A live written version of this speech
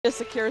to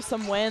secure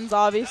some wins.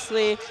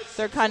 Obviously,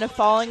 they're kind of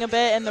falling a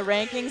bit in the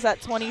rankings at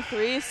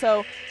 23,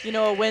 so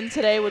a win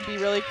today would be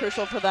really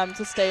crucial for them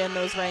to stay in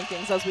those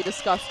rankings, as we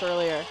discussed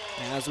earlier.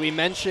 And as we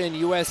mentioned,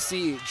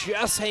 USC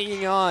just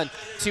hanging on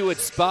to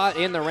its spot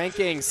in the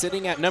rankings,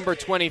 sitting at number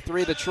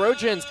 23. The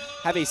Trojans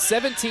have a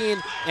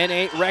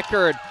 17-8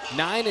 record,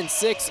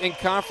 9-6 in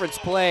conference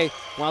play,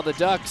 while the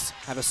Ducks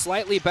have a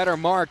slightly better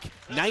mark,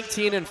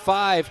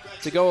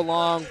 19-5, to go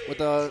along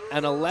with an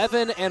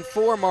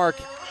 11-4 mark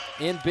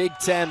in Big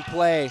Ten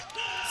play.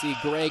 See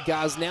Gray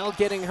Gosnell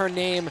getting her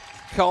name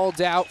called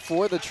out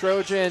for the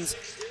Trojans,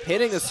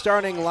 hitting the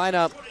starting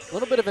lineup. A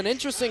little bit of an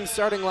interesting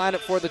starting lineup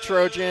for the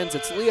Trojans.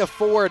 It's Leah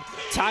Ford,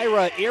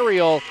 Tyra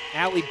Ariel,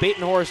 Allie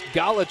Batenhorst,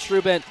 Gala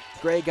Trubant,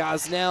 Gray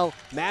Gosnell,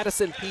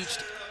 Madison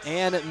Peached,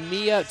 and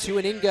Mia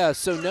Tuaninga.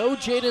 So no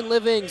Jaden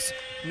Livings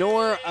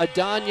nor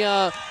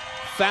Adanya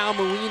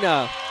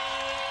Faumuina.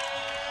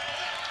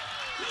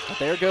 But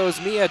there goes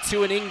Mia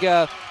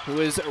Tuaninga, who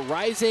is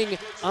rising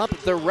up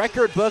the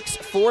record books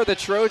for the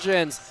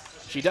Trojans.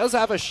 She does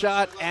have a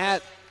shot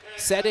at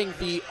setting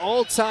the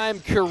all-time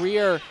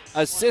career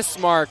assist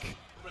mark,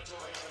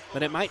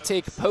 but it might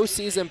take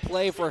postseason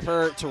play for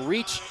her to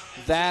reach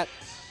that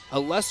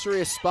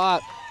illustrious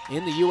spot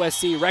in the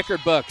USC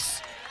record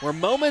books. We're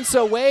moments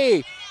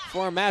away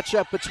for a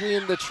matchup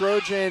between the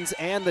Trojans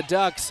and the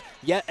Ducks.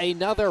 Yet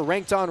another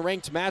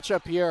ranked-on-ranked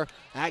matchup here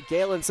at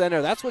Galen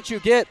Center. That's what you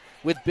get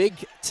with Big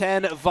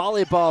Ten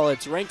volleyball.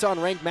 It's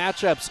ranked-on-ranked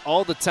matchups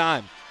all the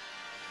time.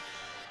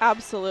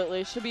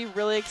 Absolutely. Should be a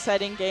really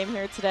exciting game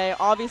here today.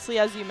 Obviously,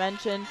 as you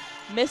mentioned,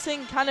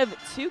 missing kind of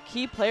two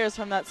key players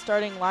from that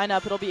starting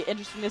lineup. It'll be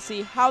interesting to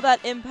see how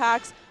that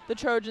impacts the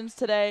Trojans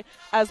today,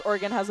 as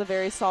Oregon has a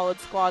very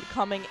solid squad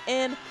coming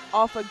in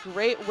off a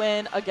great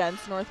win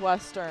against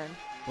Northwestern.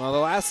 Well, the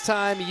last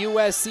time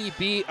USC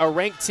beat a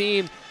ranked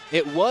team,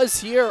 it was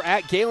here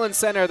at Galen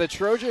Center. The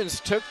Trojans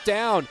took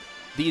down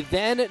the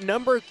then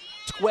number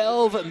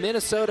 12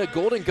 Minnesota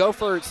Golden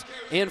Gophers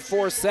in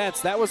 4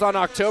 sets. That was on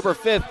October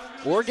 5th.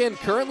 Oregon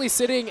currently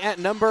sitting at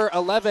number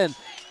 11.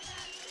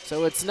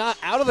 So it's not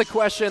out of the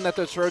question that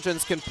the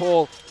Trojans can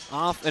pull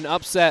off an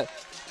upset.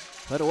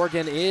 But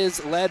Oregon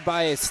is led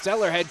by a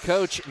stellar head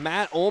coach,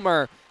 Matt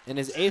Ulmer, in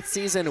his 8th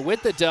season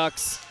with the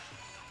Ducks.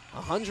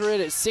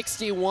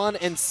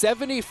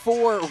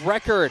 161-74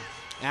 record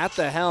at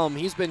the helm.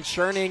 He's been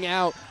churning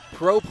out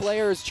pro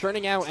players,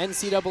 churning out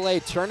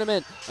NCAA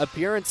tournament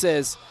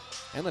appearances,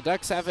 and the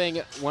Ducks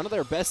having one of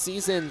their best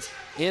seasons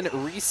in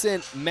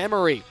recent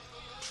memory.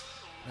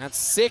 That's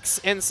 6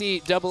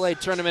 NCAA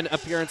tournament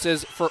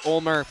appearances for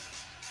Ulmer.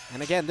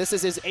 And again, this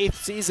is his 8th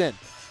season.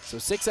 So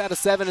 6 out of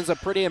 7 is a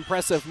pretty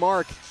impressive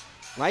mark.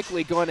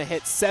 Likely going to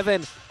hit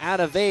 7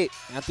 out of 8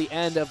 at the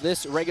end of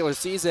this regular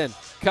season.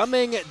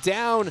 Coming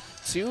down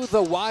to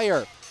the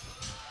wire.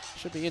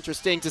 Should be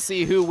interesting to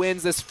see who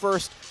wins this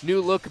first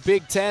new look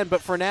Big Ten,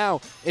 but for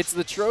now, it's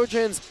the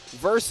Trojans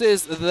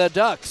versus the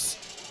Ducks.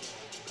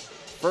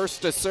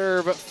 First to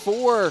serve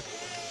for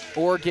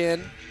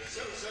Oregon.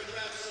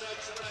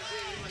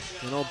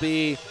 It'll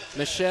be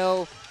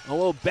Michelle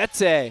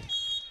Olobete,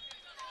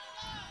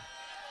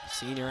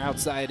 senior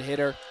outside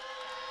hitter.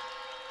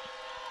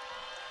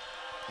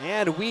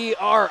 And we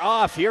are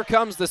off. Here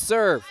comes the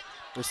serve.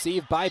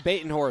 Received by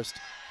Batenhorst.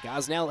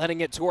 Gosnell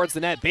heading it towards the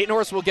net.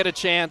 Batenhorst will get a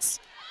chance.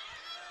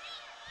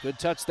 Good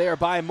touch there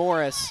by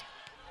Morris.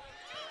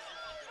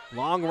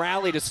 Long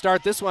rally to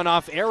start this one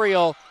off.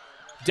 Ariel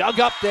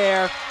dug up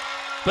there,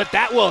 but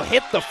that will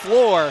hit the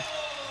floor.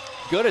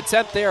 Good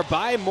attempt there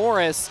by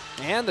Morris,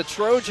 and the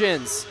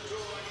Trojans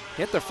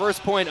get the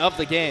first point of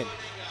the game.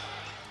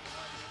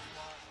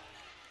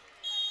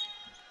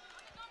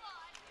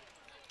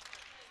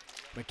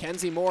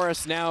 Mackenzie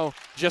Morris now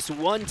just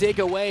one dig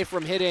away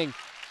from hitting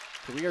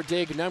career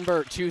dig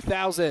number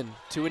 2,000.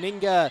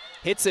 Tuaninga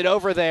hits it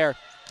over there.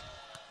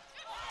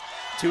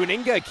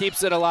 Tuaninga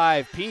keeps it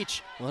alive.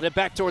 Peach will hit it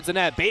back towards the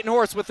net.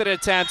 Batenhorst with an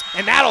attempt,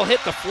 and that'll hit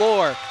the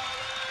floor.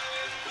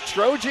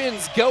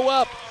 Trojans go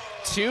up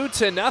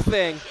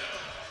 2-0.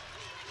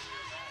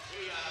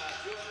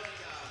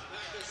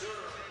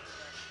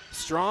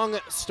 Strong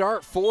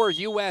start for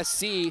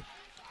USC.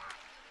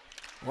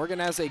 Oregon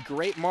has a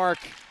great mark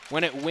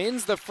when it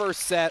wins the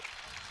first set.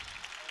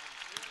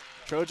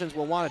 Trojans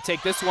will want to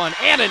take this one,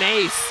 and an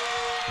ace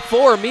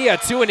for Mia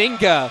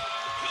Tuaninga.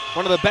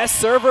 One of the best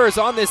servers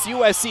on this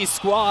USC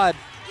squad,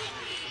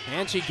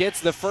 and she gets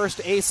the first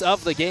ace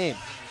of the game.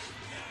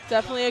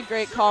 Definitely a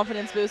great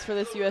confidence boost for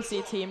this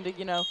USC team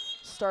to,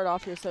 start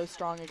off here so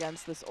strong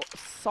against this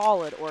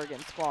solid Oregon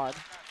squad.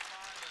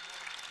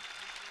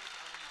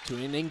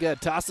 Tuaninga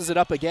tosses it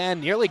up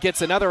again, nearly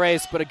gets another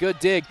ace, but a good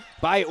dig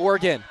by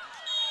Oregon.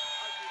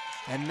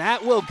 And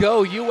that will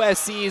go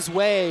USC's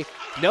way.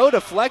 No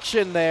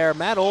deflection there.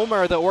 Matt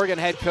Ulmer, the Oregon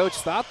head coach,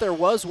 thought there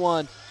was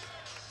one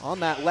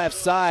on that left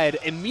side.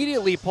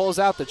 Immediately pulls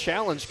out the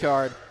challenge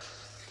card.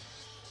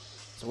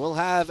 So we'll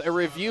have a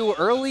review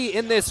early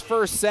in this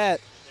first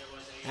set.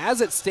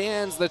 As it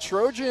stands, the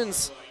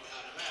Trojans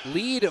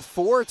lead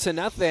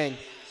 4-0.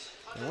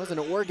 There was an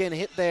Oregon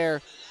hit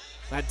there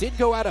That did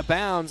go out of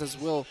bounds, as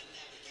we'll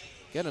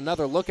get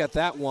another look at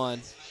that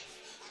one.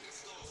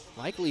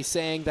 Likely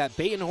saying that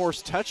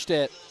Batenhorst touched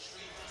it.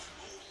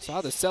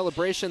 Saw the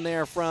celebration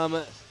there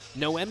from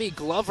Noemi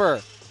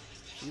Glover.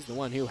 She's the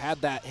one who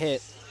had that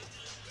hit.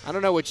 I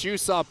don't know what you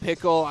saw,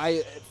 Pickle.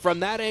 From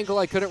that angle,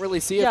 I couldn't really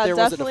see if there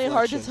was a deflection. Yeah, definitely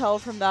hard to tell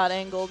from that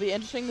angle. Be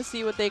interesting to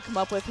see what they come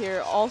up with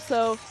here.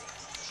 Also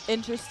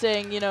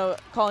interesting,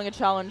 calling a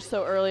challenge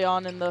so early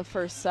on in the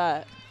first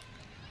set.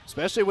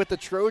 Especially with the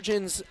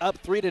Trojans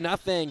up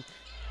 3-0.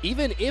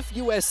 Even if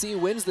USC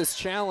wins this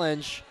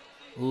challenge,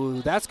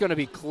 ooh, that's going to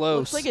be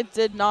close. Looks like it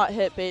did not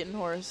hit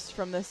Batenhorst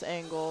from this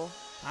angle.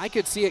 I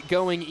could see it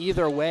going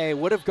either way.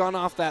 Would have gone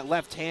off that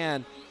left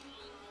hand.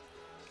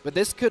 But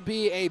this could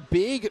be a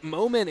big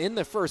moment in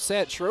the first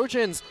set.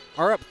 Trojans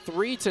are up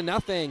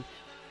 3-0.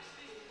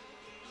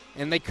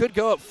 And they could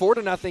go up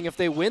 4-0 if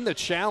they win the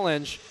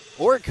challenge,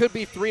 or it could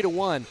be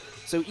 3-1.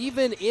 So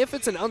even if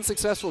it's an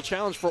unsuccessful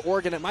challenge for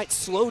Oregon, it might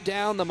slow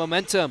down the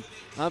momentum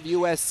of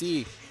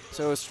USC.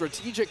 So a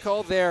strategic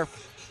call there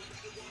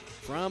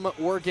from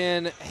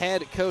Oregon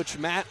head coach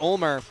Matt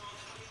Ulmer.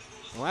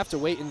 We'll have to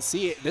wait and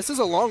see. This is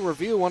a long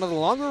review, one of the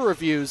longer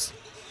reviews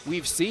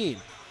we've seen.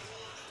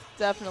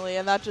 Definitely,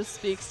 and that just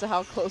speaks to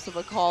how close of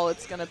a call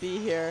it's going to be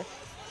here.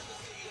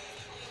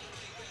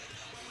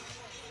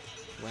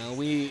 Well,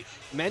 we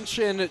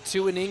mentioned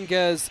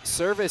Tuaninga's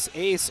service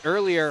ace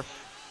earlier.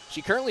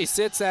 She currently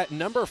sits at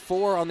number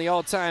 4 on the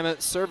all-time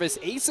service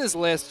aces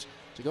list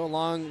to go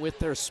along with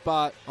their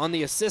spot on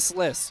the assist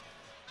list.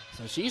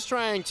 So she's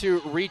trying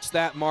to reach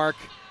that mark.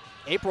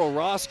 April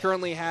Ross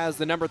currently has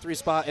the number 3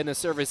 spot in the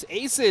service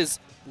aces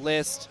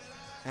list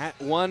at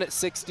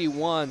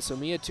 161. So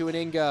Mia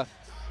Tuaninga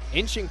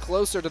inching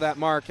closer to that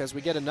mark as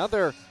we get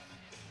another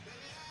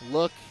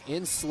look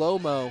in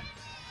slow-mo.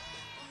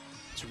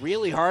 It's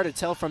really hard to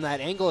tell from that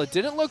angle. It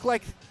didn't look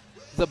like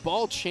the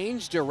ball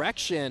changed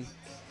direction,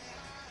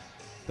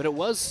 but it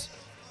was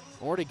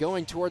already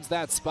going towards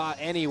that spot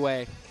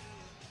anyway.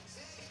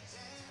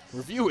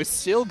 Review is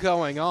still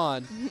going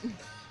on.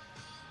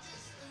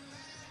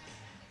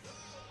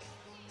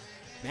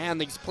 Man,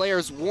 these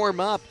players warm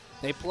up.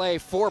 They play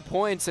 4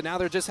 points, and now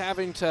they're just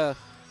having to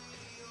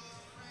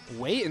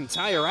wait and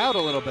tire out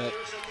a little bit.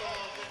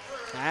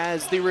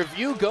 As the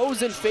review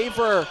goes in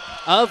favor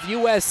of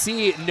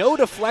USC, no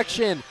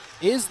deflection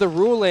is the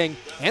ruling,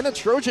 and the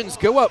Trojans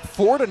go up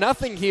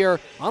 4-0 here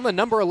on the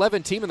number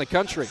 11 team in the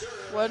country.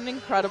 What an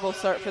incredible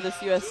start for this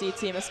USC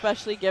team,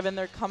 especially given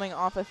they're coming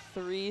off a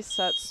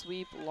 3-set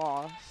sweep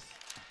loss.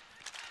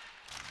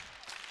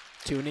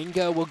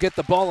 Tuaninga will get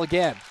the ball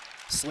again,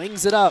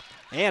 slings it up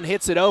and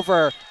hits it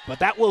over, but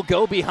that will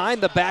go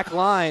behind the back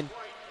line.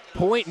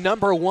 Point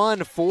number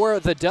 1 for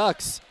the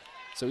Ducks.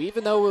 So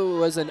even though it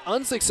was an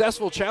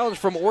unsuccessful challenge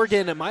from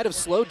Oregon, it might have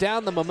slowed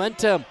down the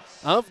momentum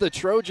of the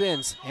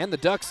Trojans, and the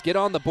Ducks get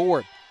on the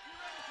board.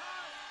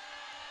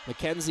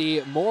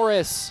 Mackenzie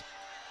Morris,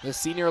 the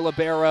senior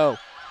libero,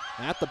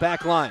 at the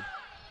back line.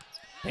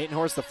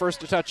 Batenhorst the first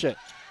to touch it.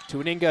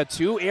 Tuaninga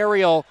to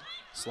aerial,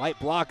 slight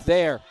block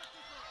there.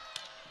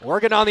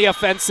 Oregon on the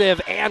offensive,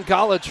 and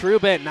Gala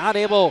Trubin not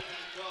able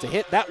to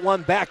hit that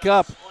one back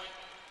up.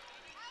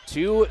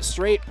 2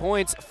 straight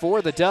points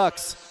for the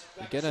Ducks.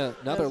 We get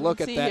another look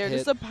at that hit.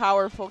 Just a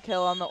powerful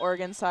kill on the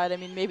Oregon side. I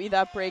mean, maybe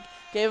that break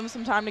gave them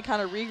some time to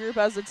kind of regroup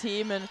as a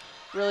team and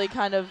really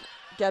kind of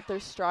get their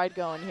stride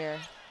going here.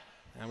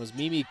 That was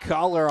Mimi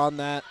Collar on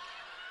that.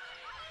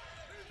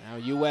 Now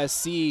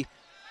USC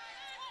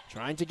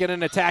trying to get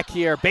an attack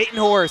here.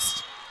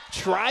 Batenhorst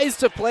tries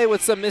to play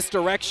with some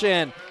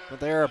misdirection, but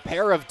there are a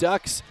pair of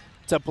Ducks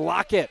to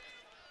block it.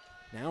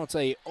 Now it's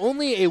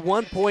only a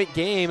 1-point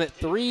game at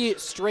 3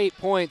 straight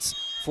points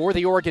for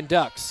the Oregon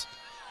Ducks.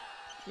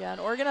 Yeah,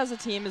 and Oregon as a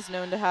team is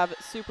known to have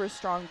super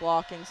strong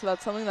blocking, so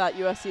that's something that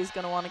USC is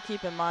going to want to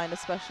keep in mind,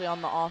 especially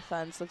on the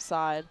offensive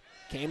side.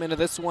 Came into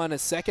this one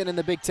as second in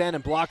the Big Ten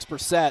in blocks per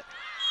set.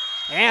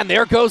 And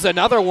there goes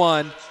another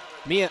one.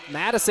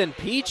 Madison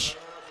Peach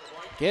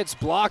gets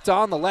blocked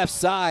on the left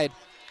side.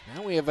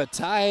 Now we have a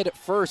tied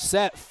first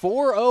set,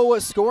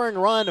 4-0 scoring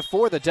run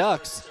for the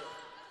Ducks.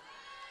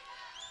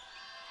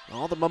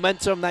 All the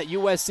momentum that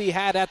USC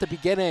had at the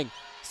beginning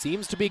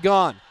seems to be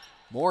gone.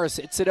 Morris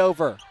hits it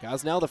over.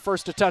 Gosnell the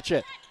first to touch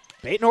it.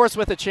 Batenhorst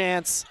with a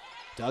chance.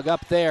 Dug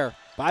up there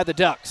by the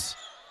Ducks.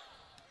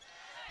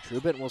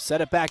 Trubin will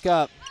set it back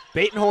up.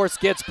 Batenhorst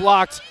gets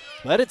blocked,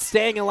 but it's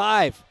staying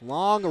alive.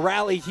 Long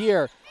rally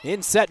here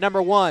in set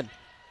number 1.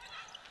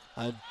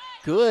 A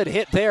good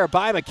hit there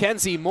by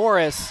Mackenzie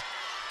Morris.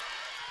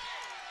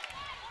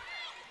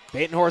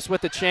 Batenhorst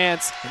with the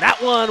chance, and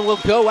that one will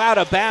go out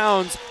of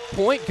bounds.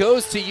 Point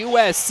goes to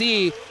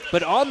USC,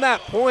 but on that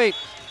point,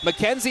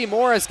 Mackenzie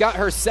Morris got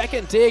her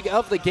second dig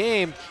of the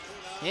game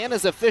and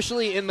is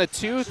officially in the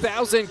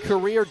 2000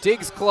 Career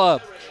Digs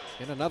Club.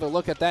 Get another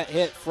look at that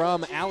hit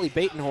from Allie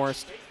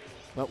Batenhorst.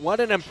 But what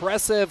an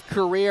impressive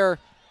career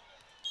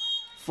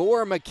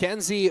for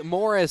Mackenzie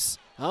Morris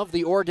of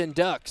the Oregon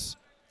Ducks.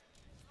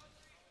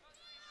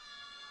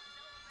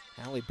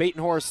 Allie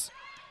Batenhorst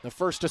the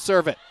first to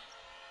serve it.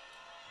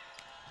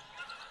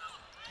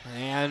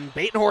 And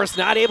Batenhorst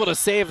not able to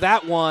save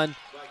that one.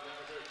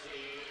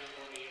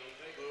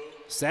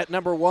 Set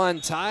number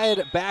 1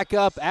 tied back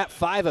up at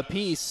 5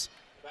 apiece.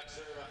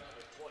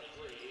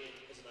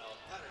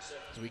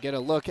 As we get a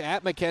look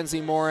at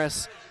Mackenzie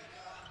Morris,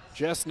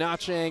 just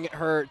notching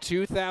her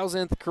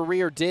 2,000th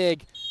career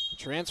dig,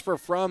 transfer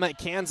from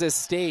Kansas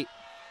State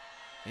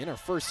in her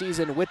first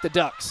season with the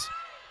Ducks.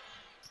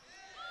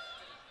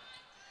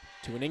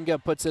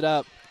 Tuaninga puts it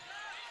up.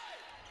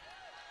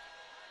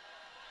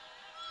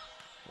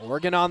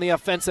 Oregon on the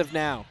offensive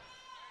now.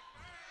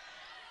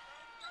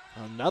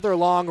 Another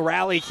long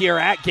rally here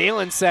at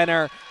Galen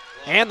Center,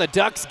 and the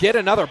Ducks get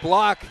another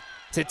block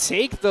to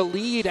take the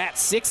lead at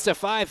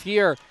 6-5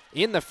 here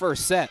in the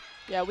first set.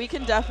 Yeah, we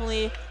can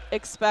definitely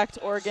expect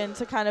Oregon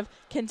to kind of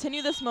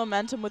continue this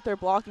momentum with their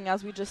blocking,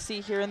 as we just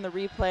see here in the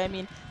replay. I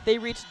mean, they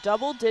reached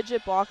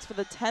double-digit blocks for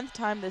the 10th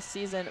time this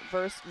season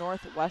versus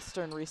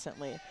Northwestern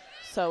recently.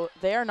 So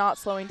they are not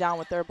slowing down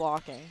with their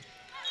blocking.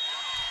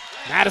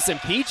 Madison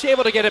Peach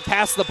able to get it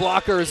past the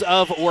blockers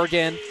of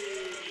Oregon.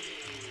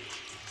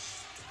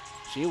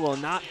 She will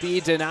not be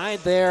denied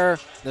there.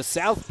 The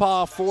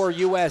southpaw for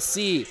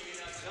USC.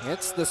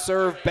 It's the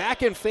serve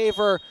back in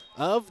favor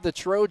of the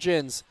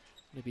Trojans.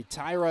 Maybe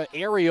Tyra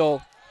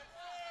Ariel.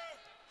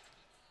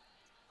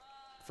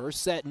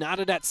 First set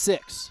knotted at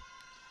 6.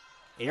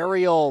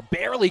 Ariel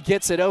barely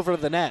gets it over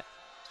the net.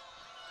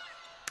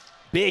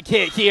 Big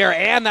hit here,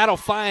 and that'll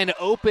find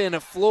open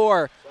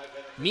floor.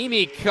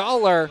 Mimi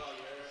Collar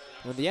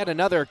with yet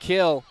another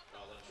kill.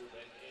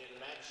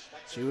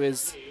 She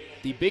was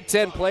the Big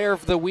Ten Player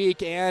of the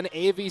Week and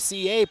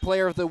AVCA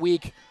Player of the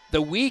Week.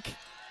 The week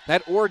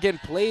that Oregon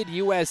played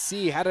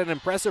USC, had an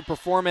impressive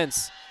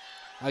performance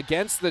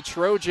against the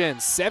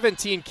Trojans.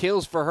 17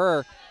 kills for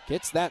her,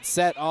 gets that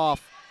set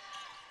off.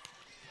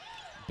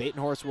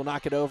 Batenhorst will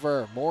knock it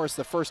over. Morris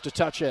the first to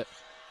touch it.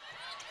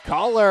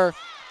 Collar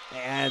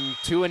and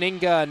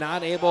Tuaninga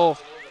not able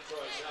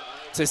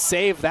to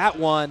save that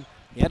one.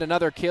 Yet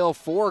another kill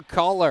for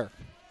Collar.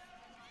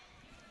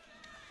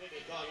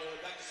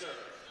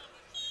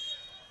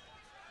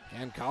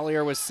 And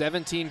Collier with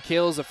 17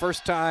 kills the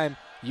first time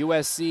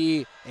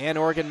USC and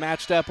Oregon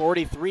matched up.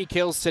 Already 3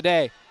 kills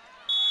today.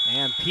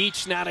 And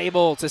Peach not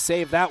able to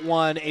save that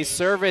one. A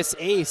service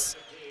ace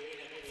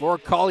for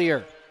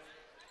Collier.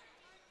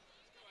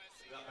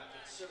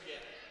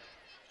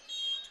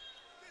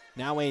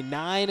 Now a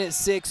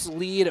 9-6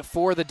 lead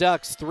for the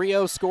Ducks.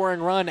 3-0 scoring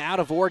run out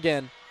of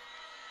Oregon.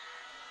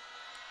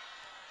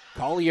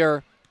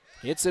 Collier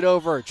hits it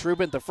over.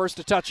 Trubin the first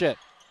to touch it.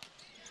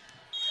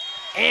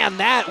 And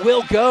that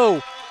will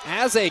go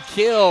as a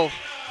kill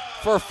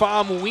for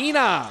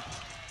Famuina.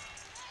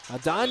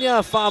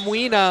 Adanya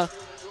Famuina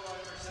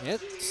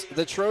hits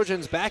the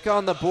Trojans back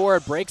on the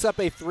board, breaks up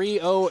a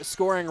 3-0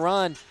 scoring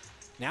run.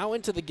 Now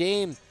into the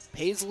game,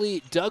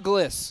 Paisley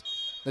Douglas,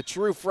 the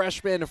true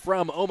freshman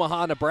from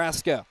Omaha,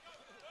 Nebraska.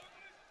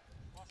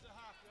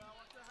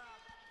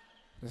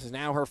 This is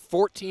now her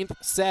 14th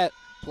set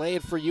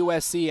played for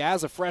USC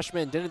as a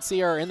freshman. Didn't see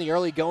her in the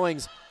early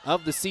goings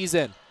of the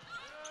season.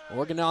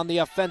 Oregon on the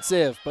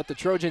offensive, but the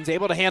Trojans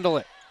able to handle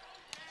it.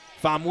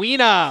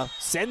 Famuina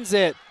sends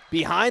it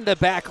behind the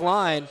back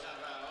line.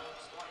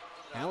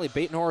 Allie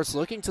Batenhorst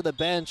looking to the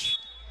bench.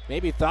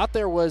 Maybe thought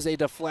there was a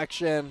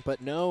deflection,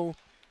 but no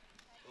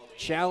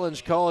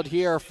challenge called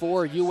here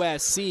for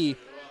USC.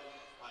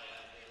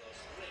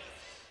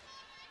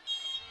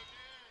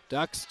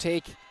 Ducks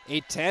take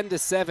a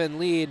 10-7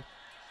 lead.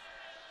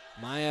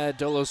 Maya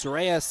De Los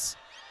Reyes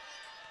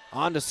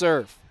on to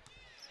serve.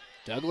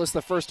 Douglas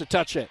the first to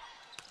touch it.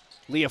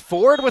 Leah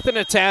Ford with an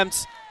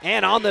attempt,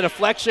 and on the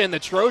deflection, the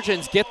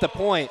Trojans get the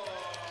point.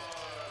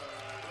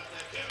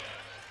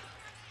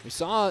 We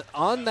saw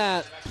on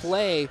that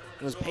play,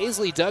 it was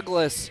Paisley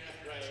Douglas,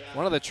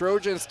 one of the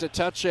Trojans to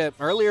touch it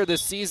earlier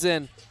this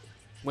season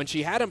when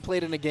she hadn't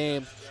played in a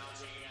game.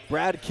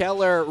 Brad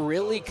Keller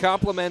really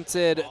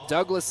complimented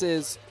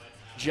Douglas's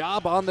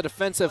job on the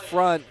defensive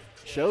front.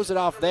 Shows it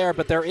off there,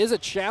 but there is a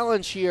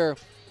challenge here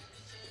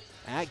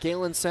at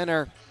Galen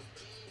Center.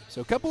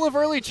 So a couple of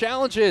early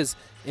challenges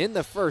in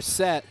the first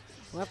set.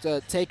 We'll have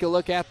to take a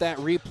look at that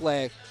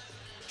replay.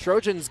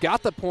 Trojans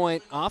got the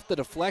point off the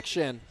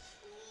deflection.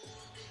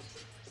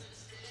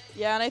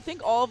 Yeah, and I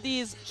think all of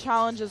these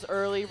challenges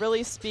early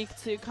really speak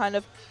to kind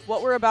of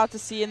what we're about to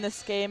see in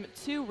this game.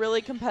 2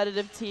 really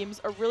competitive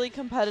teams, a really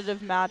competitive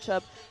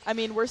matchup. I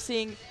mean, we're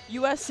seeing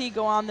USC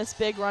go on this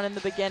big run in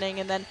the beginning,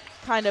 and then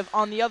kind of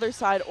on the other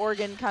side,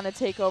 Oregon kind of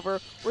take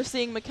over. We're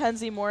seeing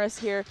Mackenzie Morris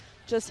here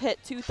just hit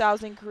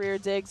 2,000 career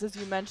digs, as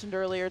you mentioned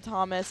earlier,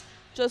 Thomas.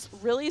 Just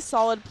really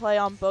solid play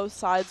on both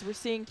sides. We're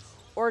seeing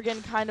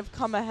Oregon kind of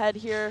come ahead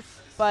here,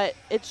 but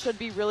it should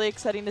be really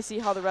exciting to see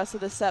how the rest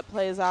of the set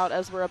plays out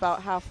as we're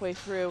about halfway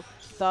through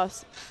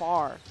thus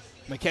far.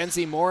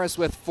 Mackenzie Morris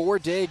with 4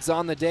 digs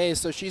on the day,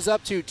 so she's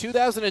up to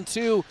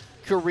 2002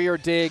 career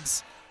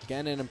digs.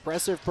 Again, an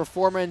impressive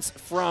performance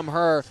from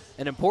her,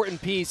 an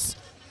important piece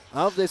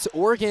of this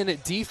Oregon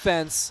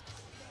defense,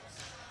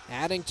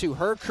 adding to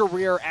her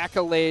career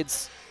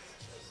accolades.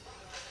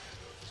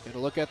 Get a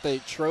look at the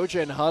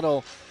Trojan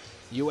huddle.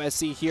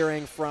 USC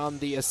hearing from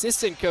the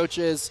assistant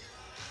coaches.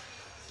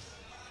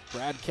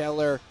 Brad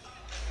Keller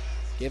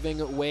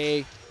giving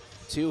way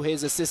to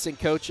his assistant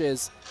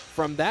coaches.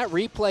 From that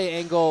replay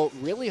angle,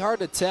 really hard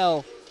to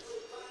tell.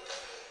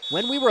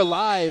 When we were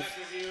live,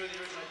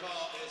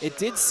 it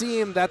did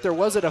seem that there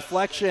was a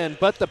deflection,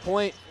 but the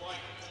point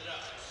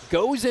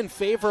goes in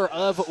favor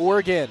of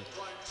Oregon.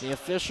 The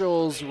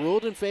officials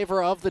ruled in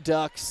favor of the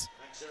Ducks.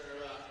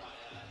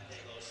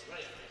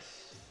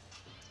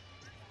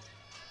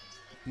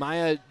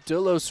 Maya de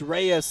los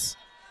Reyes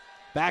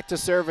back to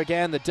serve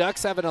again. The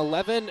Ducks have an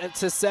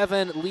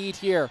 11-7 lead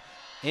here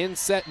in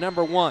set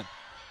number 1.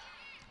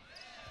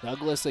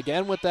 Douglas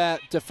again with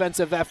that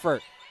defensive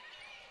effort.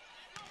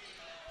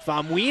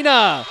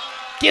 Famuina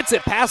gets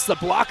it past the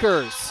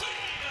blockers.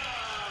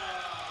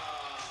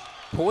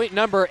 Point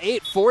number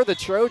 8 for the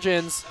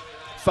Trojans.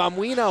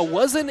 Famuina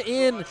wasn't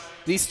in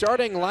the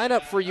starting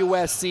lineup for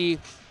USC,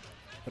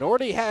 but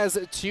already has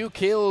 2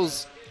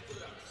 kills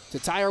to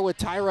tie her with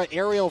Tyra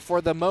Ariel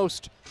for the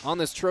most on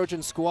this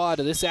Trojan squad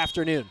this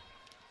afternoon.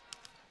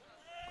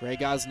 Greg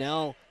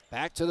Gosnell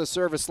back to the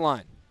service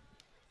line.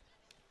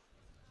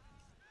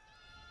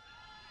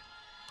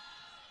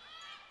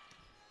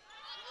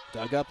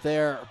 Dug up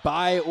there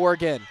by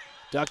Oregon.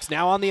 Ducks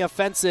now on the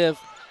offensive.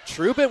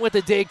 Trubin with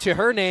the dig to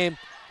her name.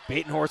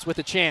 Batenhorst with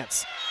a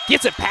chance.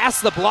 Gets it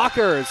past the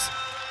blockers.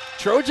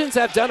 Trojans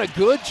have done a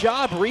good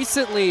job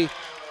recently.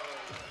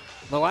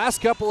 The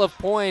last couple of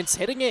points,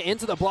 hitting it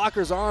into the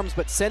blocker's arms,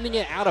 but sending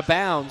it out of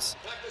bounds.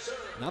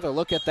 Another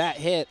look at that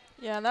hit.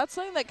 Yeah, and that's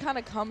something that kind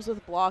of comes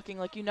with blocking.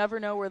 Like, you never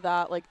know where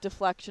that, like,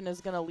 deflection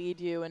is going to lead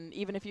you. And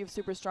even if you have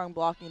super strong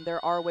blocking,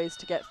 there are ways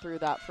to get through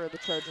that for the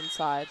Trojan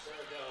side.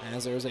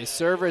 As there's a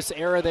service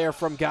error there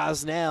from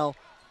Gosnell.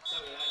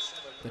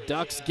 The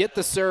Ducks get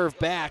the serve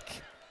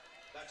back.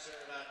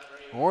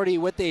 Already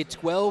with a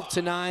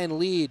 12-9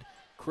 lead,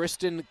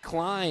 Kristen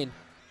Klein,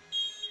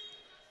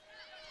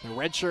 the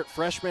redshirt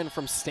freshman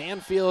from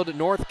Stanfield,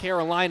 North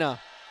Carolina,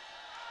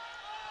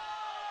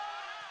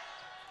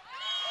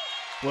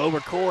 will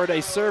record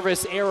a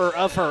service error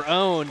of her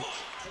own.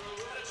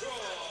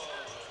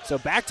 So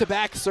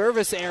back-to-back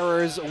service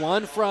errors,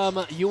 one from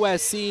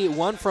USC,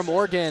 one from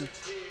Oregon.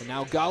 And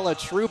now Gala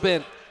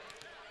Trubin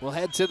will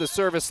head to the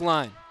service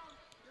line.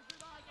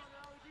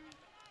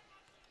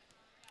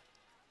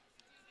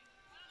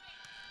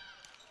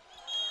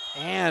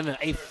 And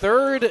a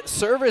third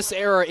service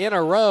error in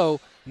a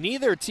row.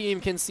 Neither team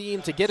can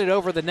seem to get it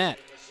over the net.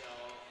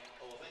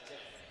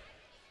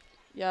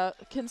 Yeah,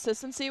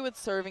 consistency with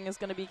serving is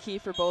going to be key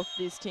for both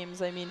these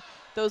teams. I mean,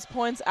 those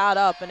points add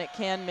up, and it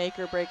can make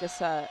or break a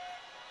set.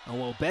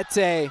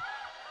 Owobete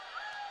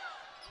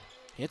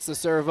hits the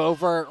serve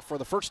over for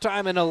the first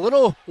time in a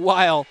little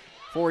while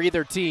for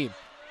either team.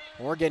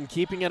 Oregon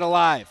keeping it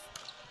alive.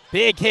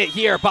 Big hit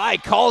here by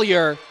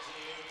Collier.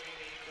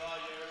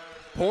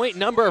 Point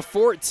number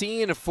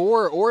 14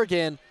 for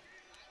Oregon.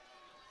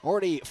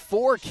 Already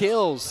 4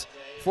 kills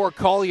for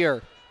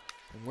Collier.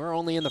 And we're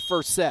only in the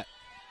first set.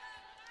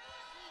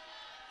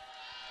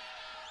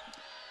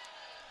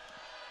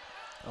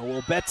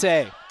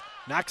 Owobete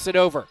knocks it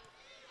over.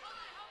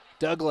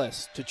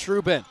 Douglas to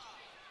Trubin.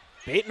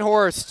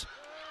 Batenhorst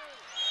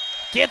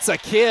gets a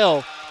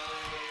kill.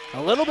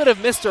 A little bit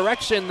of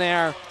misdirection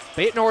there.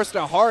 Batenhorst,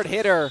 a hard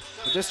hitter,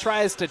 just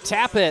tries to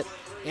tap it,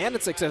 and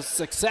it's a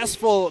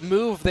successful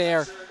move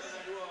there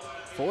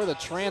for the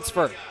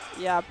transfer.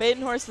 Yeah,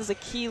 Batenhorst is a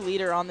key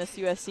leader on this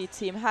USC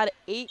team. Had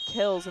 8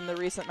 kills in the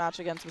recent match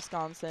against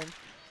Wisconsin.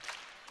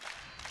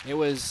 It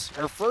was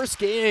her first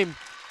game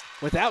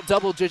without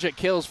double-digit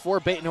kills for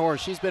Batenhorst.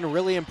 She's been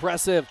really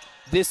impressive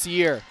this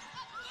year.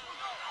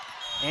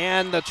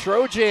 And the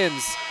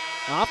Trojans,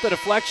 off the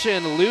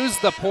deflection, lose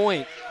the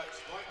point.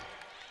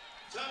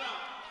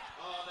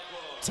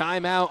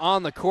 Timeout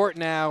on the court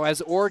now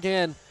as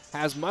Oregon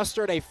has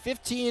mustered a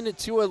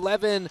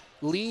 15-11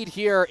 lead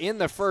here in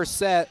the first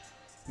set.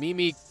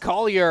 Mimi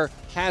Collier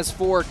has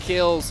 4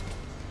 kills.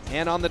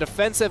 And on the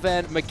defensive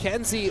end,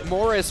 Mackenzie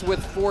Morris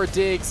with 4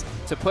 digs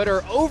to put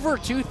her over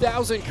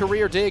 2,000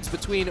 career digs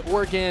between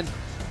Oregon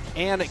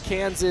and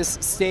Kansas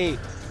State.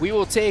 We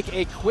will take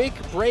a quick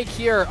break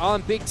here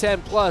on Big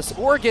Ten Plus.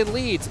 Oregon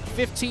leads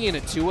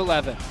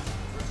 15-11.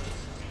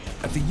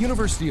 At the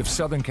University of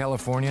Southern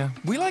California,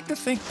 we like to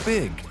think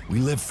big. We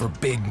live for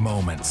big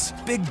moments,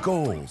 big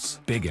goals,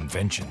 big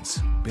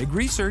inventions, big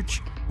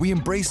research. We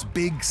embrace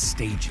big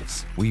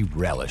stages. We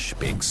relish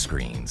big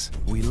screens.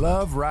 We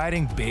love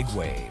riding big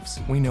waves.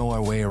 We know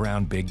our way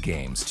around big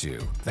games, too.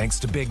 Thanks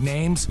to big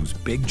names whose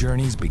big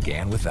journeys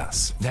began with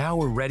us. Now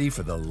we're ready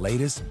for the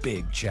latest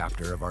big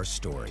chapter of our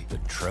story. The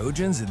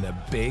Trojans in the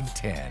Big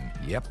Ten.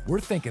 Yep, we're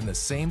thinking the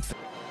same thing.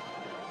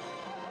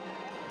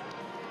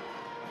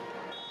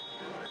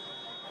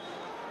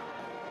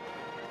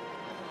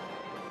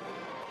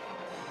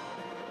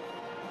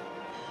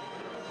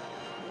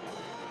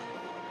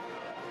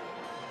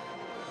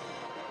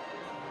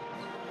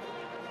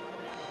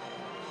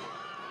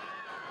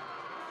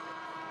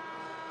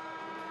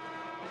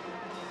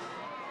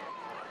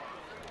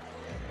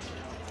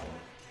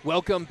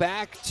 Welcome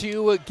back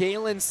to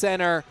Galen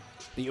Center.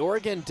 The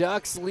Oregon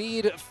Ducks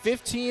lead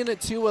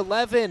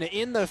 15-11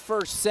 in the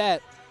first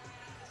set.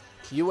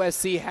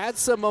 USC had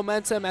some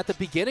momentum at the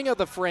beginning of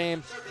the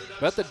frame,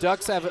 but the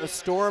Ducks have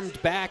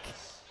stormed back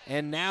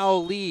and now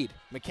lead.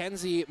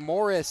 Mackenzie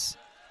Morris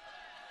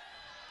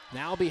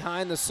now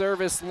behind the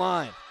service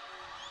line.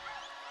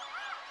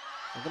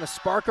 We're going to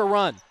spark a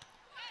run.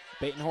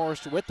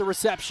 Batenhorst with the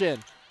reception.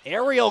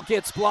 Aerial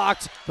gets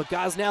blocked, but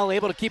Gosnell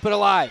able to keep it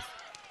alive.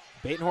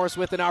 Batenhorst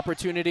with an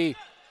opportunity,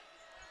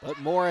 but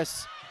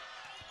Morris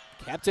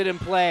kept it in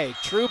play.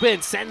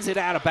 Trubin sends it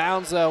out of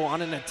bounds, though,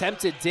 on an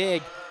attempted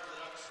dig.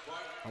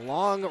 A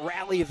long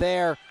rally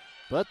there,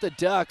 but the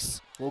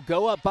Ducks will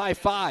go up by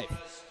 5.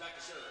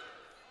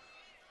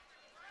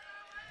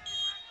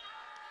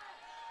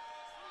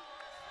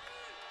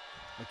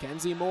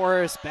 Mackenzie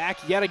Morris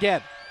back yet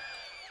again.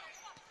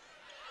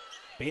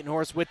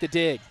 Batenhorst with the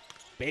dig.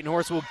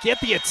 Batenhorst will get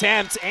the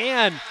attempt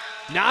and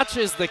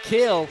notches the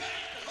kill.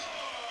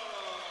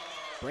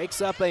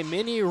 Breaks up a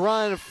mini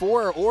run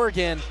for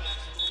Oregon.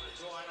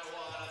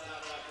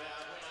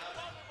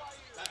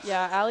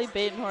 Yeah, Allie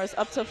Batenhorst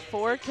up to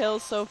 4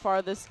 kills so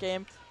far this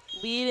game,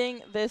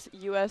 leading this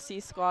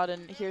USC squad,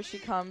 and here she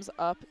comes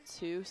up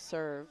to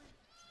serve.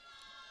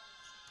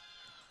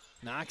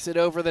 Knocks it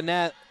over the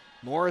net.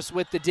 Morris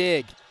with the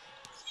dig.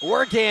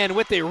 Oregon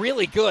with a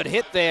really good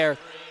hit there.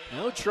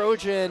 No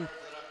Trojan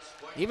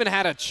even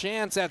had a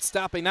chance at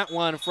stopping that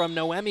one from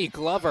Noemi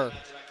Glover.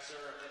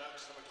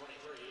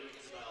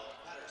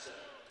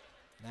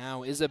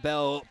 Now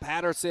Isabel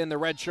Patterson, the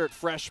redshirt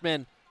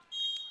freshman,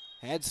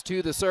 heads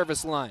to the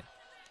service line.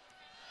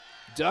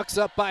 Ducks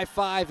up by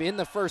 5 in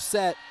the first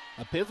set.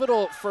 A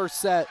pivotal first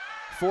set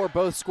for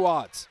both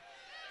squads.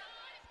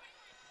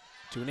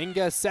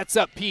 Tuninga sets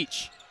up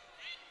Peach.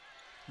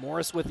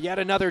 Morris with yet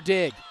another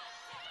dig.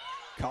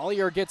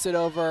 Collier gets it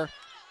over,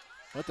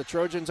 but the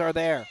Trojans are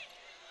there.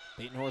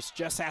 Batenhorst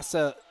just has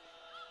to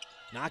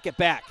knock it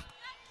back.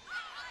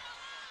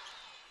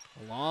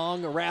 A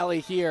long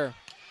rally here.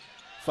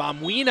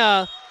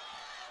 Famuina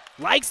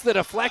likes the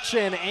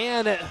deflection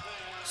and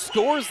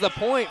scores the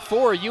point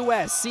for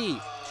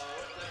USC.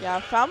 Yeah,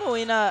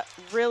 Famuina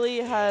really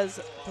has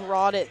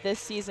brought it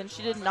this season.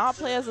 She did not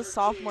play as a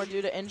sophomore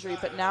due to injury,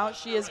 but now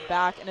she is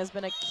back and has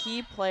been a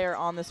key player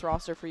on this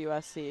roster for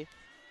USC.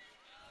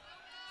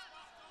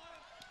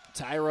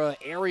 Tyra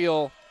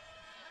Ariel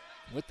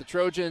with the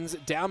Trojans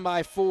down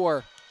by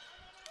 4.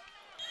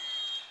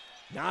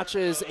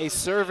 Notches a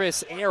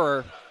service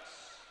error.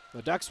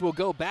 The Ducks will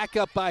go back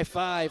up by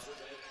 5.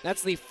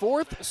 That's the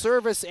 4th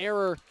service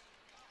error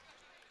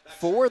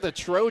for the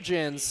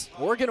Trojans.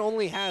 Oregon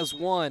only has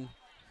 1.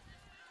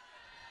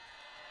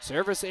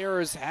 Service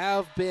errors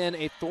have been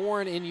a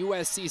thorn in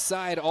USC's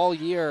side all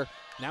year.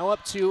 Now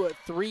up to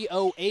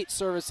 308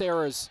 service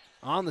errors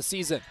on the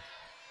season.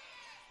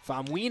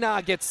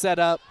 Famuina gets set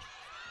up.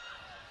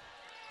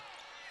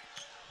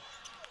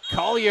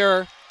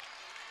 Collier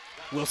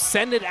will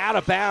send it out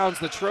of bounds.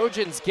 The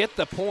Trojans get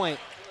the point.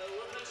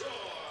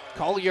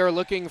 Collier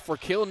looking for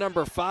kill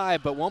number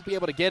 5, but won't be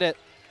able to get it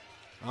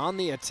on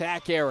the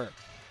attack error.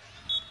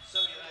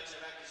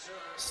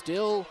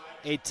 Still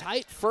a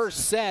tight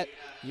first set.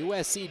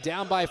 USC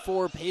down by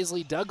 4.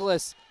 Paisley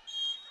Douglas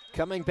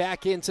coming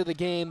back into the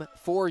game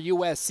for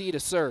USC to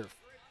serve.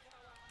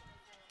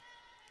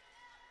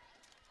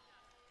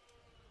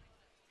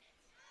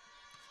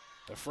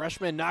 The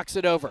freshman knocks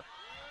it over.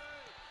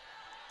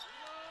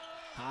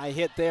 High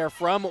hit there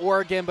from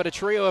Oregon, but a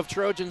trio of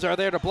Trojans are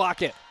there to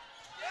block it.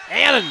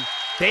 And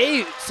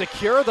they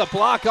secure the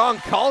block on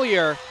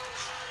Collier.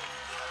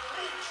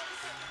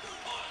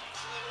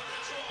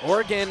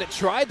 Oregon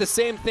tried the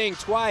same thing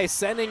twice,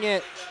 sending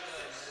it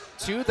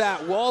to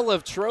that wall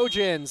of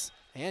Trojans,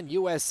 and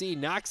USC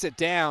knocks it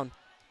down.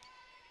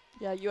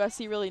 Yeah,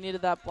 USC really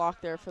needed that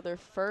block there for their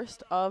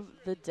first of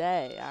the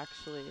day,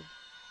 actually.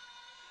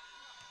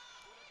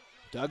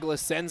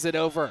 Douglas sends it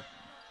over.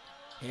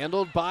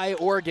 Handled by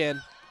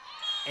Oregon.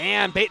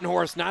 And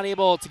Batenhorst not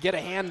able to get a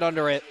hand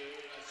under it.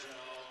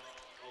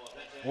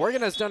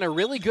 Oregon has done a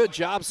really good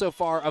job so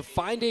far of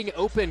finding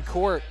open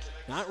court,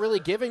 not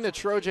really giving the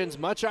Trojans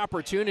much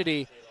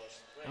opportunity.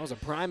 That was a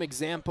prime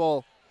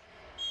example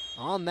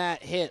on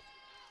that hit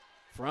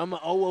from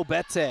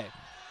Owobete.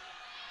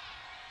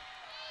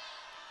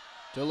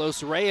 De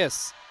Los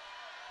Reyes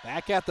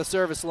back at the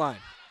service line.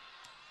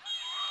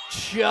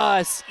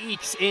 Just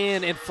ekes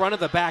in front of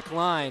the back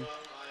line.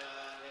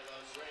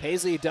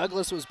 Paisley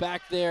Douglas was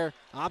back there,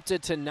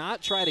 opted to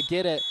not try to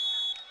get it.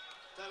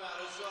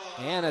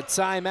 And a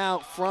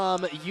timeout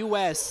from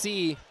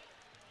USC.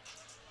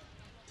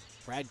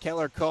 Brad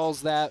Keller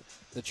calls that.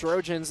 The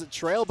Trojans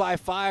trail by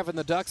 5, and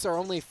the Ducks are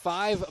only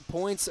 5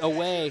 points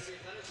away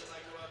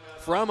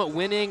from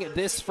winning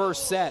this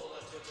first set.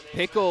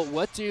 Pickle,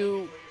 what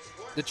do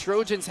the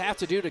Trojans have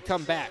to do to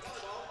come back?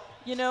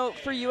 You know,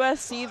 for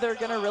USC, they're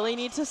going to really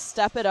need to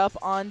step it up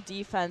on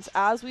defense.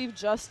 As we've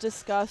just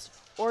discussed,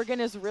 Oregon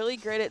is really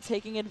great at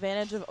taking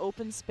advantage of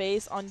open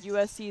space on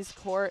USC's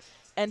court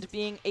and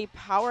being a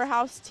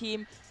powerhouse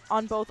team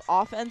on both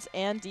offense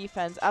and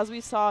defense. As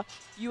we saw,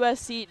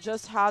 USC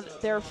just had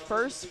their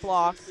first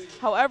block.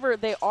 However,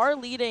 they are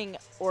leading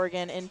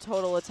Oregon in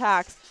total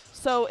attacks.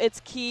 So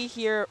it's key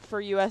here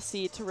for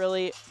USC to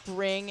really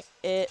bring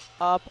it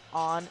up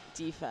on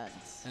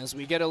defense. As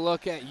we get a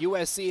look at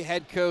USC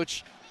head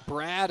coach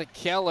Brad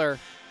Keller,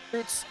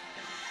 it's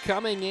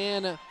coming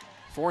in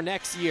for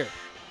next year.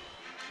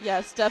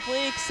 Yes,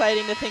 definitely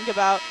exciting to think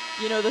about,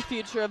 the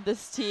future of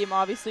this team.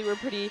 Obviously, we're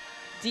pretty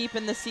deep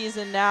in the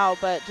season now,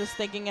 but just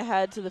thinking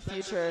ahead to the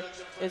future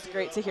is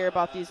great to hear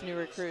about these new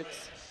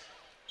recruits.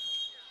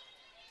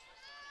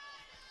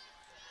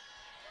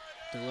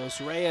 De Los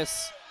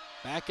Reyes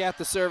back at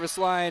the service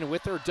line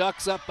with her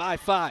Ducks up by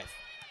 5.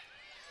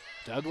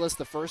 Douglas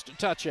the first to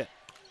touch it.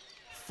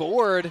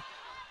 Ford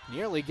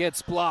nearly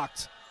gets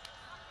blocked.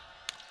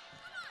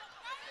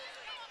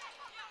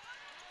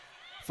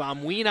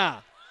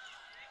 Famuina.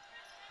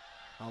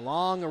 A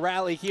long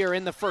rally here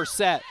in the first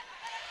set.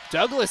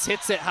 Douglas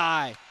hits it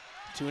high.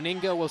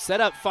 Tuninga will set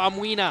up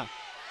Famuina.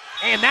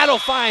 And that'll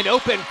find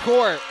open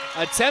court.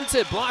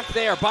 Attempted block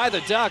there by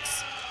the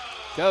Ducks.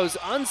 Goes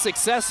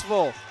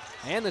unsuccessful.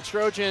 And the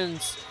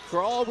Trojans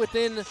crawl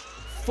within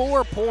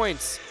 4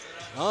 points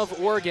of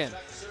Oregon.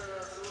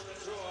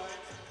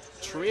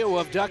 Trio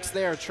of Ducks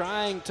there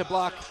trying to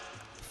block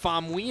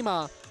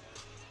Famuina,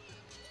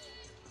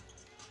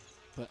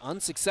 but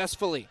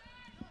unsuccessfully.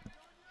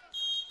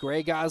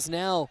 Gray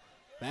Gosnell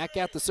back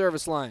at the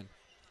service line.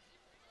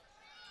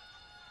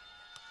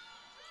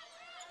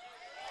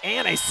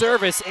 And a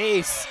service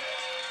ace.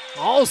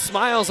 All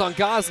smiles on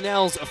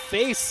Gosnell's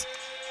face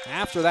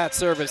after that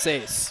service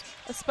ace.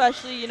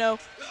 Especially,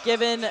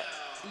 given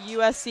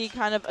USC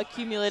kind of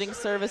accumulating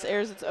service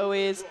errors, it's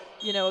always,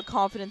 a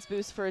confidence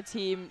boost for a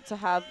team to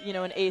have,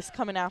 an ace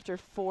coming after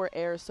 4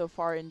 errors so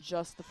far in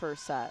just the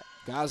first set.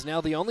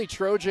 Gosnell, the only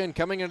Trojan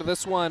coming into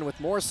this one with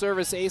more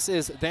service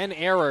aces than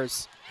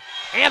errors.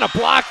 And a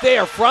block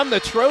there from the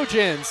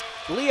Trojans.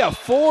 Leah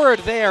Ford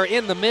there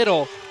in the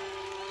middle.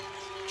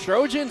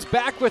 Trojans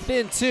back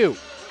within 2.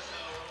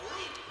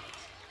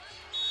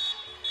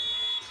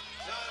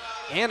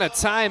 And a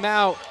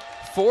timeout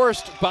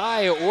forced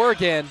by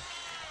Oregon.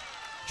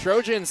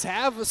 Trojans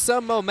have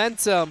some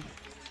momentum.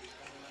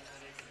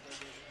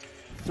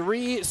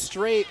 3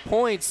 straight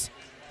points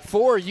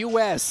for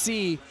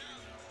USC.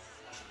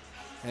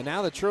 And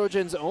now the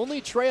Trojans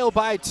only trail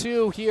by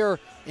 2 here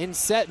in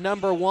set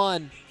number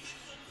 1.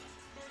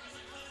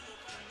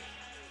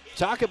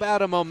 Talk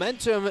about a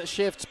momentum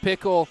shift,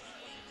 Pickle.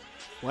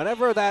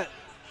 Whatever that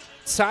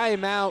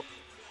timeout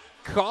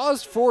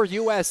caused for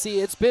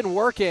USC, it's been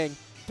working.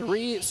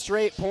 3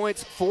 straight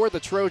points for the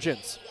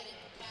Trojans.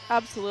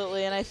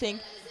 Absolutely, and I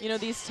think,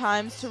 these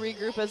times to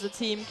regroup as a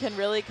team can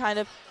really kind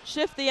of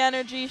shift the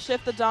energy,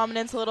 shift the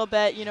dominance a little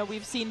bit.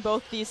 We've seen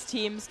both these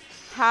teams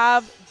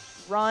have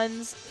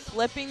runs,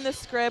 flipping the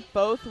script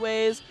both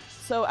ways.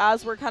 So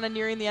as we're kind of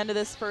nearing the end of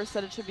this first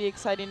set, it should be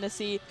exciting to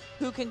see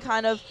who can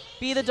kind of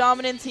be the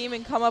dominant team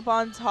and come up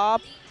on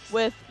top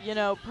with,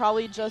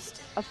 probably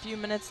just a few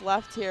minutes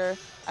left here,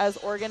 as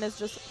Oregon is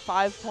just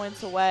 5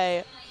 points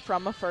away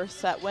from a first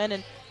set win,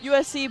 and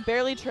USC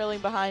barely trailing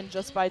behind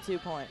just by 2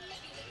 points.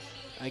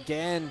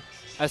 Again,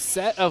 a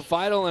set of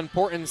vital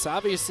importance.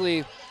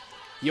 Obviously,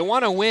 you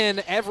want to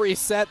win every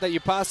set that you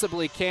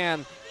possibly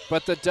can,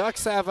 but the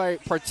Ducks have a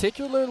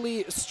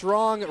particularly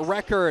strong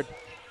record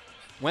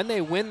when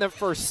they win the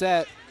first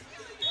set.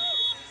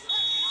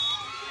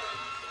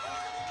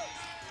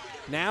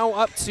 Now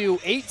up to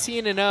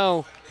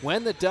 18-0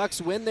 when the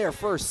Ducks win their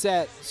first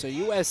set. So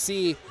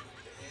USC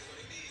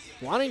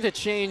wanting to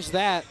change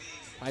that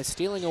by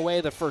stealing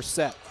away the first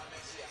set.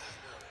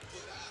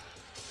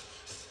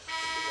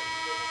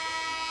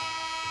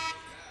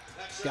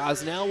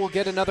 Gosnell will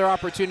get another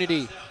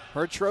opportunity.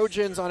 Her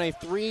Trojans on a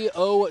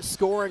 3-0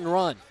 scoring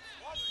run.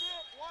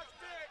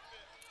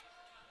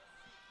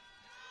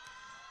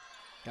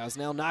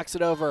 Gosnell knocks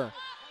it over.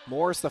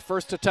 Morse the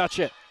first to touch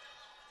it.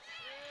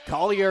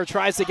 Collier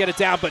tries to get it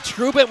down, but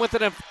Trubin with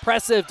an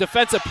impressive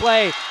defensive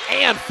play,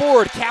 and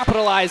Ford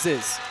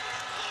capitalizes.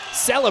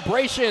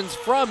 Celebrations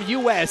from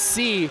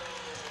USC.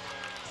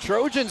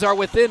 Trojans are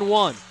within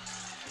 1.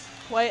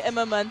 Quite a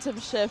momentum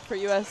shift for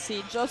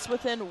USC, just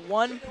within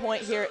 1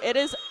 point here. It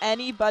is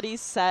anybody's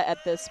set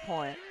at this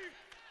point.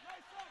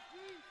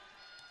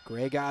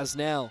 Gray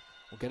Gosnell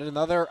will get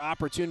another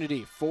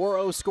opportunity.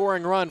 4-0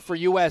 scoring run for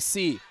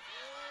USC.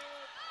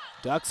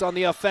 Ducks on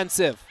the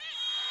offensive.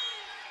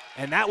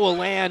 And that will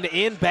land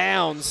in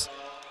bounds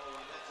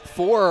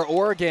for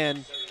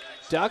Oregon.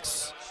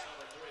 Ducks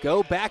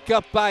go back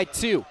up by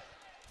 2.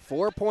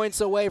 4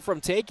 points away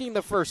from taking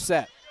the first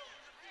set.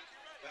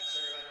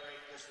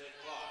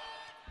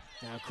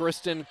 Now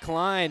Kristen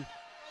Klein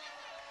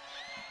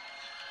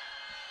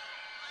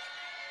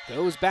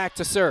goes back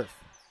to serve.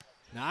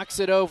 Knocks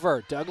it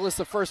over. Douglas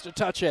the first to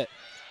touch it.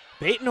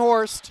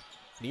 Batenhorst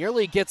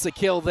nearly gets a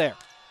kill there.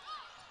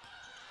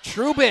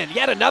 Trubin,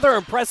 yet another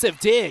impressive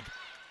dig.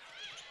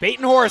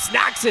 Batenhorst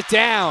knocks it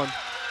down.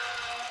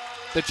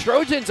 The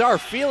Trojans are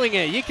feeling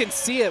it. You can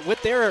see it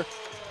with their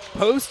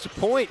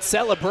post-point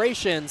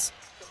celebrations.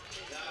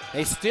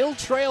 They still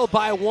trail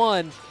by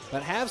 1,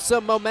 but have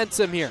some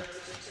momentum here.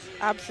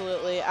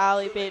 Absolutely.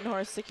 Allie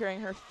Batenhorst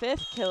securing her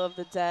 5th kill of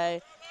the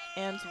day,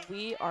 and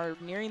we are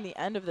nearing the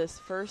end of this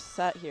first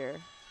set here.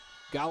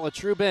 Gala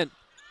Trubin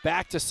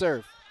back to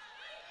serve.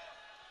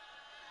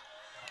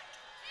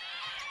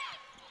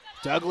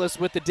 Douglas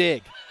with the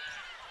dig.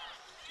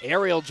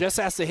 Ariel just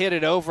has to hit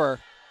it over.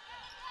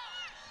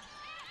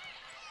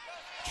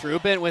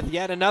 Trubin with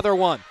yet another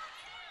one.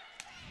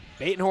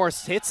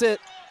 Batenhorst hits it,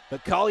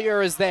 but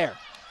Collier is there.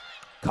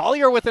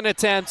 Collier with an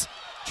attempt.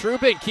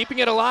 Trubin keeping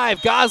it alive.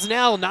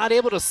 Gosnell not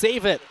able to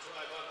save it.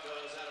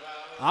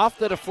 Off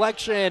the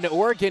deflection,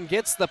 Oregon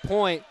gets the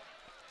point.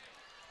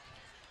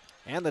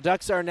 And the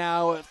Ducks are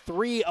now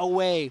 3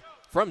 away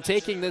from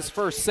taking this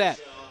first set.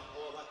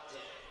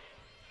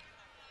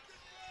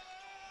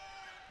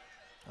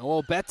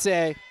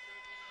 Owobete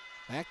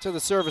back to the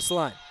service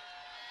line.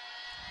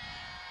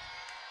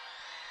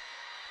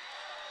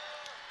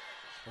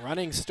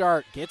 Running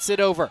start, gets it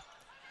over.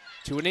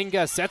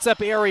 Tuaninga sets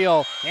up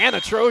Ariel, and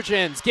the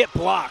Trojans get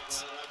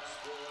blocked.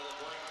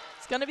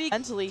 It's going to be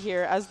mentally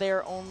here as they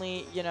are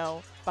only,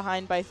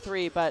 behind by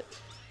 3, but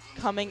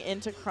coming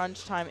into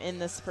crunch time in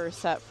this first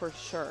set for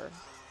sure.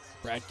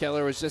 Brad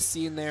Keller was just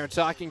seen there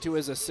talking to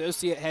his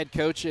associate head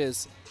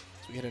coaches.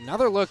 So we get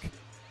another look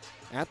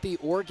at the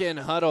Oregon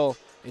huddle.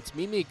 It's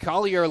Mimi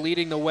Collier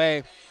leading the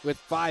way with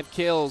 5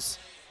 kills.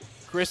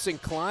 Kristen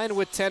Klein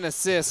with 10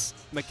 assists.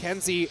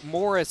 Mackenzie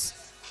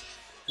Morris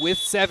with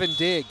 7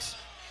 digs.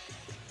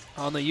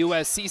 On the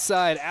USC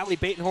side, Allie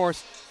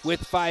Batenhorst with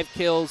 5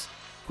 kills,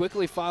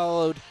 quickly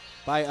followed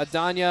by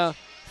Adanya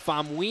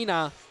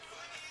Famwina,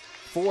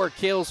 4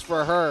 kills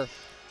for her.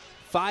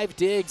 5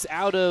 digs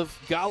out of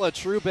Gala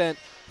Trubin,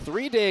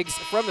 3 digs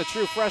from the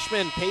true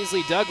freshman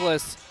Paisley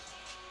Douglas,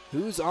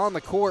 who's on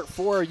the court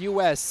for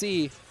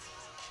USC.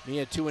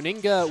 Mia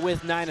Tuaninga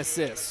with 9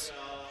 assists.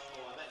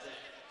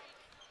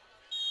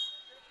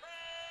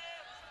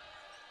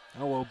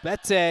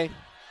 Owobete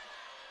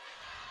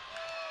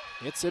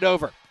hits it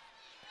over.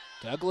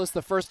 Douglas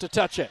the first to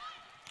touch it.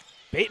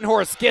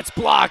 Batenhorst gets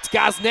blocked.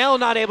 Gosnell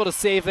not able to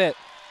save it.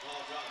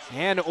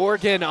 And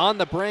Oregon on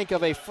the brink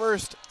of a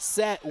first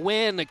set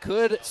win.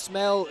 Could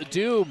smell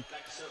doom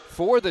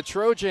for the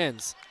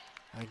Trojans.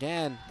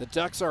 Again, the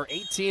Ducks are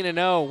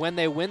 18-0 when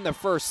they win the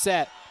first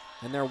set,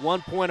 and they're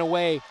 1 point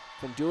away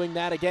from doing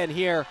that again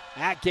here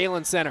at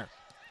Galen Center.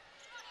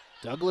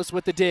 Douglas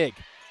with the dig.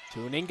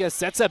 Tuaninga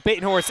sets up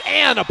Batenhorst,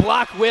 and a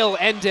block will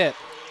end it.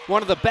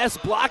 One of the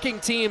best blocking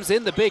teams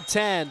in the Big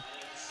Ten.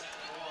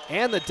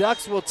 And the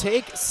Ducks will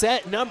take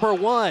set number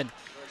 1.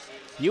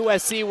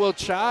 USC will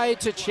try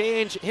to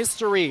change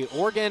history.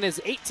 Oregon is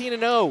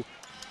 18-0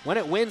 when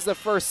it wins the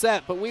first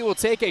set, but we will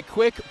take a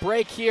quick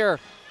break here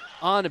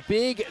on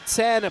Big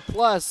Ten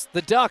Plus.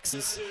 The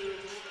Ducks,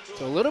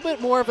 so a little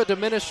bit more of a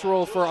diminished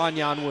role for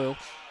Anyanwu.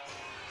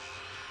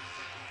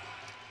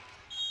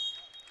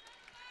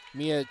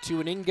 Mia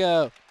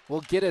Tuaninga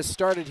will get us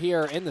started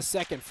here in the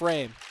second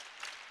frame.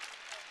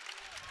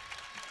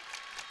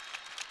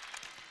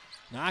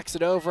 Knocks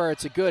it over,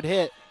 it's a good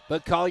hit,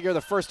 but Collier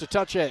the first to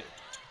touch it.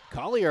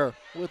 Collier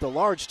with a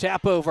large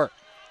tap over.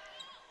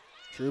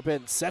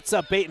 Trubin sets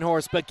up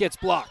Batenhorst but gets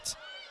blocked.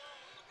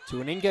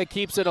 Tuaninga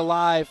keeps it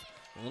alive.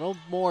 A little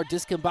more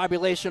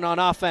discombobulation on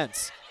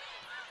offense.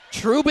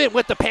 Trubin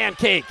with the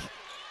pancake.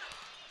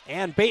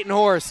 And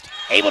Batenhorst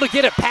able to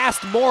get it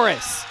past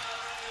Morris.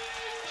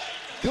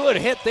 Good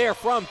hit there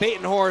from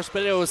Batenhorst,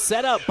 but it was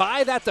set up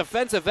by that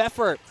defensive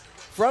effort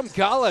from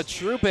Gala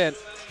Trubin.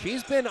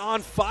 She's been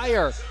on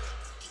fire.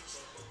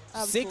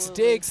 Absolutely. 6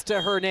 digs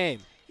to her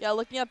name. Yeah,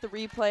 looking at the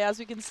replay, as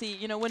we can see,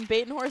 when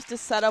Batenhorst is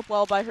set up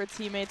well by her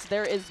teammates,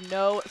 there is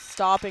no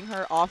stopping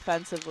her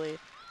offensively.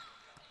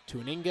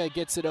 Tuaninga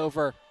gets it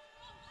over.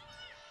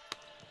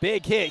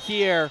 Big hit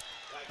here.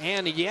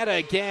 And yet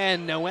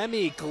again,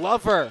 Noemi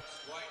Glover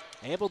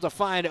able to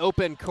find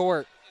open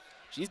court.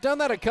 She's done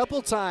that a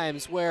couple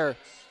times where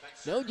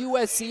no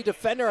USC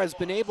defender has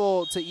been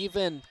able to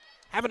even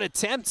have an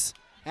attempt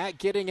at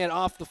getting it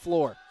off the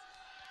floor.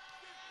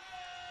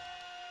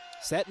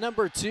 Set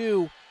number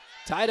 2,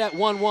 tied at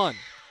 1-1.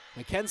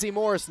 Mackenzie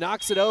Morris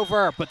knocks it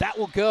over, but that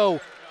will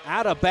go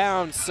out of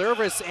bounds.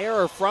 Service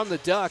error from the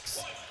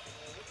Ducks.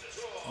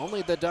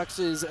 Only the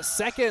Ducks'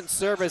 second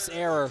service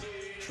error.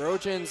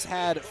 Trojans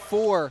had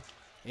 4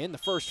 in the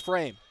first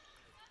frame.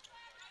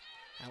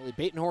 Allie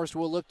Batenhorst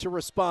will look to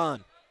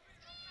respond.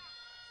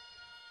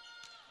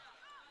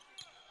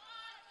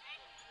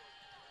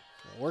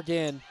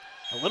 Oregon,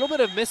 a little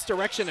bit of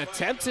misdirection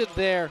attempted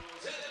there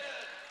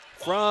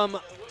from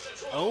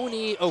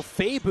Oni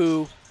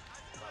Ofebu,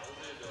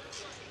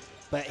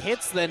 but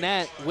hits the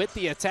net with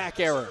the attack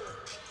error.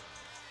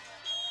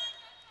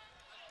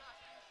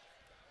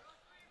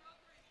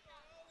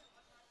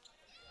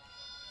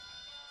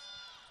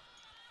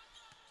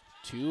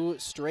 Two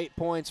straight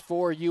points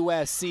for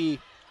USC.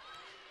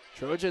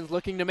 Trojans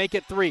looking to make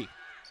it 3.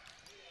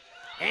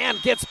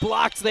 And gets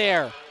blocked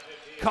there.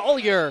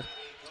 Collier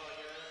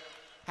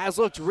has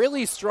looked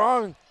really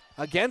strong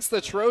against the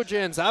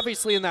Trojans,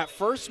 obviously in that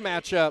first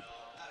matchup,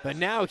 but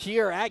now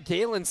here at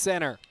Galen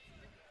Center.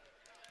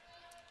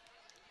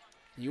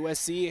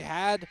 USC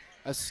had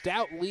a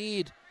stout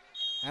lead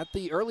at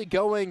the early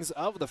goings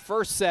of the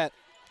first set.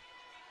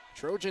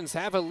 Trojans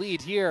have a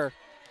lead here.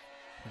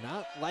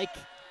 Not like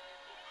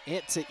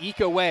it to eke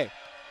away.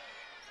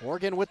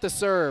 Oregon with the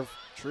serve.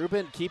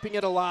 Trubin keeping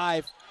it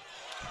alive.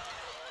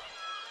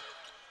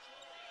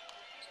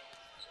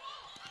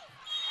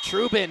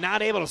 Trubin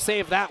not able to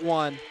save that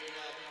one.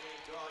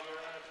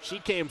 She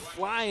came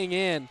flying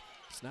in.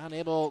 It's not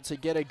able to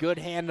get a good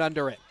hand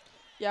under it.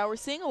 Yeah, we're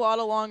seeing a lot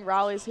of long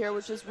rallies here,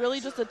 which is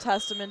really just a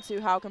testament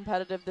to how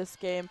competitive this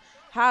game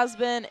has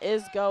been,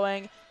 is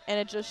going, and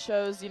it just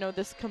shows, you know,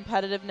 this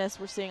competitiveness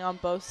we're seeing on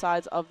both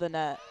sides of the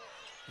net.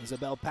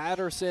 Isabel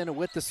Patterson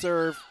with the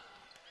serve.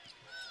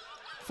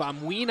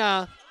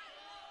 Famuina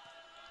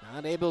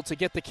not able to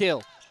get the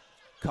kill.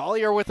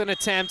 Collier with an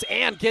attempt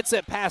and gets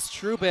it past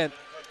Trubin.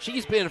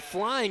 She's been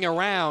flying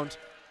around.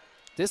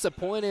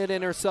 Disappointed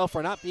in herself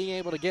for not being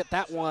able to get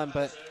that one,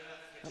 but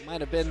that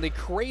might have been the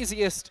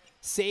craziest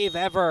save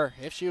ever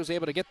if she was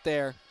able to get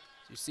there.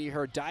 You see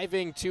her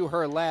diving to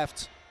her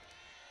left.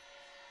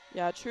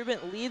 Yeah,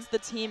 Trubin leads the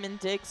team in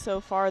digs so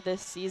far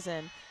this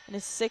season and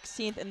is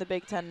 16th in the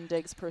Big Ten in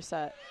digs per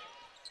set.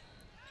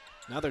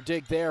 Another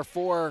dig there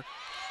for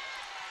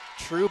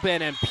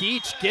Trubin, and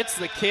Peach gets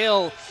the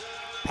kill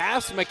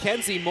past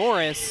Mackenzie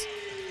Morris.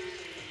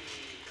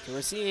 So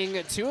we're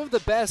seeing two of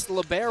the best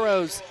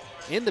liberos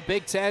in the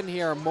Big Ten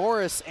here,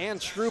 Morris and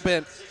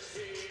Trubin.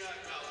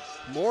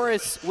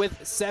 Morris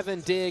with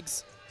 7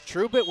 digs,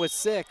 Trubin with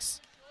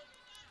 6.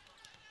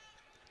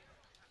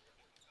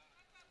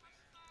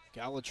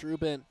 Gala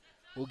Trubin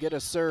will get a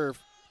serve.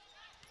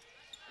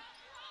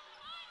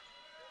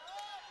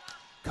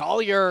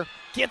 Collier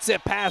gets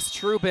it past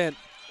Trubin.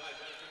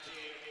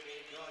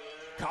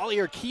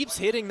 Collier keeps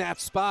hitting that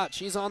spot.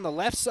 She's on the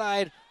left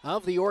side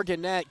of the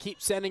Oregon net,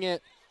 keeps sending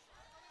it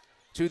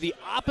to the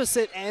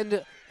opposite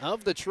end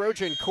of the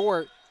Trojan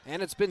court,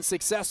 and it's been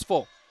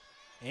successful.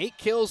 8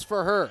 kills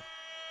for her.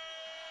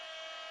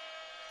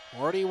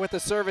 Morty with the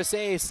service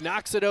ace,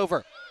 knocks it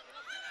over.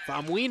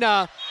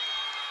 Famuina,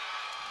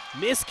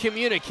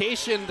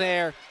 miscommunication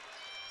there,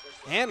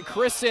 and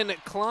Kristen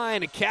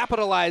Klein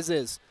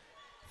capitalizes.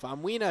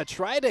 Famuina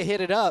tried to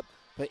hit it up,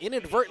 but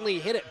inadvertently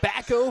hit it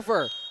back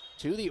over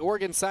to the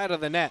Oregon side of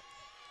the net.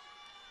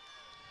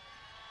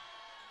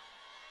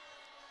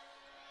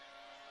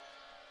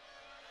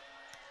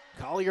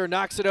 Collier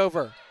knocks it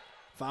over.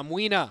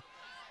 Famuina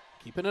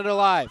keeping it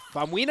alive.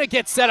 Famuina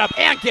gets set up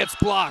and gets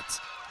blocked.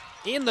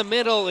 In the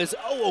middle is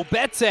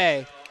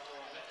Obete.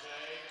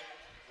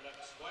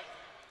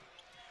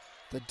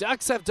 The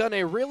Ducks have done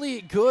a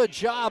really good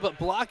job at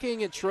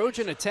blocking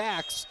Trojan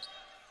attacks.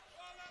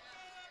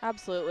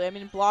 Absolutely. I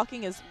mean,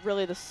 blocking is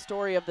really the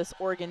story of this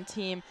Oregon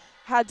team.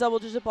 Had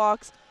double-digit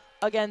blocks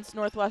against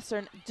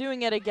Northwestern,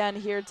 doing it again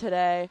here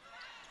today.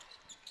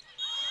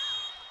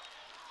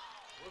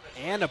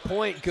 And a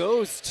point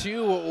goes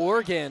to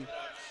Oregon.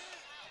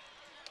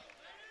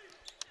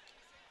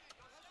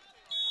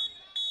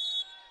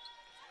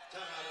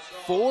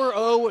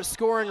 .40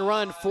 scoring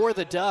run for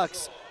the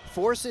Ducks.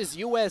 Forces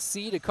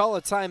USC to call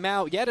a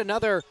timeout. Yet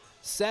another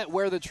set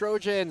where the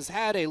Trojans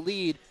had a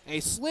lead, a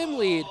slim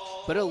lead,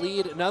 but a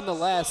lead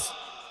nonetheless.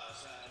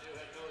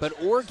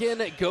 But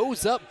Oregon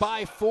goes up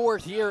by 4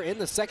 here in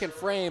the second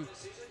frame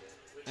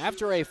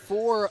after a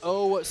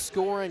 4-0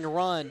 scoring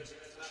run.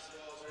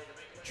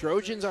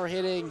 Trojans are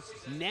hitting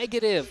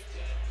negative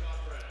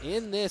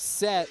in this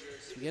set.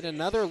 We get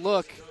another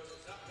look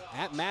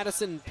at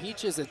Madison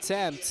Peach's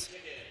attempt.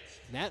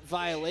 Net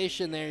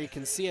violation there, you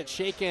can see it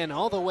shaken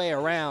all the way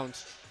around.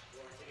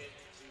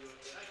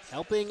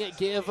 Helping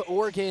give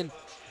Oregon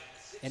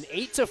an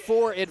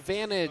 8-4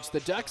 advantage.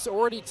 The Ducks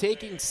already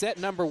taking set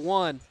number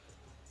 1.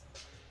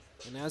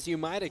 And as you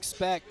might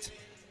expect,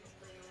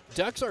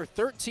 Ducks are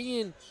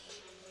 13-0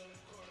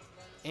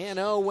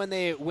 when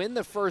they win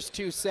the first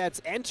 2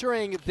 sets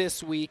entering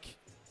this week.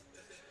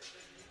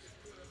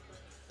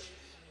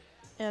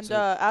 And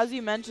as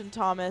you mentioned,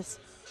 Thomas,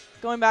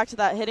 going back to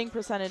that hitting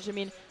percentage, I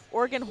mean,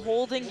 Oregon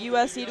holding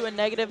USC to a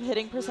negative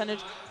hitting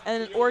percentage,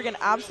 and Oregon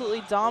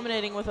absolutely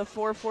dominating with a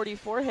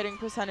 .444 hitting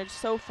percentage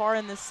so far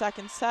in this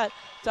second set,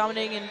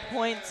 dominating in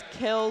points,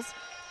 kills,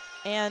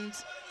 and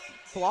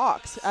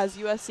blocks, as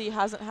USC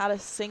hasn't had a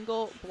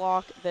single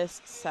block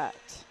this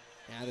set.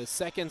 Yeah, the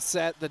second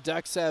set, the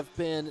Ducks have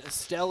been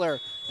stellar,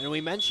 and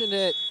we mentioned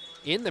it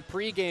in the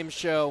pregame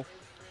show.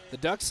 The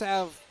Ducks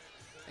have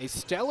a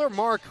stellar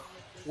mark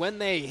when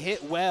they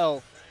hit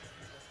well,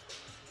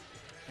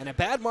 and a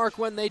bad mark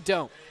when they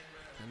don't.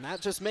 And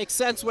that just makes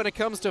sense when it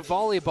comes to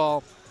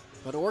volleyball.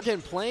 But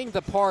Oregon playing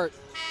the part,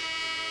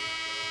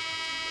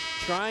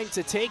 trying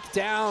to take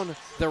down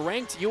the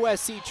ranked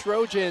USC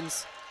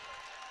Trojans,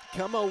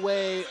 come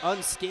away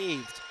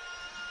unscathed.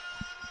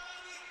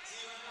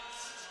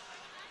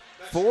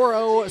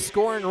 4-0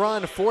 scoring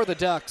run for the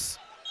Ducks.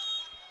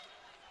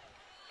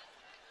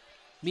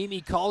 Mimi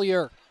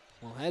Collier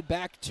will head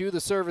back to the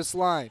service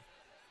line.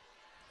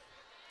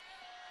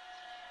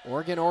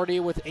 Oregon already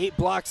with 8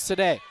 blocks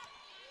today.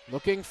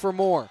 Looking for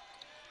more.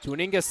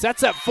 Tuaninga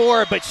sets up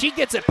 4, but she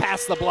gets it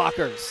past the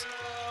blockers.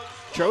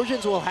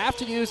 Trojans will have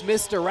to use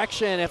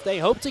misdirection if they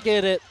hope to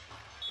get it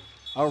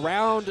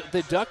around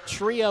the Duck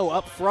trio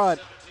up front.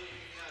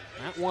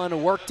 That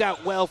one worked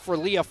out well for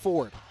Leah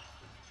Ford.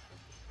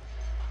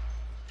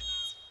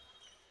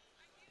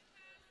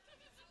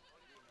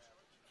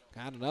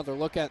 Got another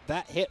look at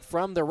that hit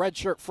from the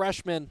redshirt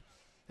freshman.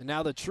 And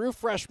now the true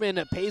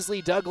freshman,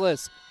 Paisley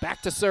Douglas,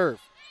 back to serve.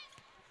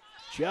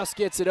 Just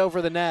gets it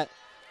over the net.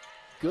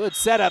 Good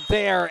setup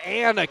there,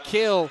 and a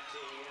kill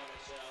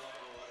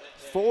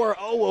for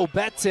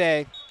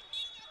Owobete.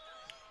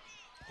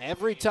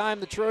 Every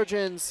time the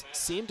Trojans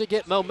seem to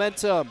get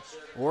momentum,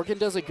 Oregon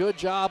does a good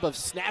job of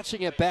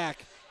snatching it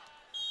back.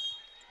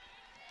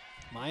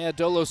 Maya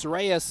Dolos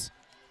Reyes,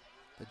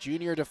 the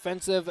junior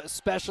defensive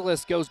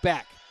specialist, goes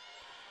back.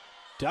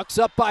 Ducks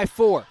up by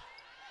 4.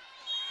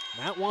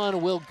 That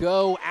one will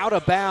go out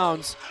of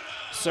bounds.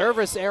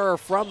 Service error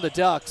from the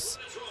Ducks.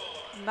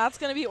 And that's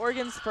going to be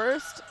Oregon's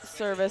first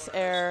service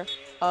error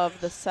of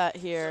the set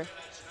here,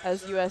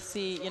 as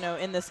USC,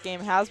 in this game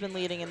has been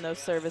leading in those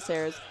service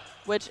errors,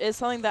 which is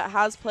something that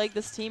has plagued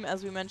this team,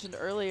 as we mentioned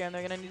earlier, and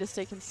they're going to need to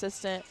stay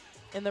consistent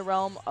in the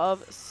realm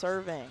of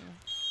serving.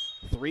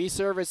 3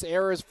 service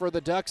errors for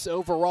the Ducks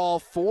overall,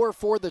 4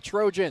 for the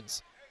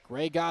Trojans.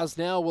 Gray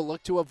Gosnell will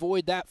look to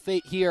avoid that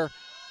fate here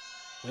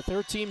with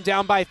her team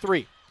down by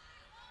 3.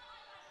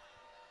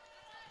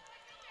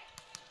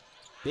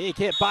 Big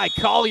hit by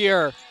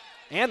Collier,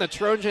 and the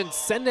Trojans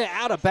send it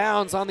out of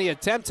bounds on the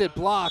attempted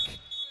block.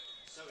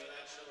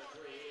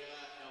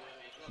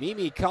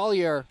 Mimi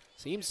Collier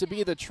seems to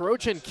be the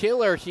Trojan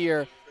killer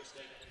here.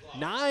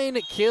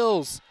 9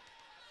 kills,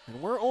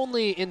 and we're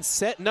only in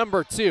set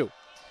number 2.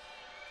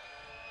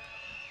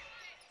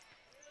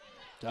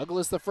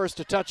 Douglas the first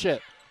to touch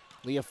it.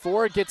 Leah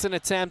Ford gets an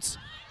attempt,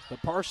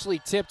 but partially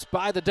tipped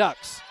by the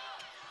Ducks.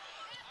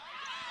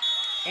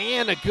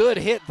 And a good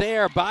hit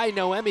there by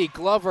Noemi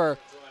Glover,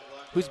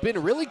 who's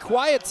been really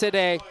quiet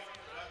today,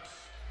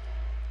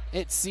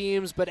 it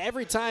seems, but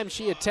every time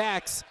she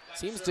attacks,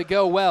 seems to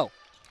go well.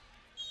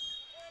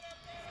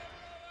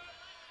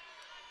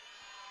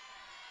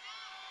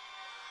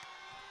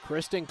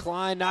 Kristen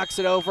Klein knocks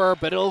it over,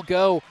 but it'll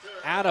go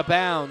out of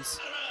bounds.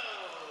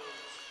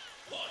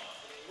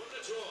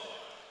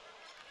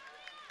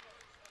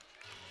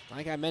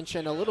 Like I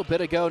mentioned a little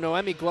bit ago,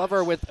 Noemi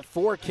Glover with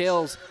 4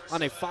 kills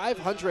on a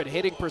 .500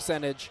 hitting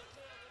percentage.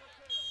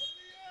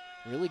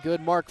 Really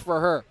good mark for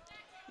her.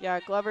 Yeah,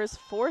 Glover's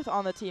 4th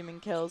on the team in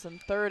kills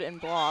and 3rd in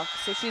blocks,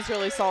 so she's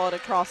really solid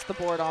across the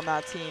board on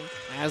that team.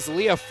 As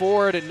Leah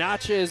Ford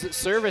notches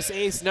service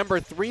ace number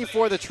 3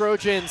 for the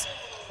Trojans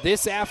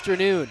this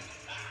afternoon.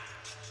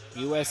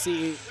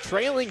 USC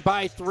trailing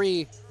by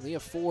 3. Leah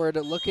Ford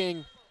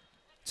looking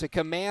to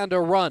command a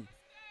run.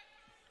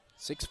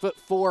 6'4"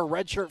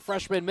 redshirt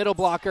freshman middle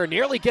blocker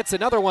nearly gets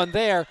another one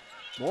there.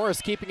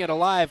 Morris keeping it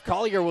alive.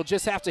 Collier will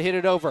just have to hit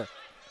it over.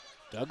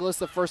 Douglas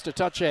the first to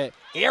touch it.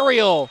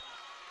 Ariel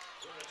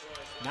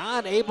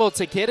not able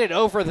to get it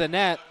over the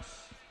net.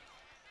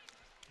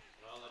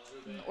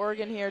 And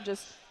Oregon here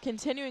just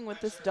continuing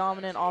with this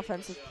dominant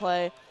offensive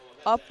play.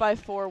 Up by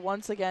 4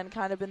 once again,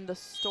 kind of been the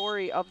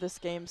story of this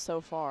game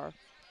so far.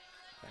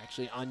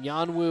 Actually,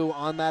 Anyanwu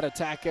on that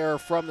attack error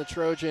from the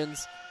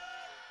Trojans.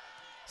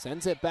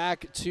 Sends it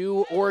back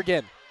to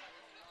Oregon.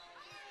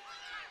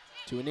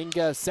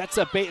 Tuaninga sets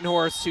up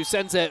Batenhorst, who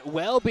sends it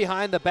well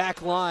behind the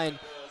back line.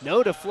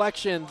 No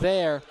deflection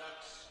there.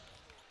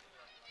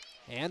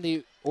 And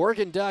the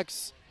Oregon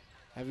Ducks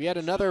have yet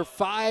another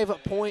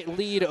 5-point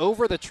lead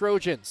over the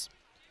Trojans.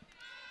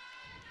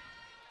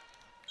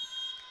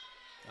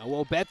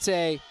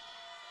 Owobete,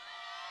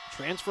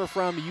 transfer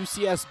from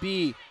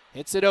UCSB,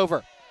 hits it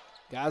over.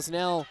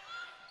 Gosnell.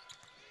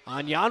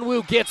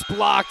 Anyanwu gets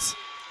blocked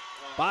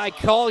by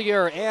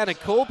Collier, and a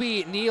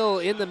Colby Neal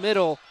in the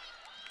middle.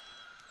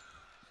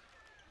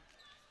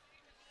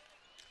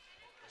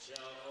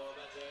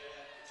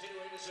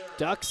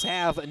 Ducks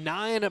have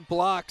 9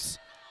 blocks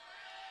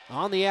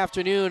on the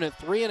afternoon,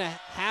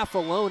 3.5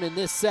 alone in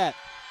this set.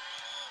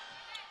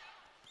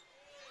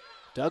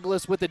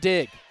 Douglas with the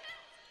dig.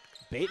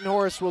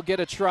 Batenhorst will get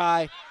a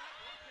try.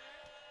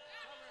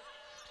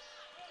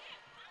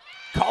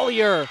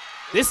 Collier,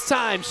 this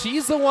time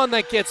she's the one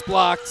that gets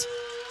blocked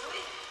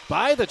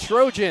by the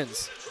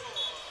Trojans.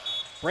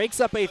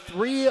 Breaks up a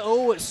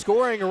 3-0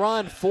 scoring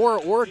run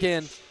for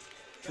Oregon.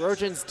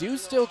 Trojans do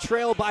still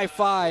trail by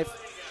 5.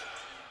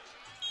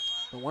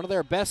 But one of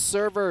their best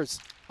servers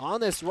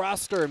on this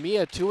roster,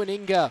 Mia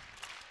Tuaninga,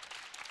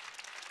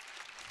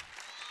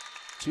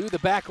 to the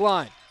back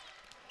line.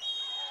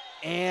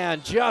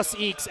 And just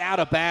ekes out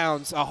of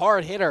bounds. A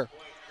hard hitter,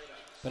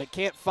 but it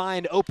can't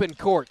find open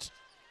court.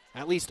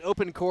 At least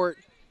open court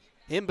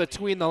in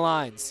between the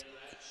lines.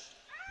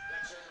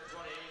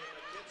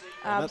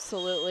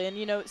 Absolutely,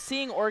 and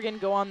seeing Oregon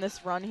go on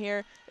this run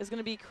here is going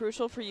to be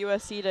crucial for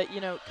USC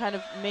to, kind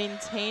of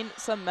maintain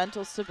some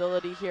mental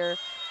stability here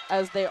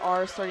as they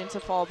are starting to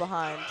fall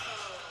behind.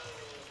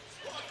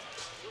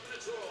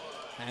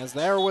 as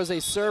there was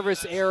a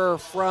service error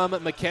from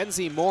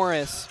Mackenzie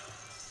Morris.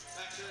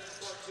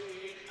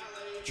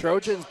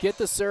 Trojans get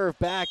the serve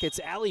back. It's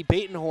Allie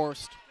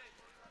Batenhorst.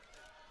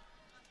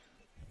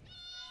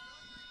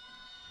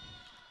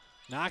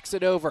 Knocks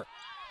it over.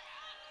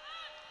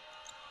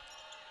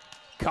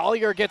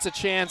 Collier gets a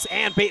chance,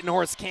 and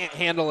Batenhorst can't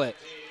handle it.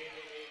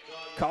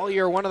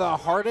 Collier, one of the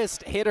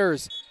hardest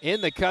hitters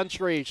in the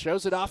country,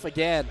 shows it off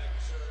again.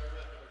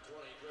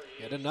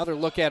 Get another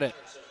look at it.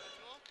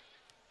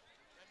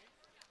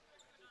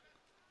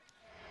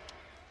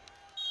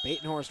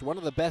 Batenhorst, one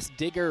of the best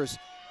diggers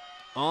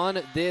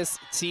on this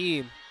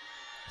team.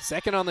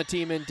 Second on the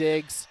team in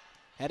digs,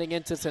 heading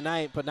into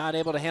tonight, but not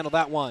able to handle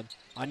that one.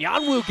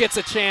 Onyanwu gets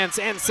a chance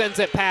and sends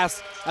it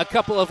past a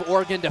couple of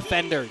Oregon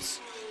defenders.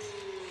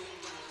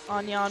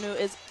 Onyanwu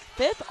is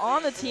 5th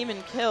on the team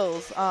in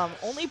kills.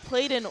 Only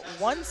played in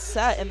 1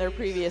 set in their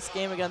previous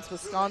game against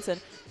Wisconsin,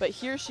 but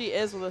here she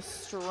is with a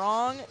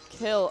strong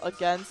kill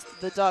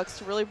against the Ducks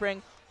to really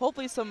bring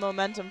hopefully some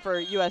momentum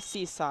for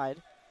USC's side.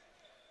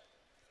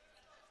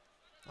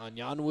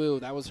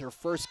 Onyanwu, that was her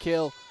first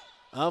kill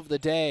of the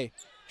day.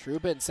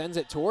 Trubin sends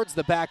it towards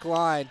the back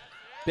line.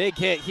 Big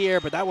hit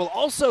here, but that will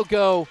also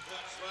go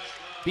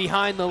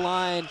behind the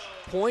line.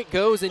 Point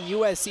goes in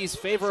USC's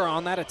favor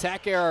on that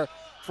attack error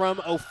from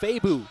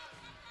Ofebu.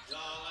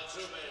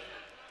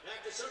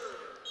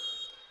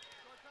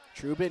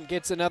 Trubin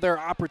gets another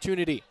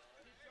opportunity.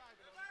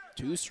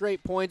 2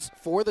 straight points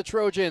for the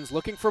Trojans,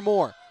 looking for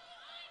more.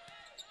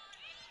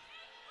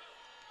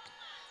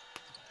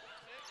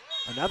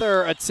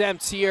 Another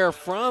attempt here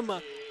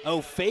from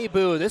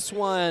Ofebu. This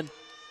one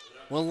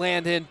will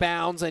land in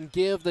bounds and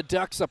give the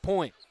Ducks a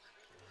point.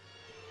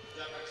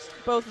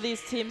 Both of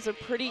these teams are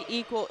pretty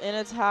equal in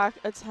attack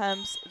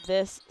attempts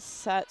this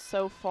set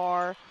so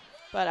far,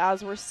 but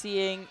as we're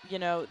seeing, you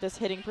know, this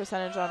hitting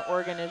percentage on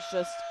Oregon is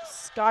just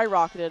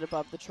skyrocketed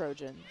above the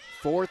Trojans.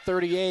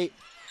 438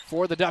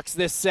 for the Ducks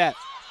this set.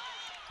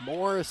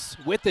 Morris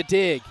with the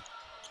dig.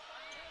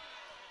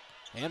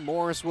 And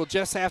Morris will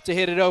just have to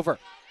hit it over.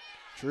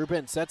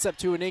 Trubin sets up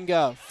to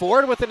Aninga.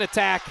 Ford with an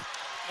attack,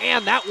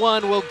 and that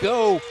one will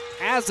go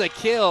as a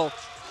kill.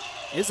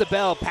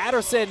 Isabel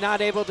Patterson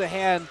not able to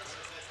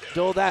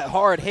handle that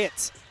hard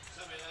hit.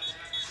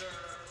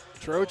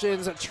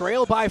 Trojans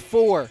trail by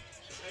 4,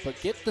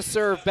 but get the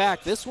serve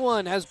back. This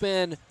one has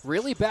been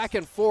really back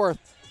and forth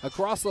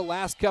across the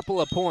last couple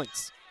of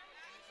points.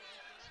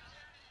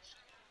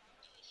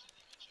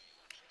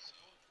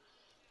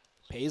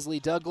 Paisley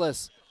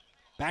Douglas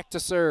back to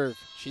serve.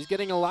 She's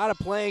getting a lot of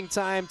playing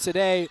time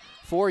today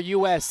for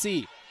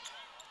USC.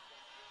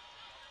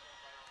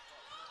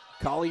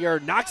 Collier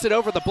knocks it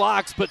over the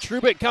blocks, but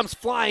Trubin comes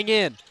flying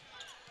in.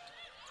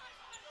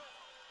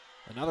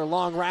 Another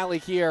long rally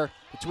here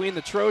between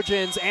the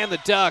Trojans and the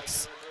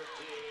Ducks,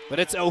 but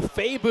it's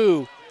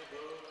Ofebu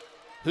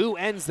who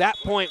ends that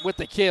point with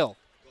the kill.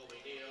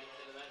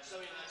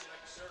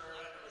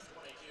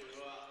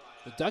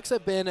 The Ducks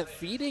have been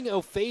feeding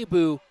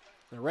Ofebu,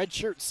 the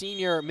redshirt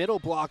senior middle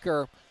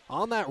blocker,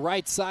 on that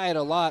right side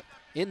a lot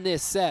in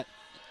this set.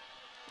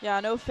 Yeah,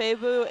 and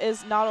Ofebu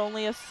is not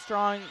only a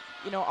strong,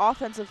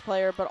 offensive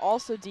player, but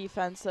also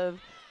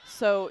defensive.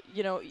 So,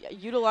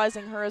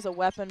 utilizing her as a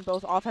weapon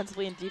both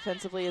offensively and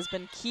defensively has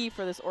been key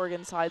for this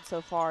Oregon side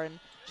so far, and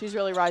she's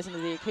really rising to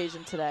the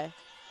occasion today.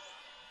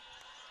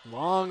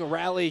 Long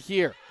rally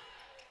here.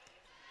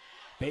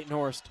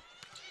 Batenhorst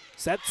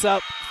sets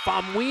up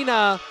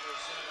Famuina,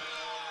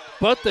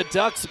 but the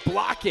Ducks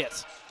block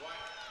it.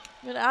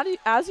 And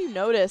as you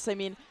notice,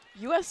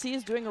 USC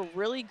is doing a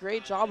really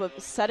great job of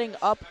setting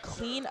up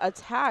clean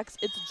attacks.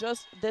 It's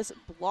just this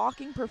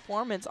blocking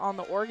performance on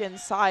the Oregon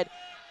side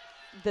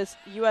this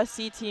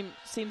USC team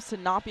seems to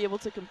not be able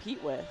to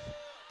compete with.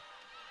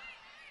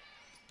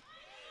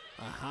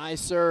 A high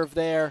serve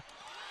there,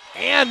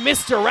 and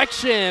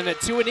misdirection to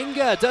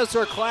Aninga, does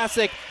her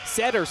classic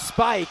setter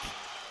spike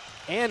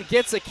and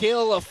gets a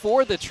kill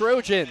for the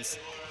Trojans.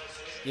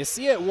 You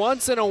see it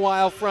once in a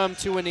while from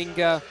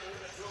Tuaninga,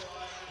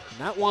 and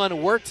that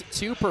one worked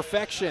to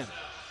perfection.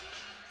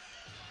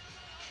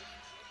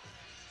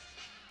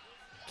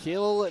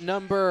 Kill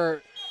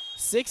number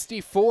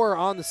 64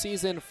 on the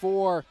season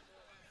for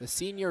the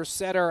senior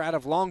setter out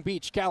of Long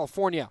Beach,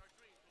 California.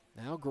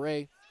 Now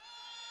Gray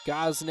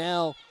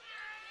Gosnell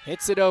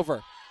hits it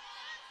over.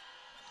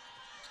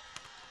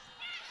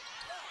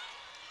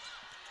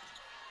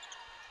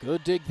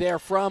 Good dig there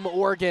from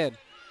Oregon.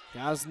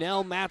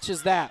 Gosnell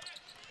matches that.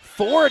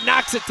 Ford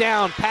knocks it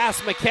down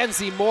past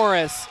Mackenzie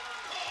Morris.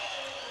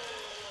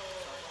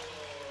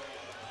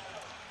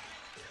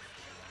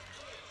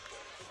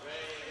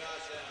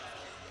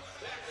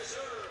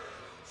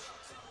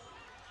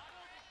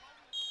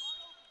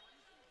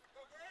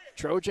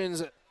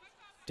 Trojans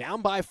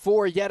down by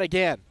 4 yet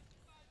again.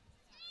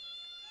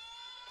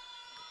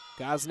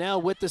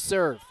 Gosnell with the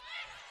serve.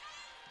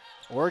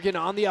 Oregon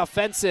on the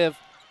offensive.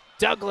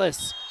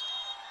 Douglas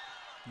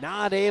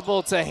not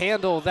able to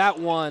handle that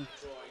one.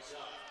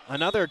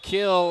 Another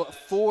kill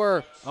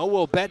for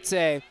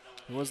Owobete,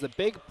 who was the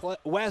Big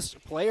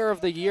West Player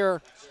of the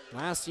Year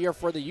last year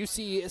for the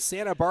UC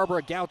Santa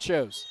Barbara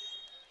Gauchos.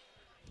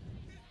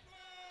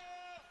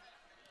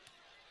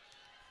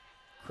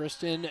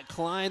 Kristen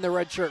Klein, the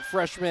redshirt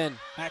freshman,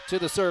 back to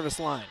the service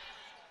line.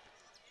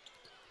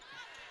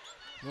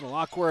 Little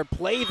awkward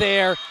play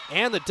there,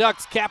 and the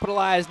Ducks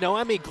capitalize.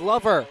 Noemi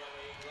Glover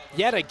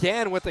yet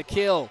again with a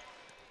kill.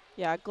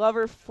 Yeah,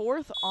 Glover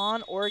 4th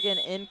on Oregon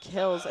in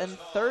kills and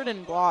 3rd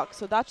in blocks.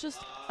 So that's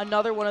just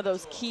another one of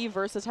those key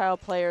versatile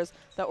players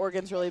that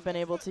Oregon's really been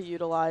able to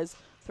utilize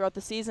throughout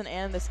the season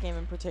and this game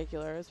in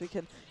particular, as we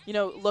can,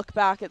 look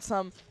back at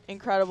some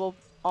incredible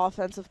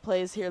offensive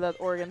plays here that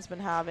Oregon's been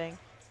having.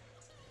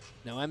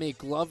 Noemi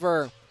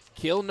Glover,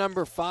 kill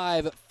number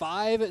 5,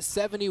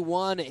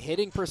 571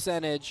 hitting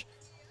percentage.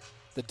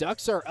 The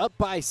Ducks are up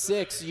by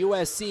 6.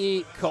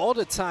 USC called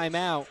a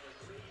timeout.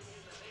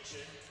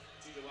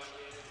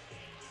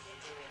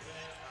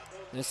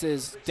 This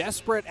is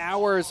desperate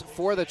hours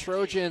for the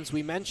Trojans.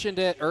 We mentioned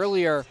it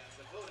earlier.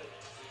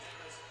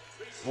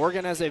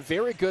 Oregon has a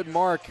very good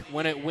mark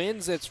when it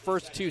wins its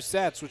first 2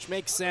 sets, which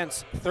makes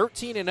sense.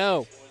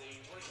 13-0.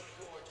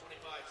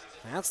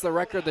 That's the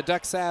record the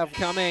Ducks have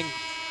coming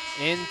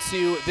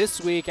into this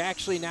week.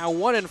 Actually now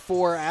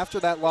 1-4 after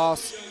that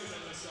loss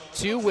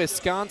to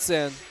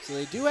Wisconsin. So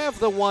they do have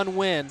the 1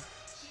 win.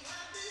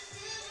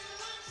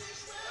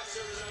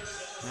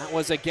 That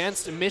was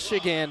against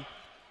Michigan.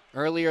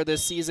 Earlier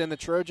this season, the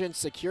Trojans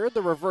secured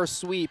the reverse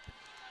sweep.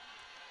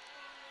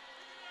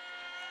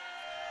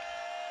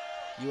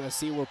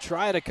 USC will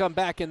try to come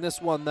back in this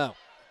one, though.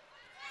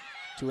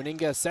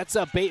 Tuaninga sets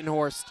up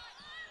Batenhorst.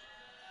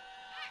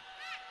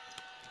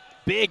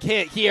 Big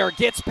hit here,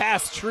 gets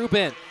past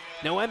Trubin.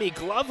 Noemi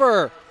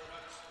Glover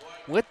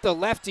with the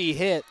lefty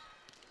hit.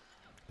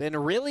 Been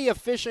really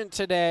efficient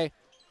today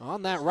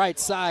on that right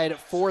side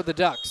for the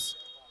Ducks.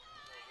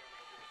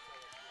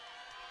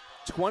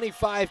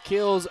 25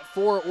 kills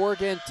for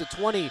Oregon to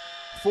 20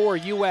 for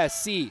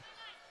USC.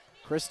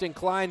 Kristen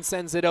Klein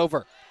sends it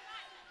over.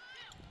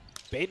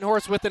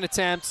 Batenhorst with an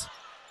attempt.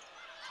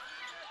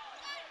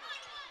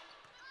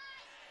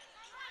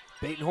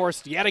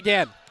 Batenhorst yet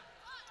again.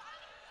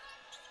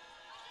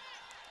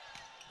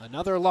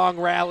 Another long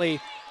rally.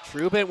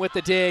 Trubin with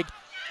the dig.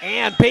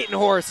 And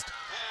Batenhorst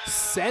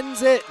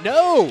sends it.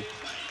 No!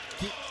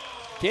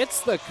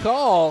 Gets the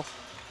call.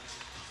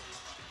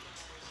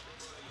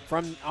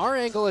 From our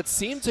angle, it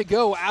seemed to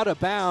go out of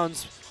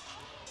bounds.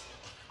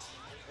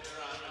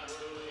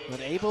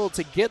 But able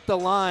to get the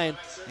line,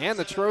 and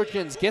the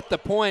Trojans get the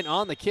point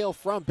on the kill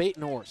from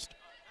Batenhorst.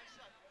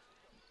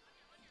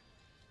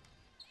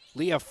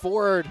 Leah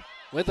Ford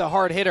with a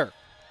hard hitter.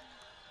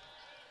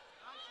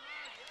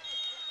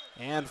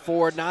 And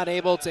Ford not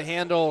able to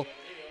handle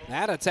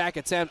that attack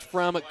attempt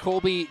from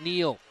Colby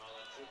Neal.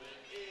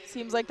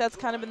 Seems like that's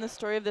kind of been the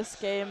story of this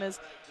game, is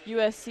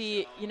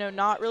USC,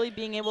 not really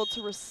being able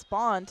to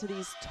respond to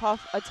these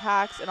tough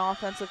attacks and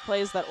offensive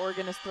plays that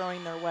Oregon is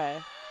throwing their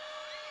way.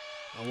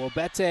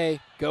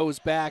 Owobete goes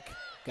back.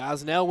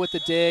 Gosnell with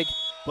the dig,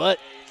 but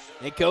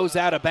it goes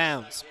out of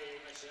bounds.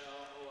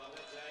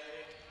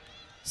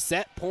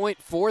 Set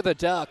point for the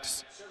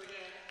Ducks.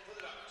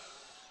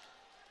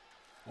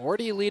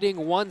 Already leading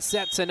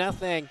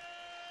 1-0.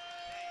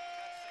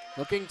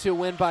 Looking to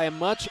win by a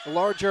much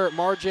larger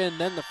margin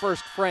than the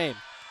first frame.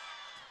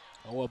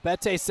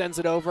 Owobete sends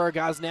it over.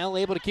 Gosnell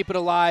able to keep it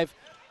alive.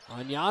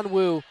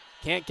 Onyanwu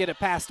can't get it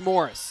past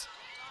Morris.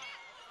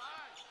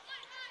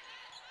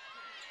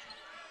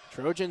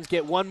 Trojans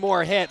get one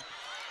more hit.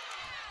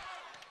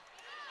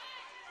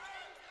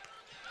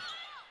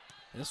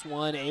 This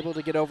one able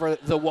to get over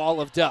the wall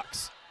of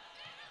Ducks.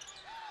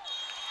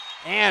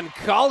 And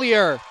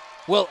Collier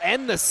will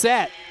end the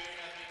set.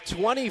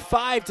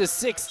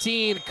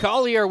 25-16.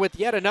 Collier with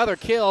yet another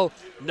kill,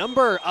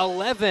 number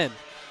 11.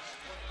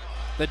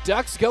 The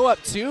Ducks go up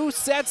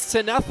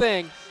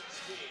 2-0.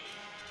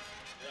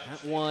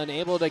 That one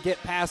able to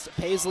get past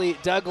Paisley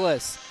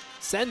Douglas.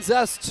 Sends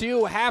us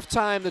to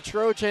halftime. The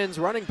Trojans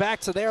running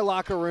back to their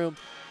locker room.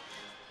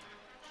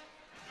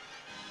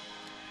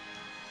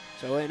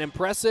 So an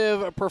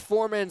impressive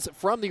performance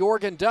from the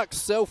Oregon Ducks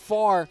so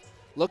far,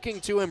 looking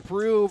to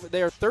improve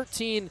their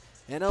 13-0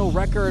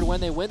 record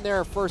when they win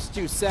their first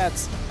 2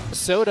 sets.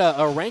 Minnesota,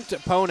 a ranked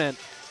opponent.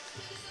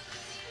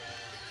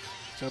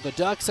 So the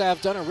Ducks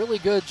have done a really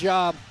good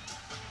job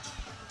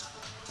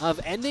of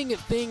ending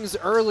things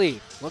early,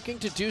 looking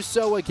to do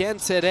so again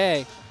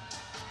today.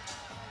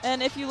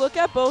 And if you look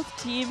at both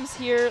teams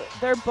here,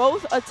 they're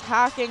both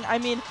attacking. I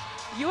mean,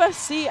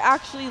 USC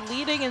actually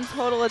leading in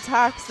total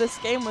attacks this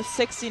game with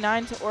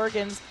 69 to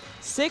Oregon's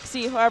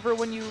 60. However,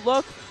 when you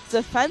look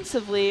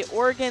defensively,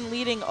 Oregon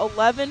leading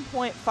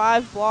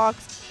 11.5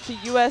 blocks to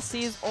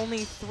USC's only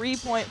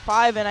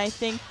 3.5, and I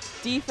think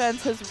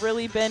defense has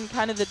really been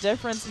kind of the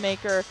difference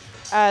maker,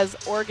 as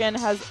Oregon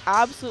has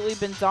absolutely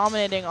been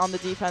dominating on the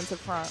defensive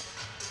front.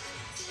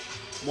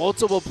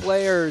 Multiple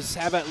players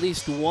have at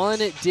least one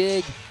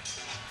dig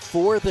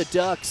for the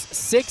Ducks.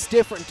 6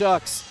 different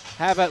Ducks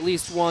have at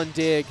least one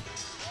dig.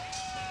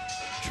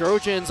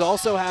 Trojans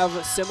also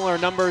have similar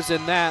numbers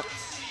in that.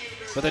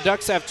 But the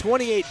Ducks have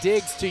 28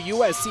 digs to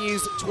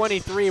USC's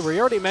 23. We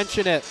already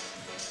mentioned it.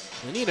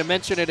 We need to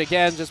mention it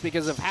again just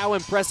because of how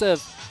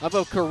impressive of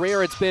a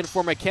career it's been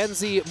for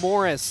Mackenzie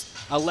Morris.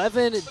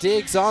 11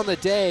 digs on the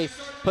day,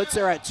 puts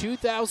her at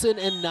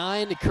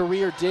 2,009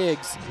 career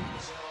digs.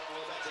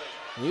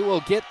 We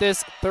will get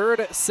this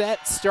third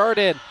set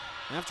started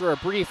after a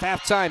brief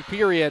halftime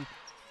period.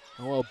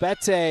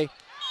 Bete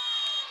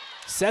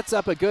sets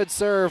up a good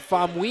serve.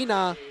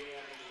 Famuina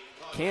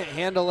can't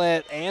handle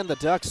it, and the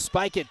Ducks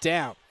spike it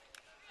down.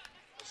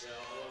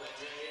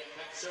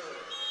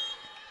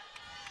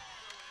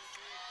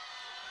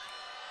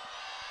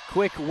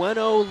 Quick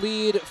 1-0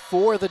 lead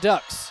for the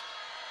Ducks.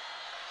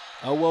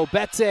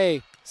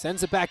 Bete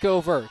sends it back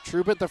over.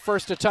 Trubin the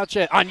first to touch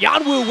it.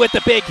 Anyanwu with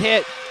the big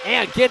hit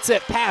and gets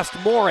it past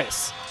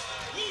Morris.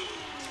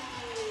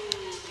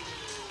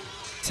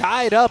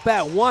 Tied up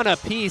at 1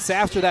 apiece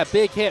after that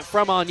big hit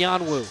from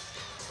Anyanwu.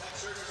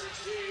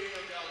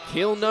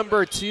 Kill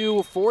number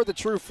 2 for the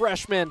true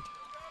freshman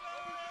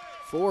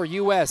for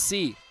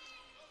USC.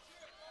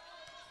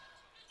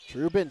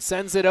 Trubin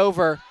sends it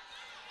over.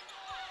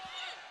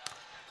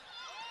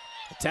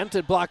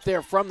 Attempted block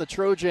there from the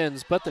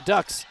Trojans, but the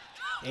Ducks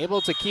able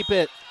to keep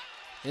it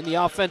in the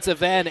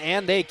offensive end,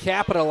 and they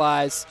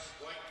capitalize.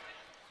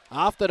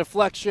 Off the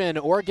deflection,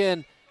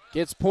 Oregon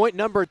gets point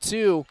number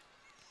 2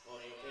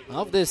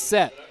 of this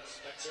set.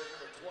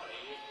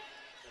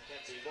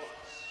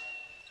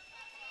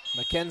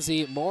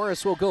 Mackenzie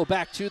Morris will go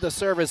back to the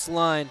service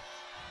line.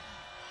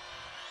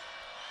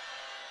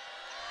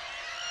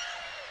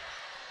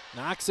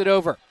 Knocks it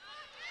over.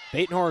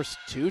 Batenhorst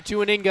to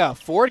Tuaninga.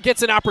 Ford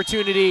gets an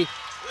opportunity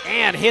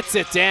and hits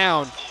it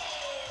down.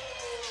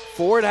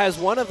 Ford has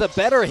one of the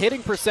better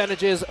hitting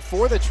percentages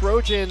for the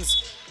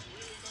Trojans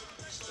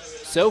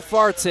so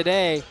far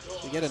today.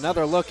 We get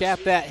another look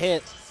at that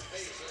hit.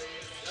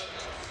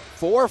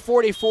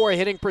 444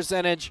 hitting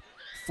percentage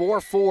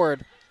for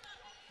Ford.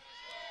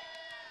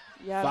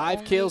 Yeah,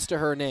 5 kills to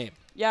her name.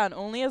 Yeah, and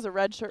only as a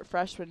redshirt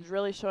freshman,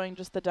 really showing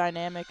just the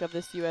dynamic of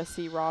this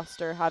USC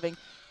roster, having,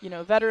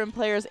 veteran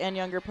players and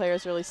younger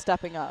players really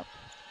stepping up.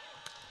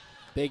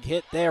 Big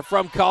hit there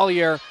from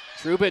Collier.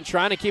 Trubin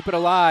trying to keep it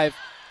alive.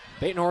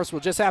 Batenhorst will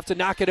just have to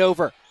knock it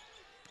over.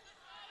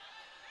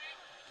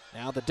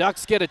 Now the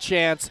Ducks get a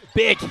chance.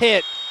 Big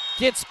hit.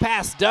 Gets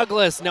past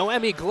Douglas.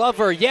 Noemi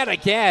Glover yet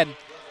again.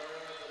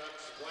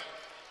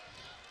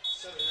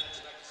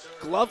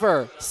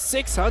 Glover,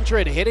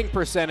 600 hitting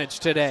percentage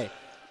today.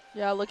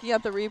 Yeah, looking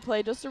at the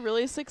replay, just a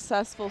really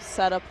successful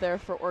setup there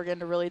for Oregon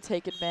to really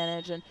take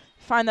advantage and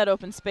find that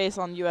open space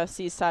on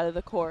USC's side of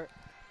the court.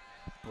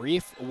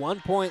 Brief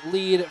 1-point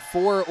lead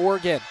for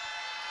Oregon.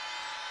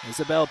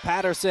 Isabel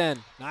Patterson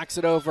knocks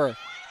it over.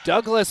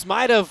 Douglas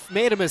might have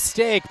made a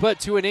mistake, but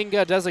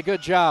Tuaninga does a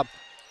good job.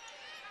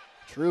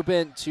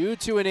 Trubin to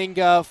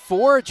Tuaninga.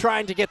 Ford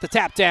trying to get the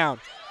tap down.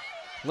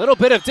 A little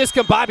bit of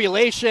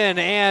discombobulation,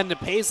 and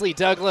Paisley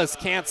Douglas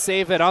can't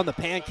save it on the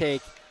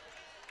pancake.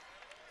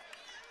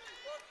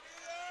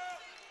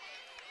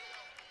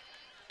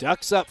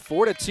 Ducks up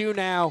 4-2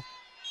 now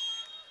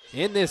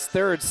in this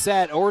third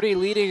set, already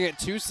leading it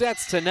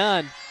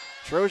 2-0.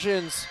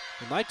 Trojans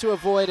would like to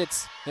avoid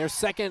their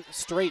second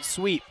straight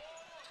sweep.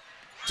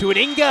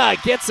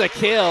 Tuaninga gets a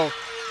kill.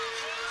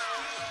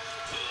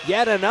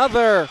 Yet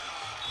another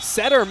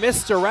setter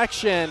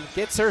misdirection,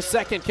 gets her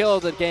second kill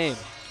of the game.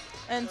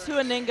 And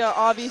Tuaninga,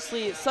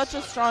 obviously such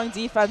a strong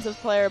defensive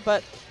player,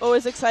 but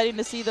always exciting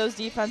to see those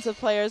defensive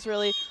players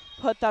really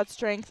put that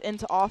strength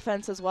into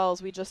offense as well,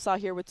 as we just saw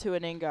here with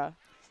Tuaninga.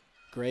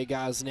 Greg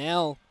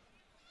Gosnell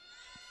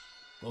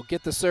will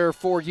get the serve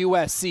for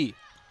USC.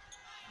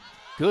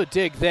 Good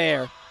dig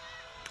there.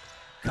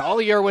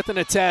 Collier with an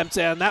attempt,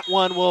 and that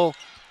one will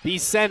be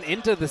sent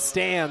into the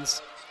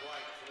stands.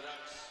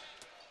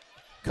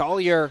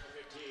 Collier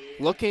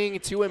looking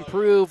to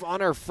improve on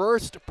her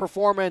first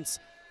performance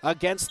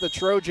against the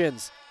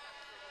Trojans.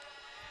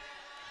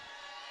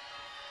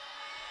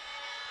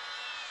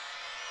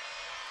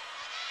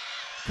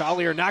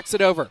 Collier knocks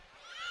it over.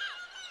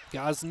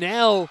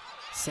 Gosnell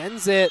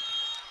sends it,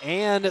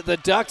 and the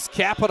Ducks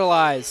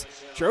capitalize.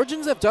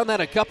 Trojans have done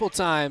that a couple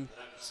times,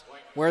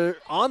 where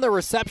on the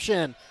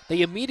reception,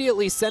 they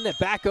immediately send it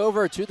back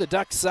over to the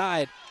Ducks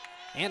side,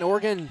 and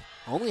Oregon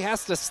only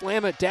has to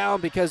slam it down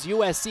because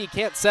USC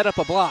can't set up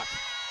a block.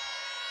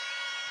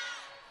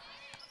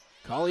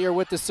 Collier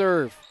with the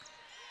serve.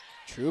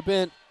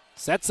 Trubin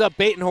sets up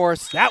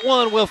Batenhorst. That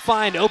one will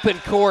find open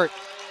court.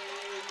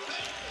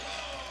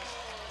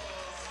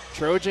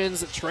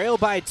 Trojans trail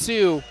by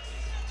 2.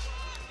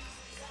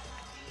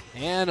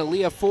 And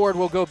Aaliyah Ford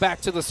will go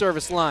back to the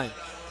service line.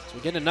 So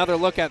we get another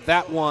look at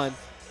that one.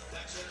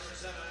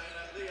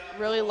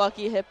 Really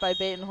lucky hit by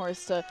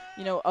Batenhorst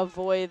to,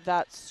 avoid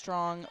that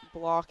strong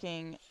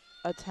blocking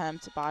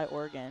attempt by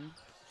Oregon.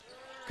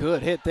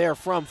 Good hit there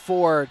from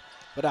Ford,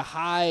 but a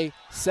high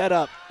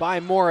setup by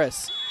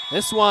Morris.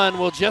 This one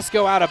will just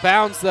go out of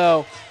bounds,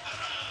 though.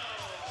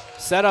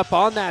 Set up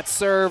on that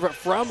serve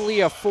from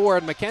Leah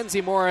Ford.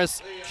 Mackenzie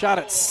Morris shot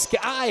it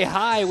sky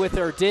high with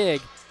her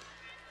dig.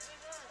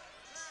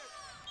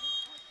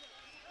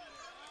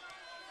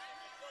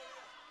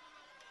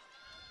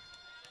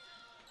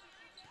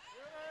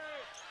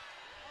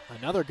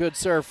 Another good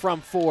serve from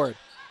Ford.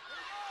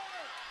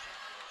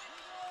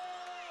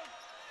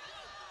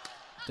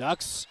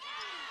 Ducks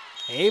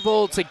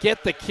able to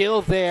get the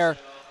kill there.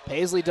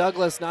 Paisley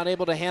Douglas not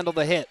able to handle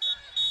the hit.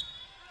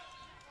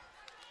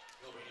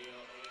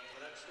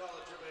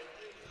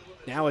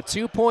 Now a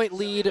 2-point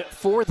lead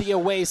for the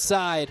away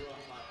side.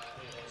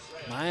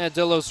 Maya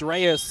de los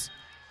Reyes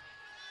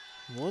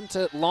went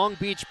to Long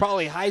Beach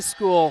Poly High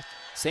School,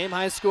 same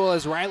high school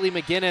as Riley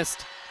McGinnis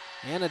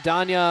and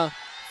Adanya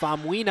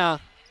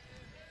Famuina.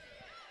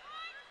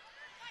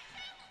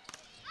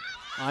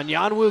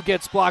 Anyanwu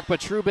gets blocked, but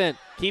Trubin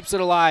keeps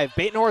it alive.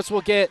 Batenhorst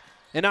will get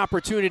an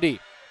opportunity.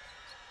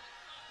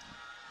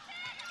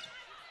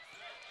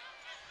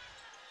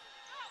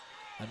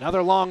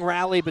 Another long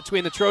rally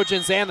between the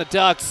Trojans and the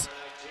Ducks,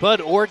 but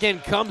Oregon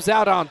comes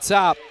out on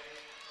top.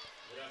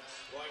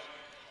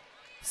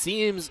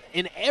 Seems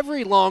in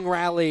every long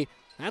rally,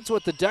 that's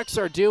what the Ducks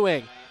are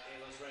doing,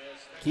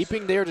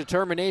 keeping their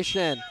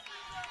determination.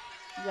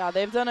 Yeah,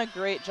 they've done a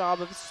great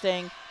job of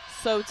staying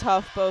so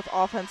tough both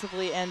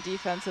offensively and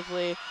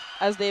defensively,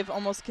 as they've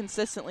almost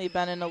consistently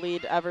been in a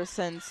lead ever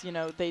since, you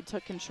know, they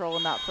took control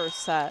in that first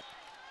set.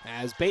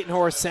 As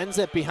Batenhorst sends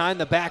it behind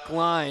the back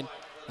line.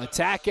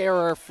 Attack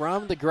error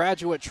from the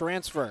graduate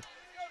transfer.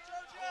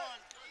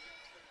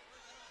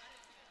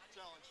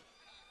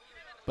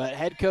 But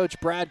head coach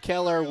Brad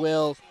Keller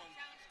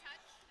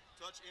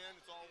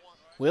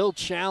will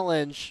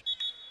challenge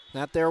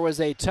that there was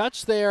a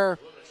touch there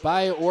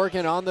by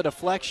Oregon on the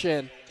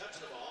deflection.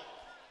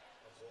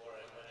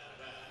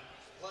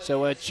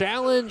 So a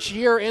challenge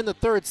here in the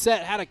third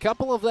set. Had a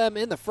couple of them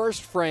in the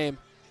first frame.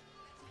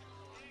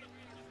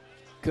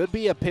 Could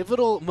be a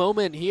pivotal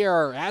moment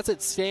here. As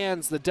it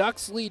stands, the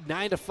Ducks lead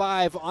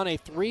 9-5 on a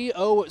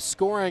 3-0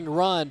 scoring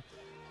run,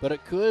 but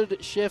it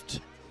could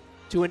shift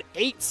to an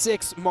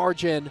 8-6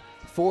 margin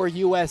for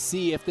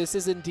USC if this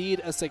is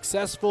indeed a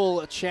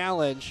successful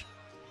challenge.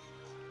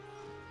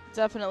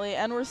 Definitely,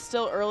 and we're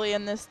still early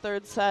in this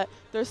third set.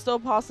 There's still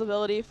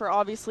possibility for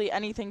obviously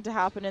anything to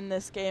happen in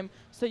this game,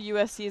 so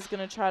USC is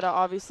going to try to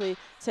obviously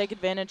take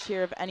advantage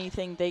here of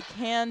anything they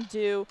can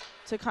do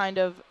to kind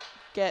of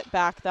get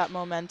back that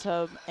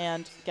momentum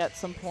and get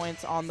some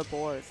points on the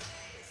board.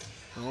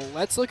 Well,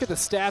 let's look at the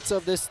stats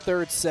of this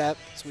third set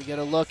as we get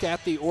a look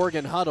at the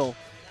Oregon huddle.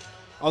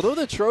 Although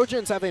the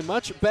Trojans have a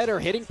much better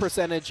hitting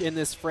percentage in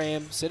this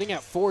frame, sitting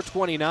at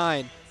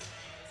 .429,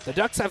 the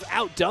Ducks have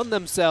outdone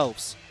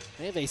themselves.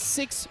 They have a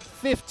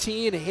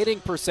 .615 hitting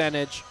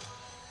percentage.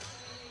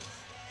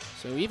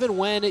 So even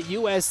when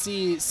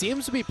USC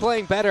seems to be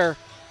playing better,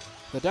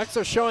 the Ducks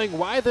are showing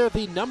why they're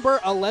the number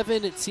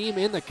 11 team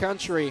in the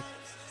country.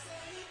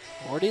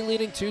 Already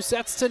leading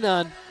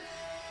 2-0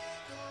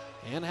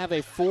 and have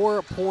a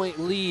 4-point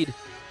lead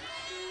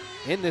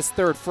in this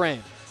third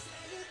frame.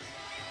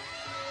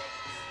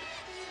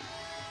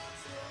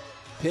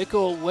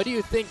 Pickle, what do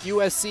you think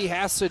USC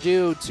has to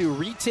do to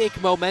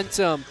retake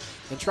momentum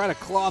and try to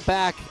claw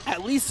back,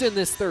 at least in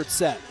this third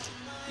set?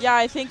 Yeah,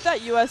 I think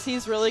that USC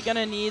is really going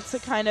to need to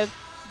kind of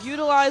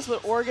utilize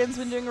what Oregon's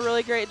been doing a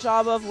really great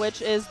job of,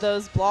 which is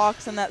those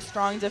blocks and that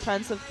strong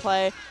defensive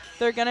play.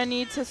 They're going to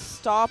need to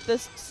stop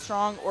this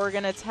strong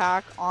Oregon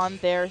attack on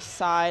their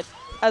side,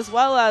 as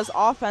well as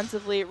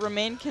offensively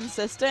remain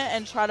consistent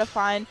and try to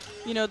find,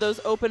 you know, those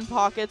open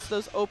pockets,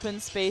 those open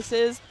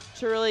spaces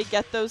to really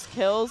get those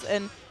kills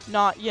and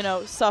not, you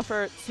know,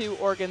 suffer to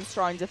Oregon's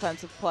strong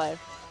defensive play.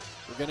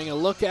 We're getting a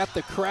look at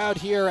the crowd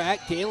here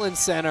at Galen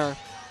Center.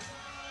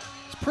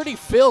 It's pretty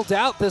filled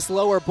out, this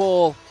lower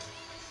bowl,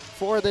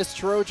 for this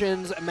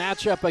Trojans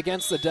matchup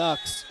against the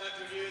Ducks.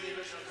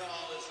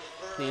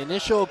 The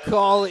initial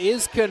call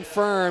is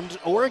confirmed.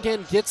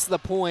 Oregon gets the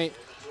point.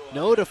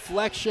 No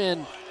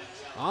deflection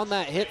on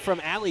that hit from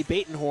Allie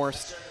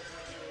Batenhorst.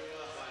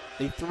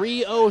 The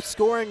 3-0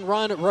 scoring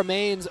run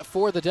remains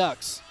for the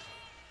Ducks.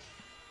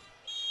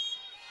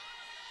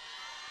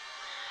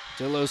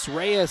 De Los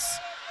Reyes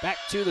back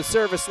to the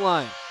service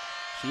line.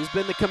 She's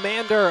been the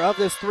commander of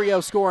this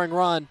 3-0 scoring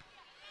run.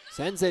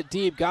 Sends it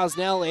deep.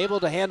 Gosnell able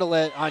to handle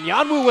it.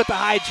 Anyanwu with the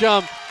high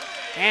jump,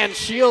 and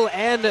she'll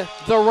end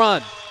the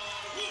run.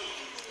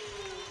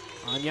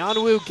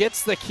 Anyanwu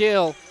gets the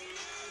kill.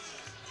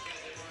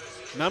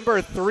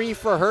 Number 3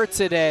 for her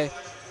today.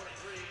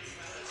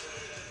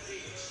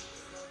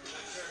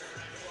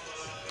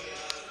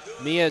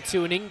 Mia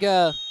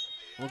Tuaninga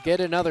will get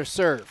another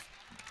serve.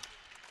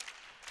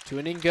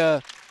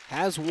 Tuaninga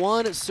has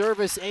one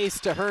service ace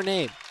to her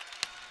name.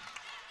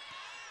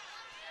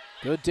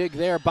 Good dig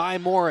there by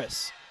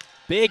Morris.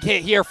 Big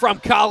hit here from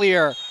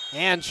Collier,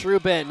 and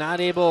Trubin not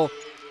able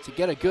to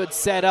get a good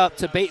set up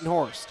to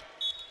Batenhorst.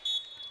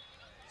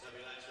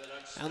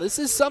 Now this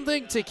is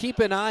something to keep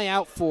an eye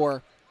out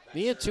for.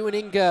 Mia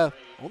Tuaninga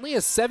only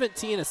has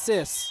 17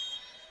 assists,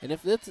 and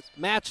if this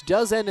match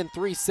does end in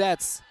 3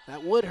 sets,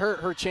 that would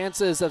hurt her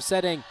chances of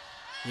setting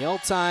the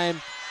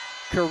all-time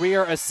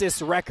career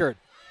assist record.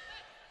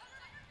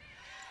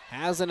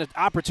 Has an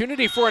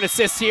opportunity for an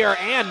assist here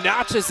and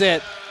notches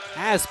it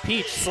as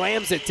Peach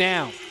slams it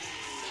down.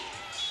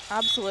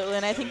 Absolutely,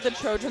 and I think the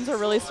Trojans are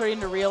really starting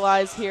to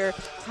realize here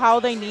how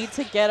they need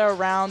to get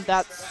around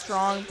that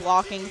strong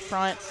blocking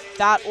front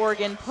that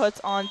Oregon puts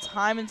on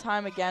time and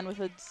time again with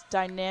its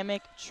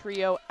dynamic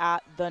trio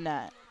at the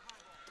net.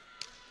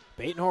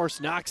 Batenhorst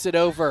knocks it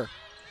over.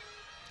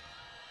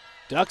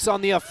 Ducks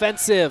on the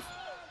offensive.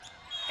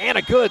 And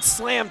a good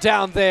slam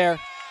down there.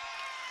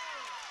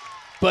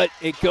 But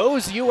it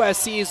goes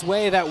USC's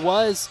way. That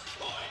was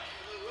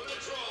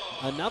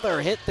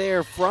another hit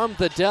there from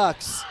the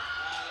Ducks.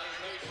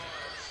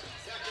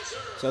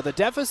 So the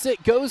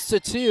deficit goes to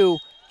 2.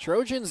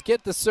 Trojans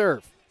get the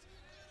serve.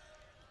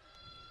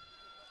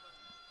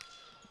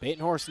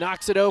 Batenhorst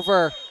knocks it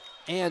over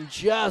and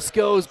just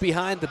goes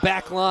behind the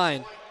back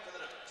line.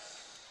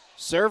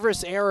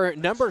 Service error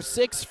number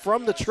 6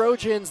 from the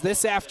Trojans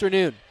this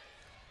afternoon.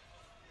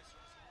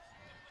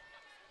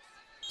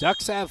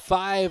 Ducks have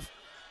 5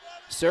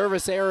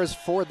 service errors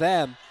for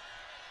them.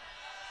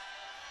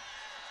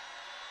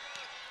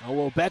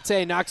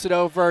 Owobete knocks it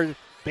over.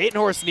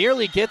 Batenhorst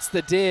nearly gets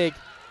the dig,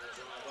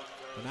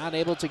 but not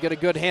able to get a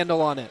good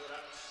handle on it.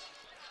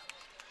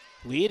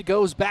 Lead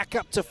goes back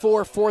up to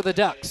 4 for the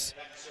Ducks.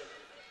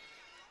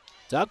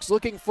 Ducks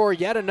looking for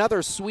yet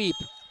another sweep.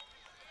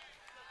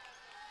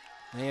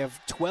 They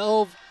have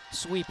 12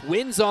 sweep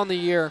wins on the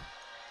year.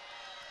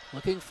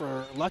 Looking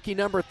for lucky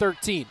number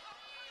 13.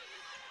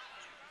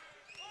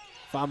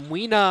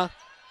 Famuina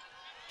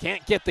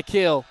can't get the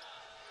kill.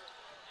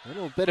 A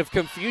little bit of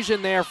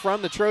confusion there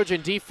from the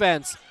Trojan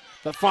defense,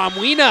 but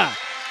Famuina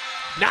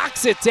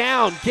knocks it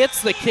down,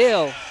 gets the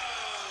kill.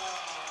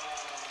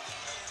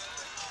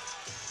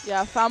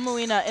 Yeah,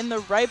 Famuina in the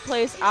right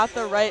place at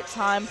the right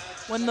time.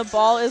 When the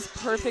ball is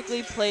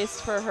perfectly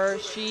placed for her,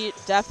 she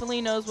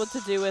definitely knows what to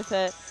do with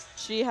it.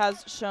 She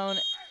has shown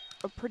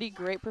a pretty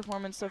great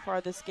performance so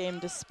far this game,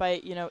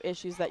 despite,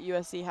 issues that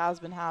USC has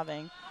been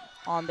having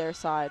on their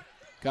side.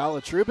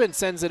 Galatrubin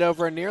sends it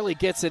over and nearly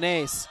gets an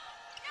ace.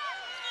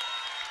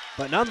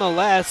 But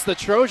nonetheless, the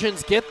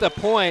Trojans get the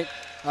point.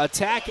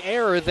 Attack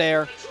error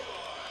there.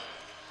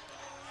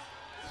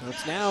 So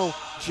it's now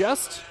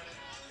just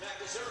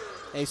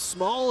a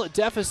small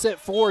deficit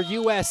for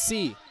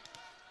USC.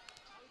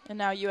 And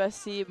now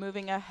USC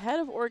moving ahead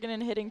of Oregon in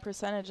hitting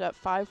percentage at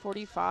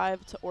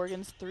 545 to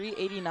Oregon's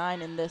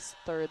 389 in this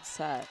third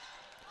set.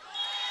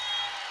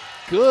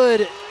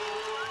 Good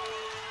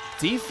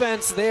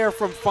defense there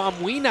from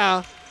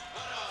Famuina.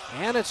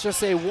 And it's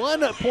just a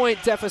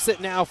 1-point deficit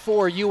now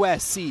for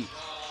USC.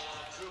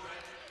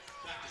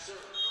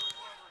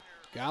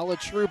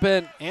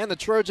 Galatrubin and the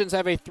Trojans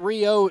have a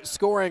 3-0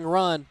 scoring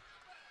run.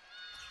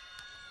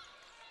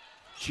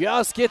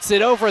 Just gets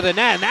it over the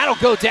net, and that'll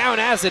go down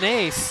as an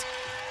ace.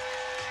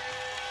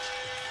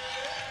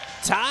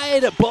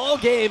 Tied ball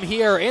game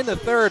here in the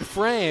third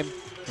frame,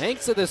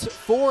 thanks to this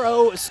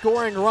 4-0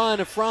 scoring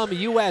run from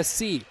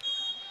USC.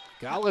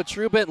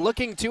 Galatrubin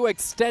looking to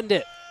extend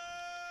it.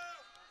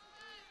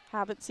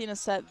 Haven't seen a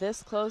set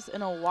this close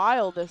in a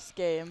while this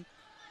game.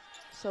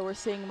 So we're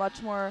seeing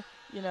much more,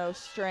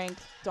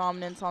 strength,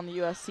 dominance on the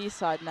USC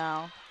side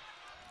now.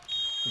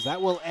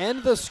 That will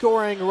end the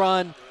scoring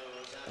run.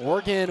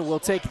 Oregon will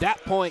take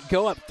that point,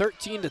 go up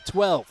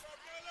 13-12.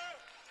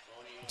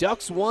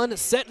 Ducks won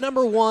set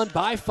number 1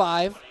 by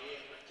 5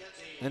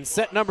 and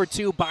set number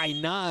 2 by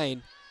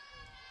 9.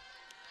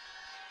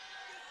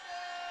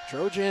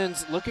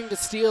 Trojans looking to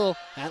steal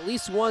at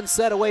least one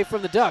set away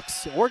from the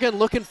Ducks. Oregon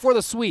looking for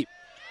the sweep.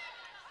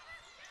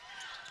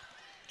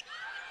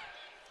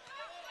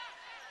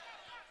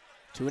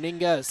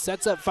 Tuninga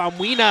sets up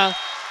Famuina,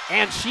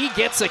 and she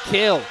gets a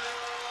kill.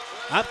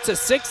 Up to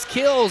 6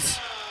 kills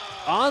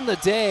on the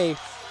day.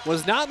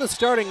 Was not in the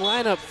starting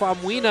lineup,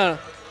 Famuina,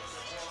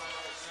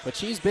 but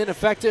she's been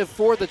effective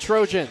for the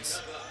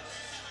Trojans.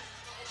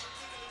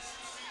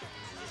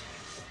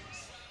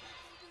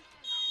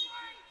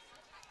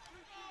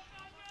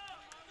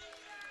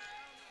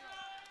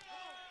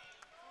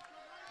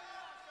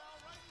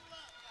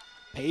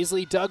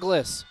 Paisley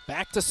Douglas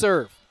back to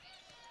serve.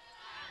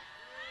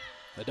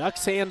 The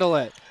Ducks handle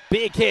it.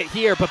 Big hit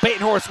here, but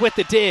Batenhorst with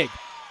the dig.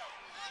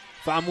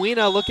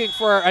 Famuina looking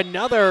for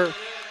another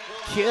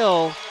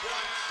kill,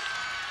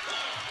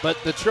 but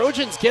the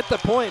Trojans get the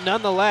point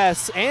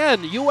nonetheless,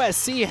 and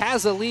USC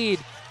has a lead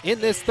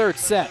in this third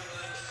set.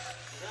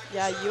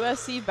 Yeah,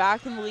 USC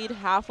back in the lead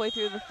halfway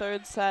through the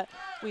third set.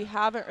 We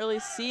haven't really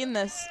seen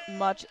this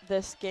much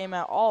this game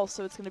at all,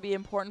 so it's going to be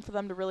important for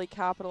them to really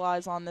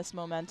capitalize on this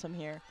momentum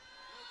here.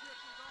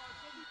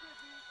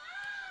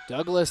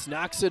 Douglas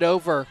knocks it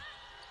over.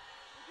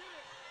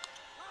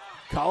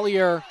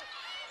 Collier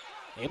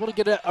able to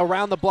get it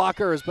around the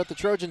blockers, but the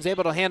Trojans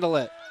able to handle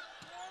it.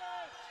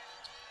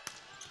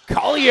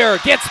 Collier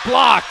gets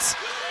blocked.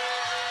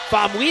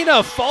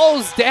 Famuina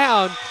falls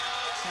down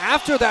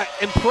after that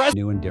impressive.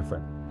 New and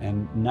different.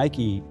 And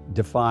Nike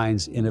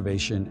defines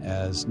innovation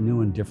as new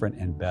and different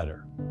and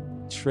better.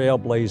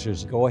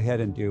 Trailblazers go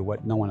ahead and do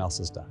what no one else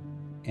has done.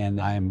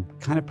 And I'm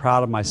kind of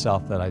proud of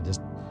myself that I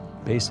just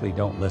basically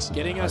don't listen.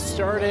 Getting us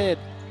started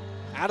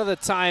out of the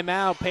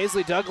timeout.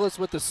 Paisley Douglas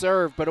with the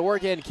serve, but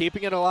Oregon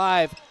keeping it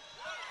alive.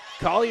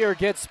 Collier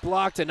gets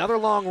blocked. Another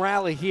long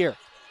rally here.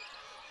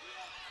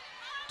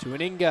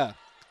 Tuaninga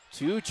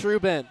to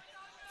Trubin.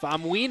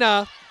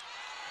 Famuina.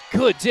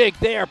 Good dig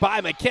there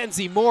by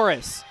Mackenzie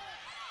Morris.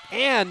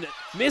 And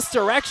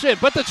misdirection,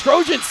 but the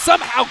Trojans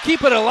somehow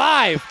keep it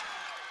alive.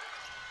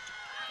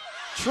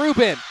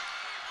 Trubin.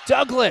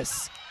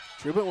 Douglas.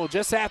 Trubin will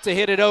just have to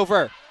hit it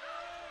over.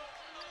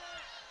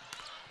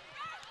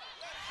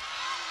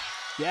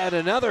 Yet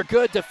another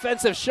good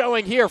defensive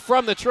showing here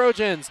from the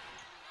Trojans.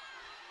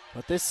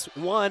 But this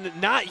one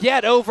not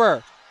yet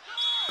over.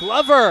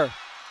 Glover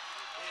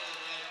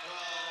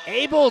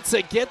able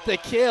to get the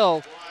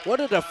kill. What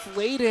a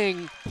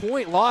deflating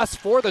point loss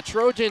for the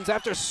Trojans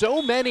after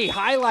so many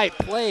highlight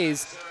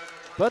plays.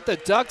 But the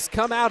Ducks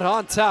come out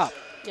on top.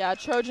 Yeah,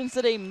 Trojans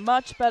did a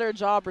much better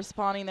job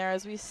responding there,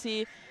 as we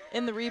see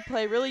in the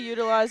replay, really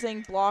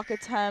utilizing block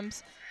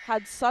attempts.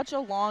 Had such a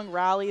long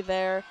rally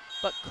there,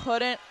 but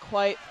couldn't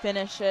quite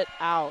finish it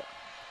out.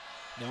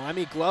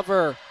 Noemi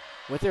Glover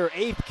with her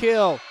 8th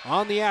kill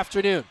on the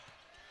afternoon.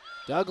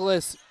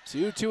 Douglas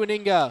to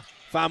Tuaninga.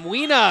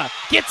 Famuina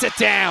gets it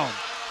down.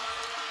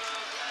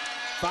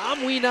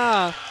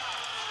 Famuina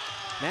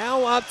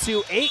now up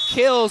to 8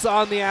 kills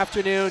on the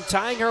afternoon,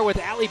 tying her with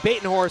Allie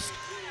Batenhorst.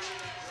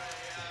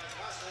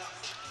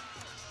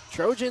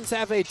 Trojans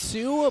have a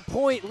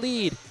 2-point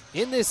lead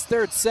in this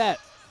third set.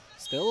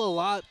 Still a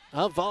lot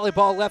of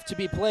volleyball left to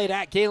be played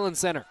at Galen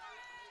Center.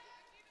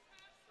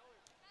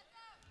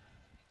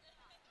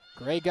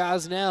 Gray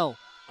Gosnell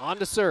on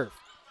to serve.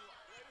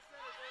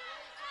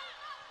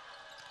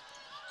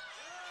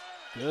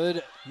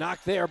 Good knock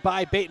there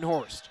by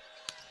Batenhorst.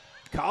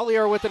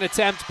 Collier with an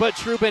attempt, but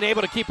Trubin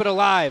able to keep it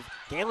alive.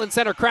 Galen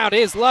Center crowd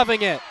is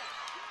loving it.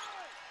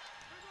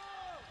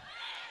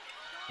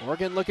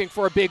 Oregon looking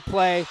for a big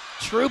play.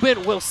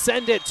 Trubin will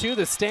send it to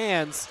the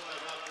stands.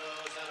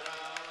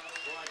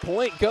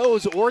 Point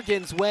goes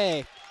Oregon's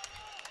way.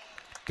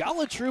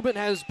 Gala Trubin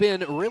has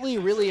been really,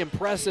 really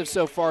impressive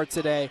so far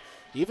today.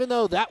 Even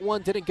though that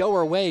one didn't go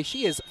her way,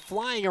 she is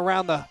flying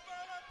around the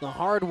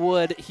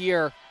hardwood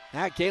here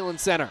at Galen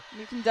Center.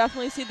 You can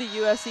definitely see the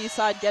USC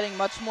side getting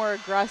much more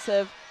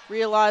aggressive,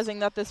 realizing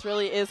that this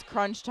really is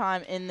crunch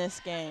time in this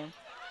game.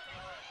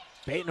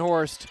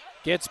 Batenhorst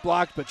gets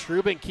blocked, but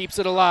Trubin keeps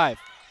it alive.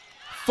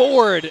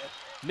 Ford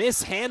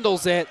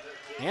mishandles it,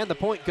 and the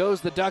point goes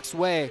the Ducks'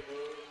 way.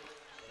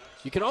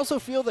 You can also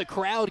feel the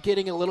crowd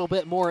getting a little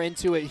bit more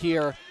into it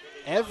here.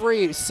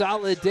 Every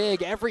solid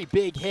dig, every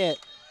big hit,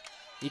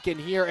 you can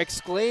hear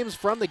exclaims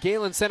from the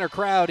Galen Center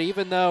crowd,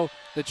 even though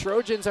the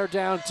Trojans are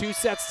down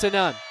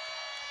 2-0.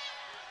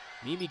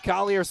 Mimi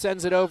Collier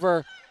sends it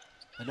over.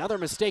 Another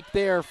mistake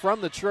there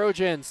from the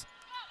Trojans,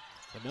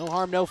 but no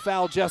harm, no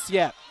foul just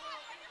yet.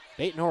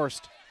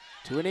 Batenhorst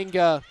to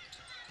Tuaninga.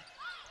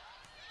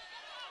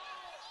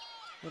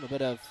 A little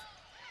bit of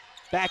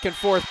back and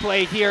forth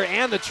play here,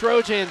 and the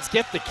Trojans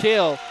get the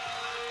kill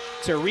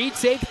to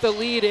retake the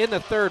lead in the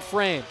third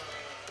frame.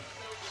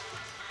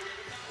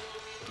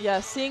 Yeah,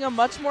 seeing a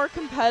much more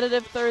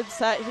competitive third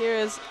set here,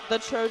 as the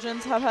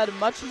Trojans have had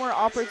much more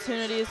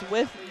opportunities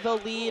with the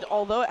lead.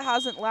 Although it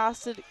hasn't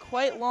lasted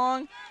quite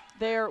long,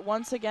 they're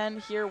once again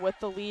here with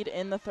the lead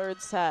in the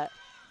third set.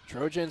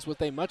 Trojans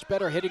with a much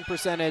better hitting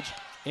percentage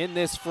in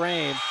this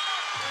frame.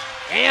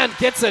 And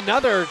gets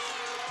another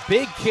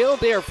big kill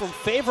there from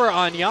Favor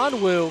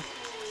Onyanwu.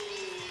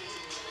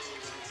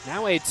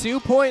 Now a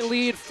 2-point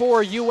lead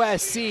for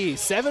USC.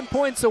 7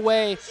 points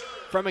away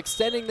from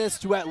extending this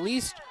to at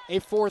least a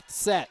fourth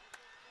set.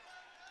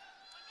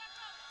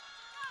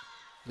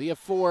 Leah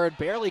Ford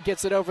barely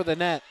gets it over the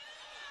net.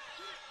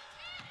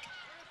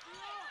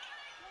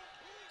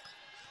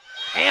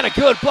 And a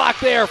good block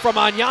there from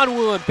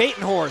Onyanwu and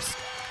Batenhorst.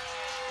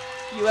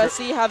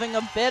 USC having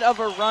a bit of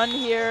a run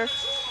here,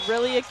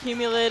 really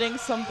accumulating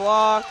some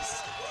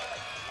blocks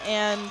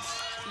and,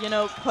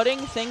 putting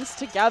things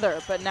together.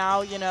 But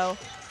now,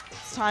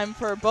 it's time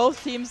for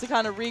both teams to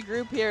kind of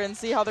regroup here and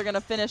see how they're going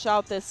to finish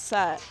out this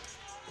set.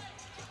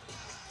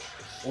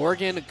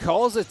 Oregon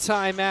calls a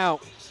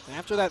timeout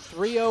after that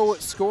 3-0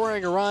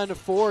 scoring run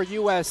for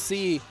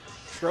USC.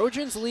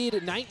 Trojans lead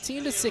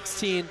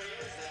 19-16.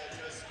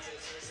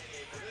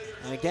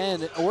 And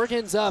again,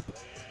 Oregon's up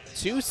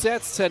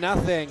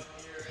 2-0,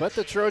 but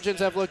the Trojans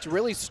have looked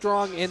really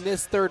strong in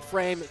this third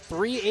frame.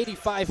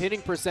 385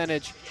 hitting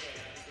percentage,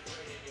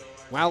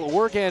 while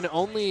Oregon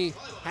only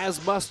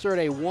has mustered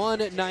a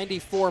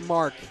 194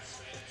 mark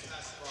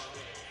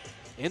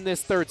in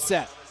this third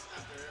set.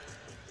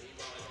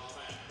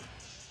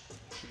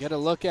 Get a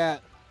look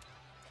at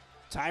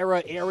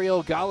Tyra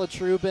Ariel, Gala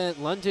Trubin,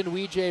 London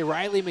Weejay,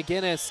 Riley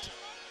McGinnis.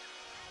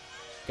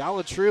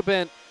 Gala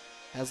Trubin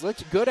has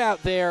looked good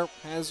out there,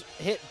 has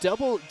hit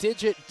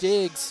double-digit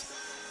digs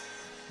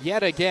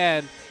yet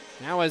again.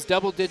 Now has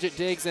double-digit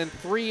digs in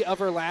 3 of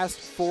her last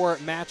 4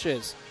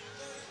 matches.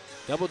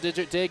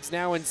 Double-digit digs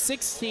now in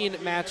 16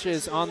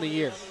 matches on the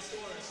year.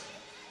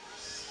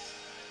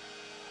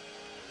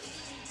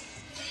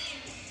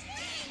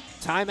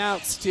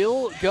 Timeout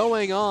still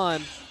going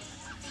on.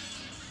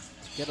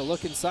 Get a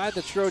look inside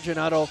the Trojan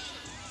huddle.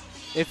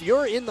 if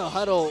you're in the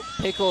huddle,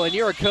 Pickle, and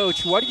you're a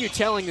coach, what are you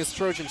telling this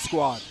Trojan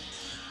squad?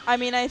 I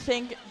mean, I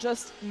think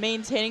just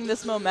maintaining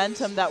this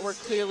momentum that we're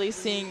clearly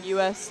seeing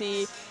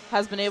USC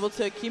has been able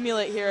to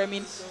accumulate here. I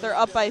mean, they're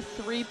up by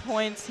 3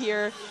 points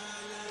here.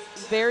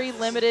 Very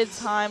limited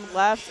time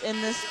left in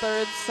this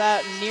third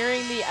set,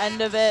 nearing the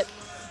end of it.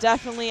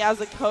 Definitely,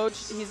 as a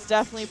coach, he's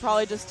definitely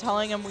probably just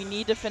telling him we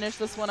need to finish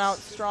this one out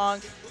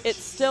strong.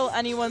 It's still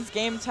anyone's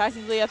game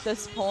technically at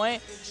this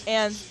point,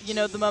 and you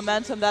know the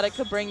momentum that it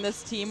could bring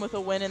this team with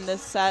a win in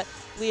this set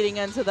leading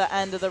into the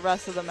end of the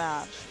rest of the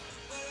match.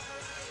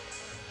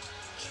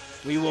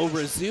 We will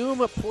resume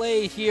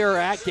play here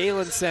at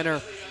Galen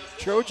Center.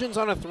 Trojans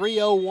on a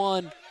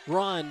 3-0-1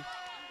 run,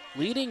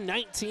 leading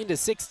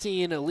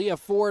 19-16. Leah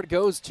Ford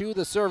goes to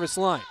the service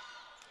line.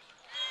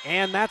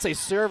 And that's a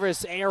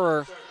service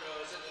error.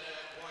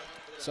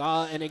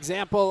 Saw an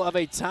example of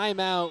a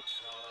timeout,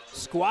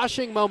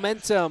 squashing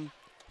momentum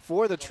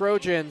for the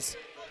Trojans.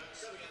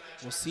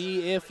 We'll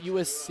see if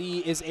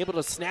USC is able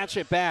to snatch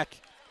it back.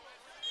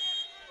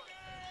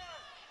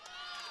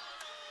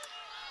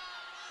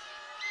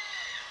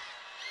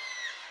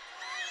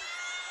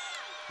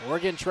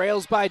 Oregon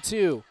trails by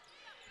 2.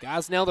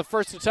 Gosnell the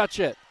first to touch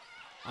it.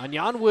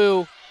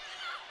 Anyanwu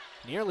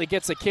nearly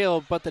gets a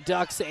kill, but the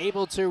Ducks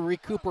able to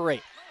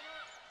recuperate.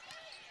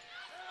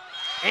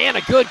 And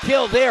a good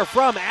kill there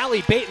from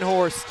Allie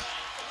Batenhorst.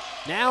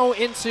 Now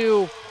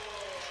into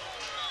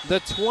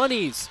the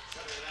 20s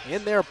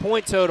in their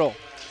point total.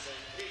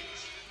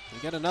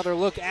 We get another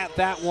look at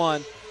that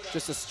one.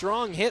 Just a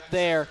strong hit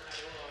there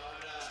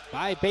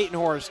by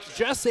Batenhorst.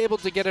 Just able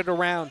to get it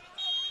around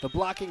the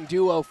blocking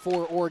duo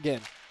for Oregon.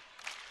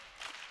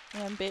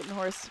 And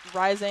Batenhorst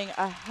rising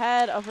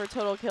ahead of her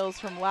total kills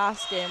from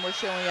last game where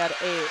she only had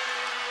 8.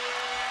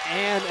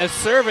 And a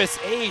service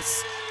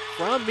ace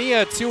from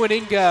Mia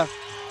Tuaninga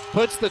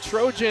puts the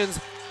Trojans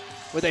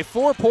with a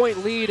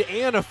 4-point lead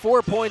and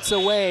 4 points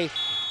away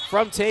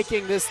from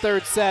taking this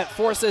third set.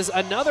 Forces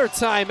another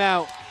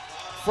timeout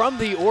from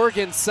the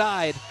Oregon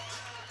side.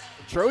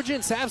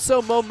 Trojans have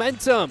some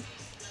momentum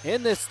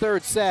in this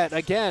third set.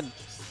 Again,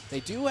 they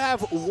do have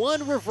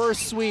one reverse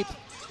sweep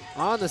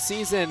on the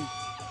season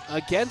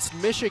against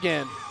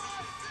Michigan.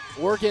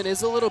 Oregon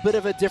is a little bit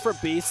of a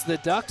different beast. The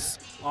Ducks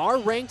are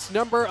ranked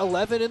number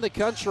 11 in the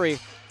country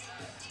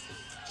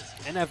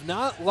and have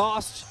not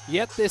lost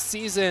yet this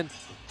season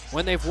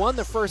when they've won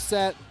the first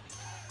set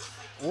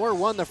or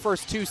won the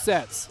first 2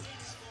 sets.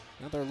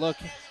 Another look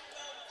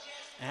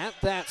at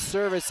that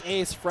service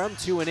ace from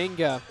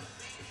Tuaninga.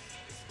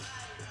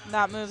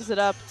 That moves it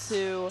up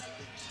to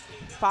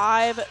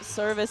 5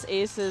 service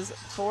aces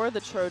for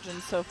the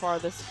Trojans so far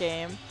this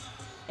game.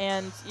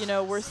 And, you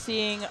know, we're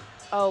seeing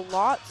a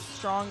lot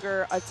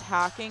stronger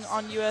attacking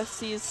on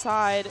USC's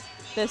side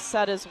this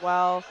set as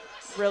well,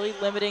 really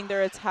limiting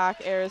their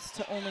attack errors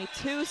to only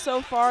 2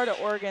 so far to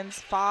Oregon's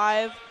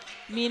 5.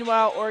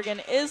 Meanwhile,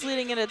 Oregon is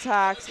leading in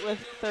attacks with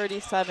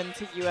 37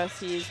 to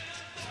USC's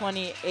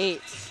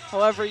 28.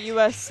 However,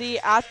 USC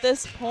at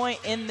this point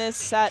in this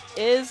set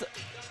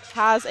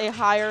has a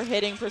higher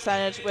hitting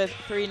percentage with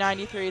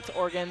 393 to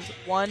Oregon's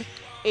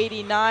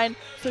 189.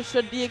 So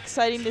should be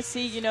exciting to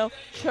see, you know,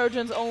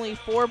 Trojans only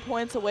 4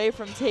 points away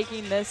from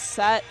taking this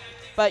set.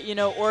 But, you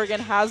know, Oregon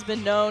has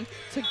been known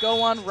to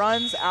go on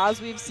runs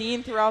as we've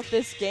seen throughout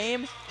this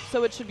game.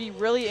 So it should be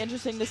really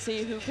interesting to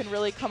see who can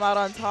really come out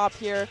on top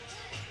here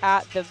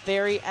at the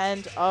very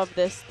end of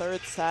this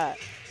third set.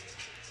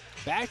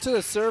 Back to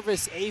the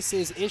service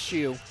aces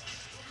issue.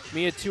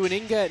 Mia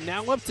Tuaninga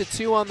now up to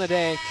 2 on the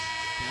day.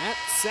 That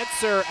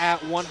sets her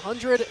at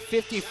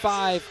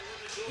 155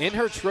 in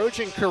her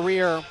Trojan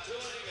career.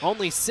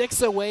 Only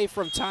 6 away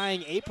from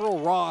tying April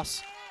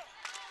Ross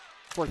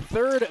for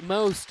 3rd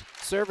most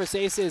service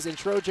aces in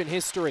Trojan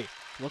history.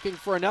 Looking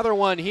for another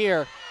one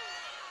here.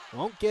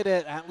 Won't get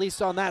it, at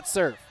least on that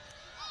serve.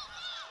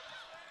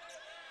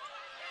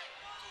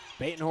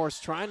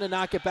 Batenhorst trying to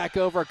knock it back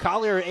over.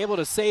 Collier able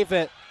to save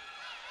it.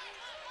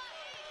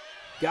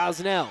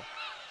 Gosnell,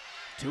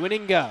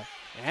 Tuaninga,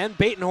 and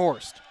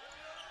Batenhorst.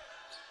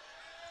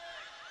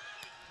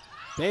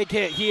 Big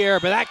hit here,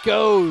 but that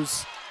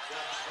goes.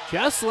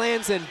 Just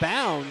lands in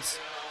bounds.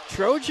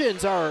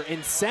 Trojans are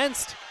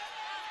incensed.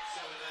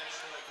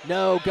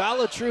 No,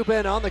 Gala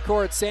Trubin on the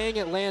court saying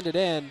it landed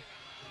in.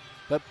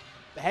 But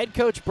head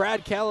coach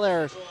Brad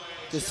Keller,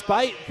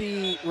 despite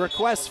the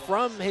request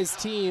from his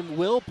team,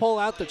 will pull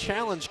out the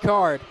challenge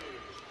card.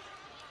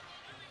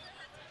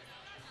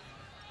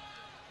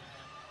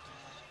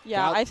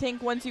 Yeah, I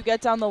think once you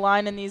get down the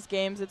line in these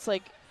games, it's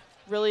like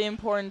really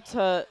important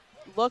to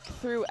look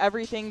through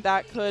everything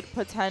that could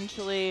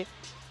potentially,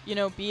 you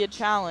know, be a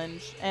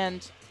challenge.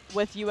 And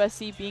with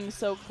USC being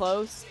so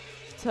close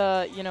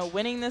to, you know,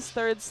 winning this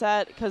third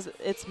set, because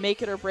it's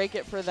make it or break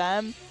it for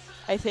them,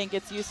 I think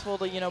it's useful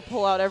to, you know,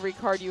 pull out every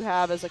card you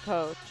have as a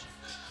coach.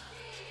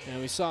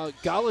 And we saw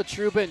Gala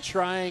Trubin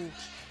trying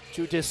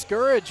to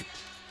discourage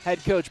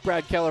head coach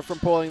Brad Keller from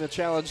pulling the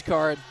challenge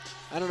card.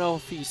 I don't know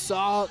if he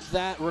saw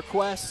that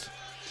request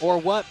or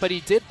what, but he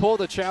did pull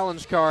the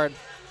challenge card.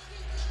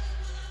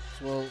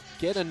 we'll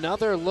get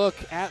another look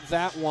at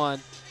that one.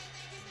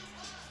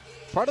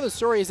 Part of the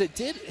story is it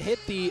did hit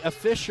the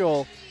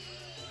official.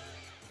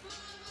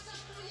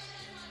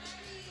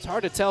 It's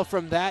hard to tell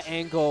from that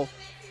angle.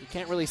 You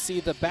can't really see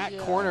the back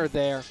corner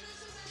there.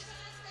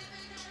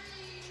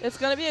 It's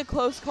going to be a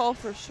close call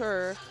for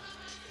sure.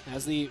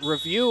 As the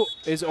review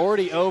is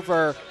already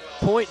over,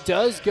 point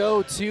does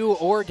go to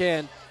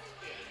Oregon.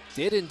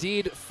 Did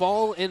indeed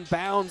fall in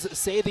bounds,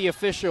 say the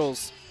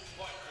officials.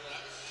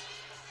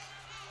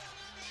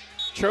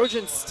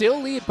 Trojans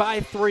still lead by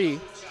 3.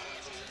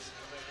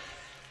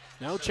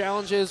 No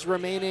challenges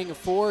remaining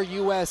for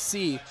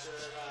USC.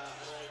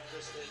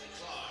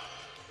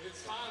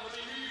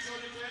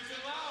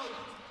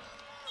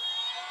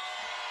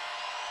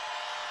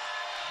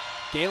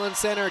 Galen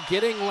Center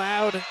getting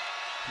loud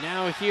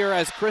now here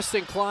as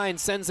Kristen Klein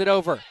sends it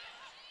over.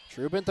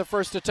 Trubin the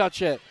first to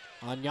touch it.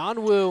 On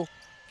Yanwu,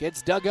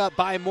 gets dug up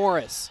by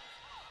Morris.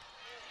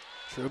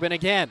 Trubin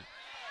again.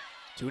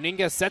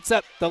 Tuninga sets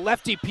up the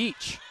lefty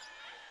Peach.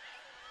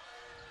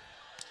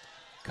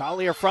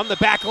 Collier from the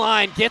back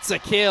line gets a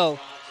kill.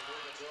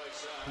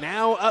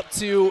 Now up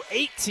to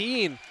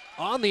 18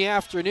 on the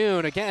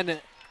afternoon. Again,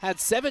 had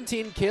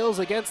 17 kills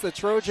against the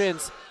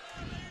Trojans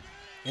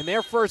in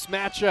their first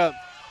matchup.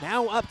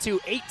 Now up to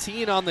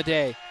 18 on the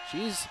day.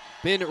 She's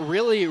been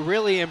really,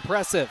 really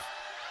impressive.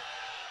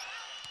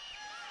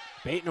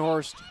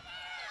 Batenhorst,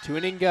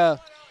 Tuninga,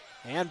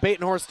 and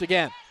Batenhorst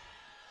again.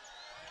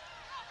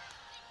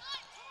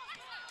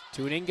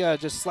 Tuninga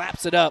just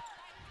slaps it up.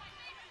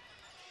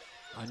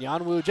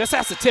 Anyanwu just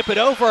has to tip it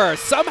over.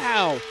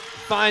 Somehow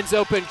finds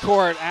open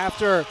court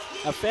after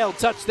a failed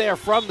touch there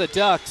from the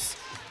Ducks.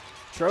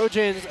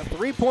 Trojans a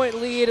 3-point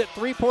lead,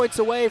 3 points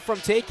away from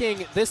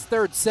taking this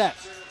third set.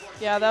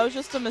 Yeah, that was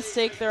just a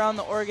mistake there on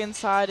the Oregon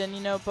side, and you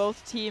know,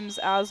 both teams,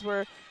 as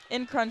we're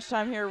in crunch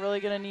time here, are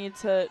really going to need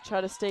to try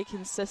to stay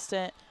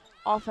consistent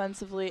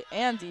offensively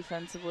and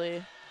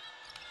defensively.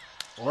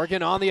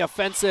 Oregon on the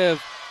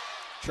offensive.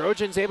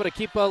 Trojans able to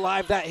keep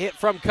alive that hit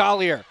from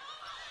Collier.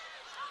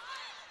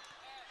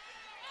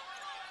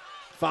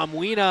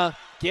 Famuina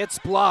gets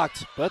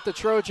blocked, but the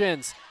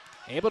Trojans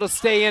able to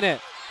stay in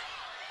it.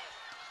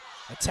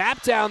 A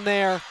tap down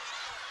there.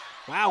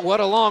 Wow,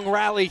 what a long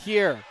rally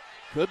here.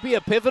 Could be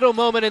a pivotal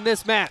moment in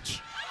this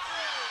match.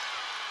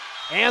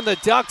 And the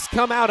Ducks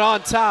come out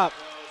on top.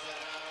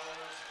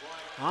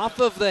 Off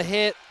of the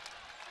hit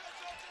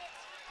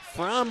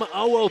from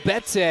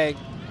Owobete.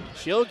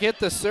 She'll get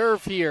the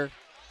serve here.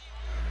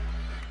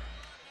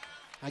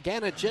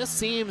 Again, it just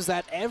seems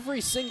that every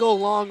single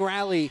long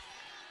rally,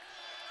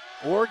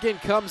 Oregon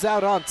comes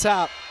out on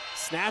top,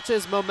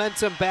 snatches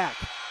momentum back.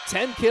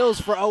 10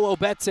 kills for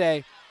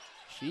Owobete.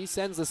 She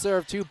sends the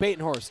serve to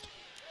Batenhorst.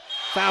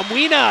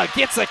 Famuina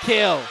gets a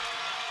kill.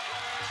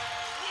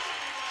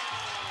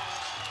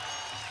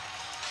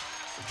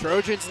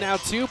 Trojans now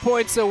 2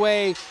 points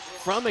away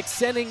from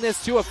extending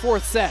this to a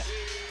fourth set.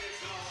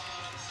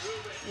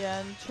 Yeah,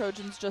 and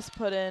Trojans just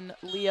put in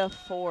Leah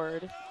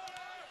Ford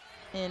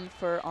in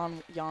for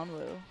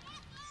Yanwu.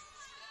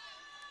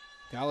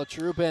 Gala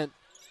Trubin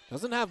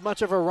doesn't have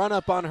much of a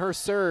run-up on her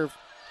serve.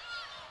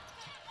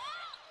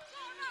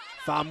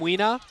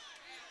 Famuina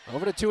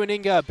over to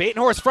Tuninga.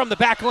 Batenhorst from the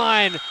back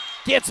line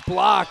gets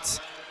blocked.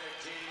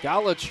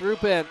 Gala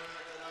Trubin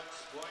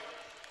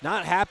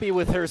not happy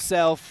with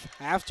herself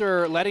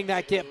after letting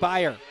that get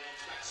by her.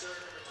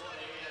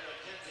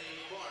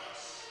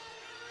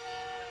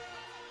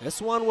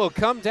 This one will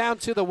come down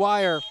to the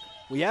wire.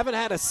 We haven't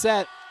had a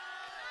set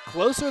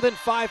closer than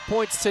 5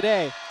 points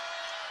today.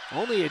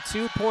 Only a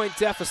 2-point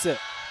deficit.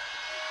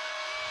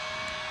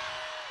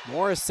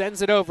 Morris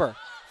sends it over.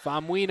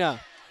 Famuina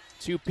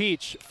to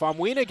Peach.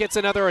 Famuina gets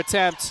another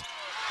attempt.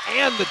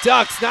 And the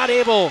Ducks not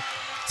able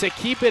to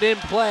keep it in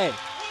play.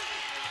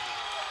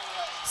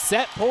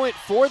 Set point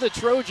for the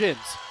Trojans.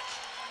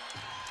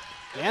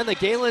 And the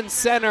Galen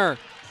Center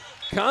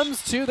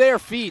comes to their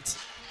feet.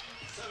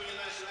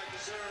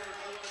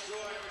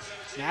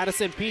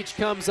 Madison Peach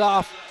comes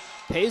off.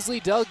 Paisley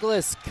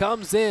Douglas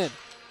comes in.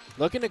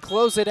 Looking to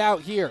close it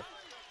out here.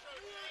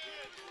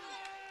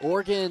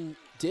 Oregon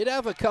did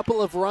have a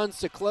couple of runs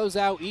to close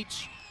out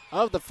each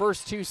of the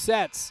first 2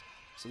 sets.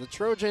 So the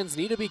Trojans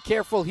need to be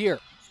careful here.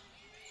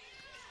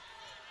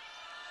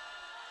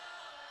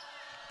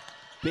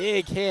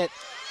 Big hit,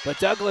 but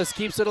Douglas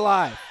keeps it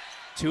alive.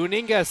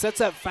 Tuninga sets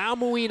up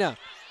Famuina.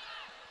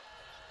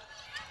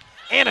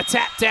 And a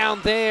tap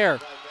down there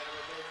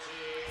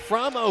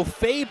from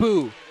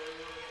Ofebu.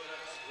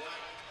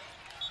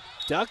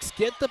 Ducks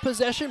get the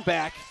possession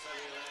back,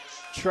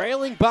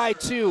 trailing by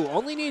 2.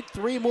 Only need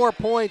 3 more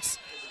points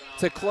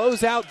to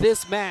close out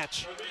this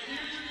match.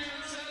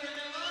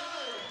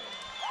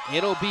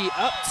 It'll be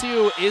up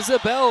to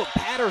Isabel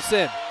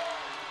Patterson.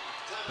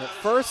 But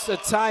first, a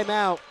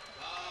timeout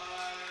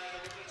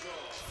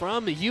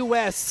from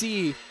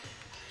USC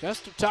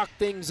just to talk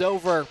things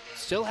over.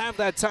 Still have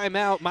that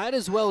timeout. Might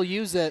as well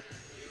use it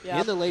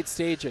in the late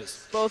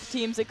stages. Both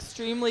teams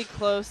extremely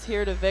close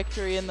here to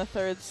victory in the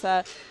third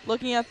set.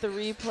 Looking at the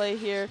replay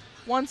here,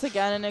 once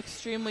again, an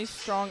extremely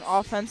strong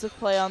offensive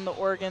play on the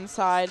Oregon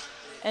side.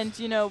 And,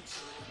 you know,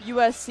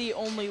 USC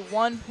only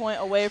 1 point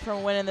away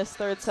from winning this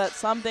third set,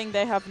 something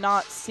they have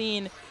not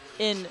seen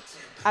in,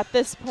 at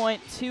this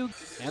point,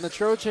 And the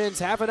Trojans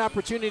have an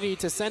opportunity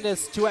to send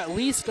us to at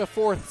least a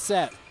fourth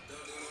set.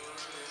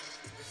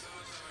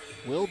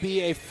 Will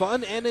be a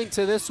fun ending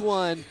to this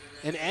one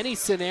in any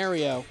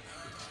scenario.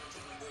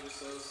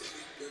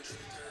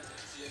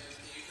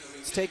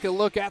 Let's take a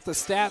look at the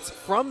stats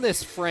from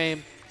this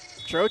frame.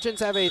 Trojans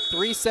have a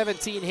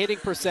 .317 hitting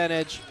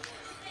percentage.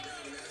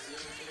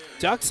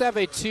 Ducks have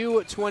a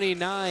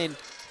 .229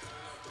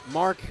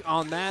 mark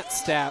on that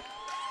stat.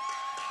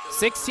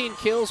 16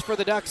 kills for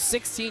the Ducks,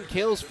 16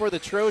 kills for the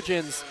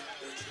Trojans.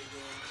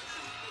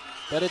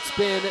 But it's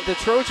been the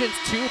Trojans'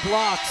 2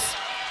 blocks.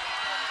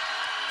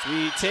 So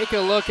we take a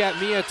look at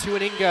Mia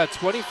Tuaninga,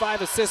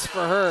 25 assists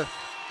for her,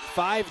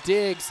 5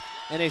 digs,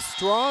 and a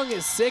strong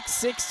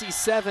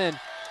 .667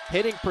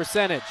 hitting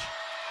percentage.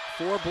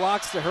 4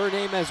 blocks to her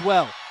name as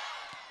well.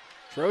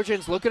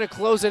 Trojans looking to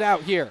close it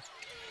out here.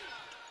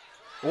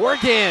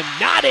 Oregon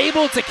not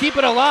able to keep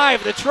it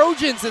alive. The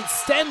Trojans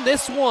extend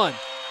this one.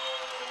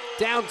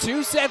 Down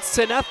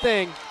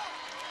 2-0.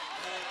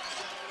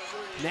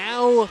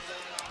 Now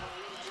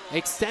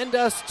extend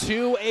us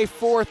to a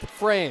fourth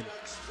frame.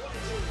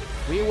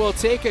 We will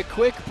take a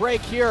quick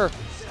break here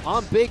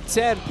on Big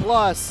Ten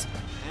Plus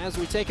as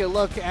we take a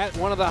look at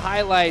one of the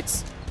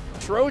highlights.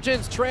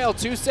 Trojans trail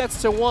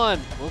 2-1.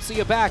 We'll see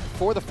you back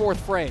for the fourth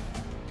frame.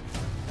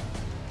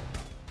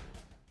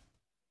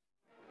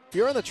 If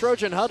you're in the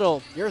Trojan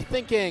huddle, you're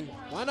thinking,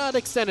 why not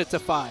extend it to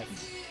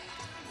 5?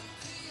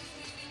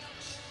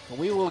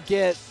 We will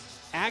get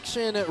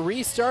action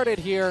restarted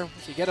here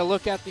to get a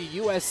look at the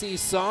USC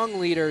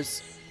song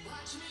leaders.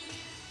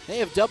 They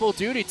have double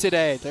duty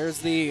today. There's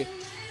the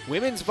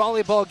women's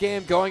volleyball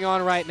game going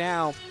on right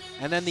now,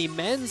 and then the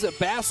men's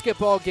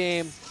basketball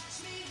game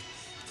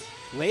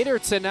later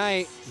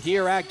tonight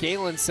here at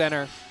Galen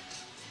Center.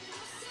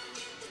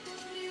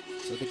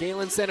 So the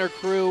Galen Center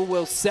crew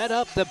will set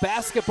up the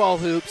basketball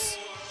hoops.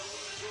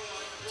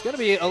 It's going to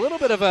be a little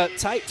bit of a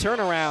tight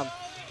turnaround.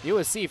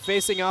 USC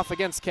facing off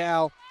against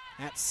Cal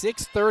at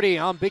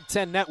 6:30 on Big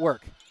Ten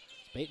Network.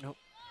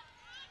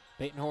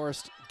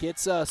 Batenhorst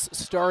gets us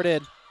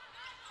started.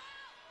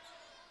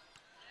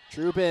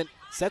 Trubin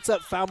sets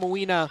up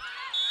Faumuina.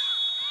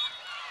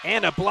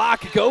 And a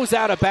block goes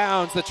out of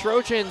bounds. The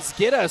Trojans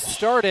get us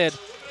started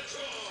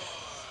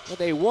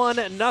with a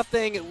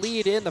 1-0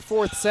 lead in the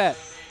fourth set.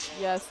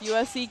 Yes,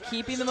 USC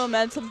keeping the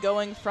momentum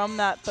going from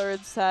that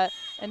third set.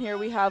 And here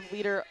we have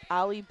leader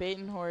Allie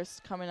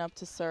Batenhorst coming up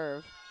to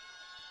serve.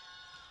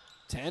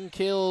 10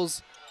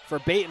 kills for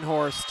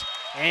Batenhorst,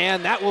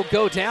 and that will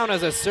go down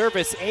as a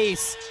service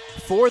ace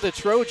for the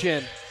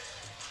Trojan.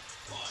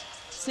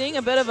 Seeing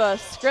a bit of a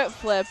script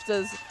flip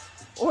as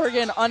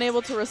Oregon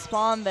unable to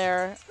respond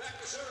there,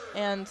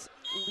 and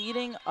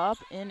leading up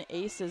in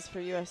aces for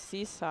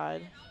USC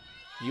side.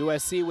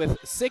 USC with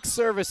 6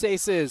 service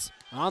aces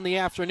on the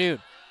afternoon.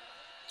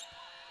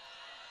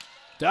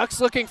 Ducks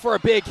looking for a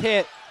big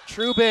hit.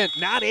 Trubin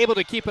not able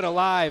to keep it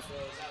alive.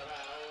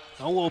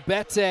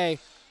 Owobete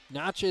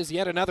notches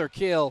yet another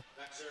kill.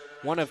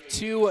 One of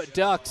 2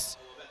 Ducks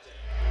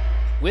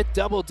with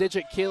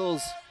double-digit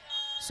kills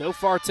so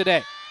far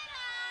today.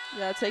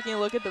 Yeah, taking a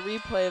look at the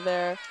replay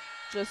there,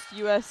 just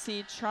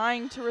USC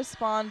trying to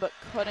respond but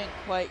couldn't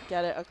quite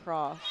get it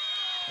across.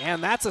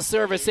 And that's a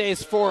service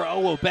ace for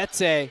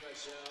Owobete.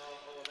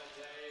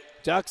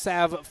 Ducks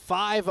have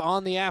 5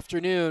 on the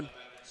afternoon.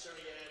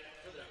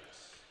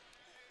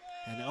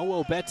 And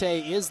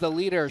Owobete is the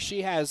leader.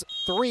 She has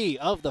 3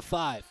 of the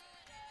 5.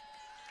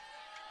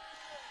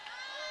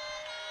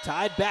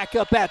 Tied back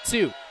up at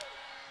 2.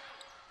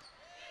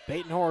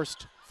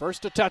 Batenhorst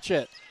first to touch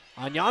it.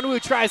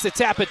 Anyanwu tries to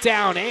tap it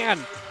down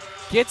and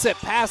gets it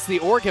past the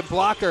Oregon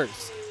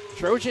blockers.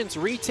 Trojans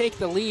retake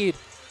the lead.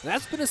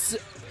 That's been a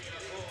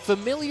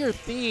familiar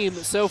theme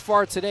so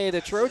far today. The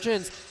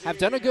Trojans have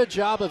done a good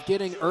job of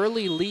getting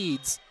early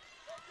leads.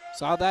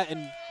 Saw that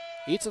in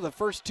each of the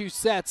first 2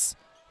 sets,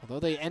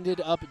 although they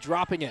ended up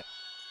dropping it.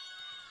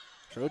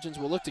 Trojans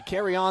will look to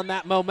carry on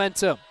that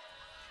momentum.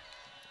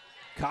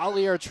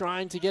 Collier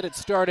trying to get it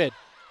started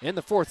in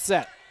the fourth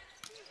set.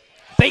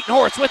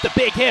 Batenhorst with the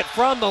big hit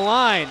from the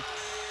line.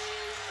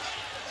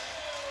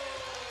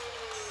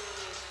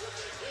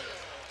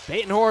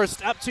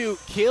 Batenhorst up to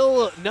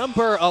kill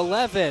number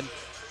 11.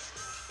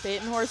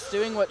 Batenhorst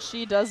doing what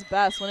she does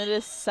best. When it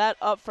is set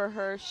up for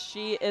her,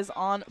 she is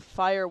on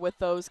fire with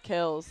those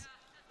kills.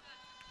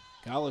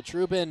 Gala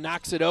Trubin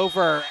knocks it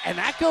over, and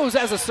that goes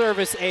as a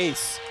service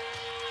ace.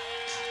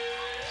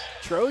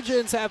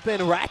 Trojans have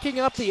been racking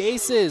up the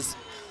aces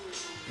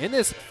in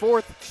this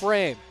fourth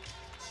frame.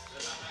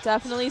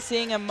 Definitely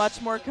seeing a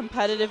much more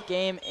competitive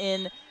game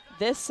in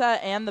this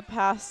set and the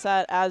past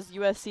set as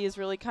USC is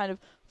really kind of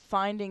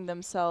finding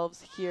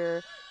themselves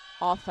here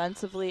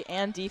offensively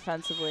and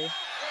defensively.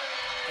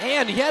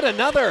 And yet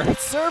another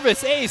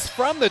service ace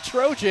from the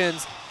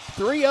Trojans.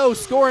 3-0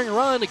 scoring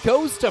run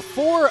goes to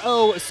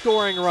 4-0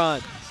 scoring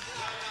run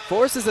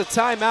forces a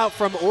timeout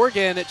from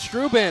Oregon.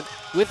 Trubin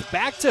with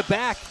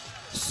back-to-back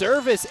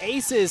service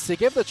aces to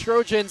give the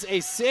Trojans a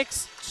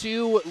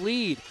 6-2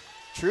 lead.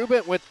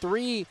 Trubin with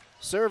 3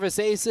 service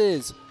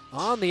aces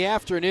on the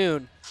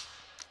afternoon.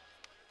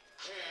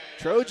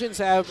 Trojans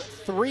have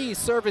 3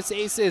 service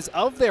aces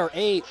of their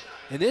 8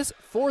 in this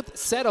 4th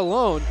set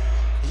alone.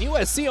 And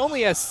USC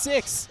only has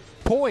 6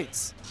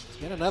 points. Let's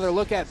get another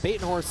look at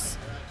Batenhorst.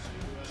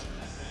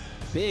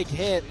 Big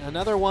hit,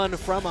 another one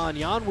from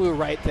Onyanwu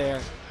right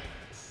there.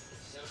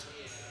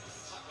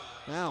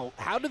 Now,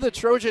 how do the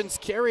Trojans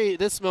carry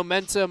this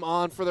momentum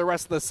on for the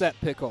rest of the set,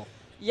 Pickle?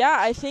 Yeah,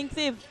 I think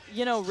they've,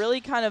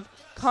 really kind of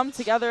come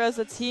together as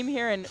a team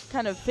here and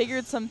kind of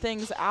figured some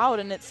things out,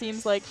 and it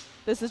seems like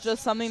this is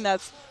just something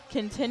that's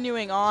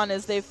continuing on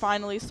as they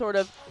finally sort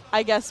of,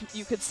 I guess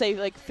you could say,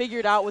 like,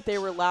 figured out what they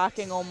were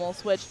lacking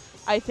almost, which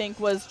I think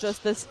was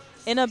just this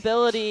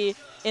inability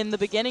in the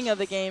beginning of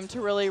the game to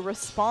really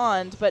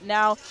respond, but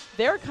now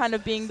they're kind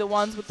of being the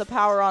ones with the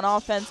power on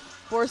offense,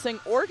 forcing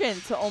Oregon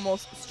to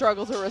almost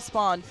struggle to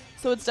respond.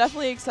 So it's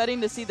definitely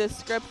exciting to see this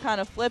script kind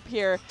of flip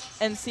here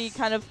and see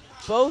kind of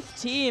both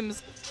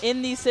teams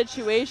in these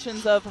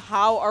situations of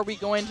how are we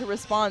going to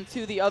respond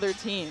to the other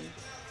team.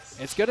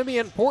 It's going to be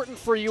important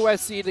for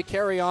USC to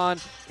carry on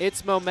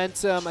its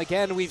momentum.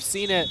 Again, we've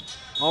seen it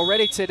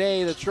already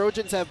today. The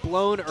Trojans have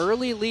blown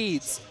early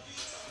leads.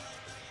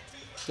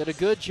 Did a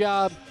good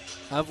job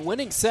of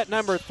winning set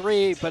number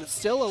 3, but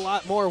still a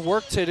lot more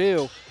work to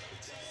do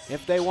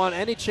if they want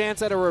any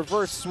chance at a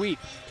reverse sweep.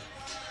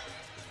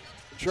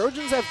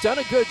 Trojans have done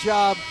a good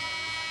job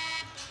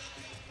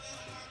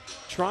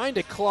trying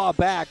to claw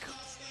back.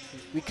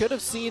 We could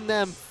have seen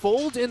them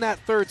fold in that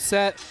 3rd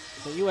set,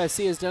 but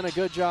USC has done a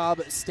good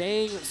job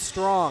staying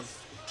strong.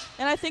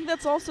 And I think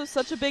that's also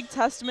such a big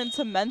testament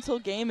to mental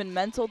game and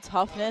mental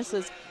toughness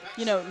is,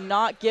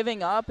 not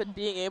giving up and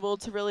being able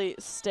to really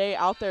stay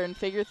out there and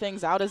figure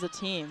things out as a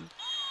team.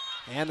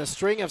 And the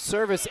string of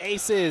service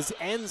aces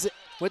ends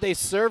with a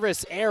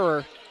service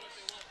error.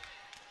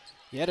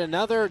 Yet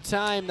another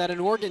time that an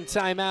Oregon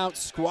timeout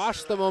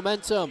squashed the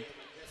momentum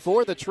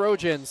for the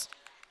Trojans.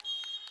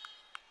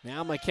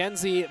 Now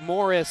Mackenzie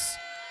Morris,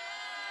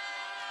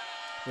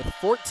 with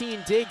 14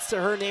 digs to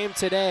her name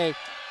today,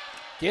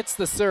 gets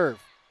the serve.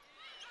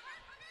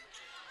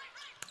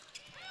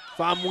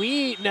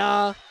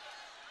 Famuina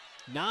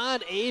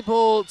not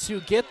able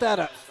to get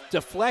that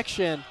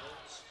deflection.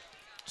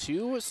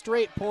 2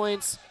 straight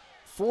points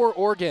for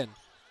Oregon.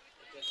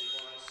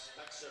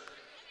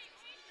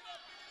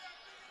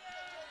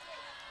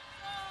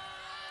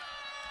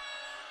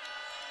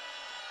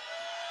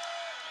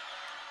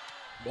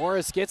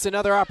 Morris gets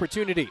another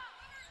opportunity.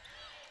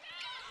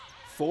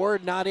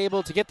 Ford not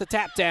able to get the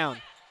tap down.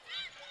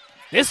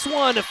 This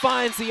one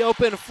finds the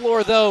open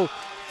floor, though,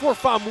 for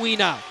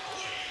Famuina.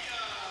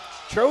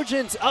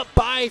 Trojans up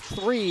by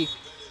 3.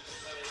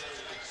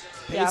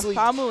 Paisley.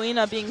 Yeah,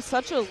 Famuina being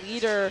such a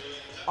leader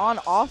on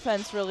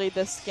offense, really,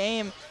 this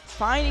game,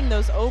 finding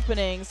those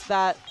openings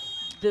that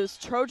those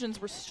Trojans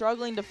were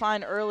struggling to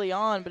find early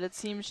on, but it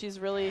seems she's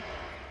really,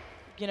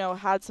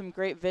 had some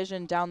great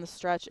vision down the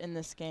stretch in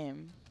this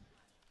game.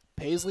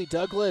 Paisley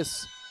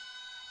Douglas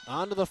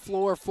onto the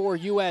floor for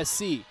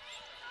USC.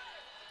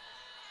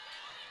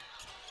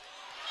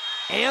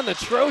 And the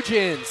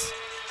Trojans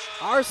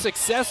are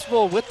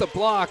successful with the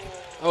block.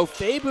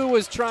 Ofebu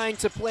was trying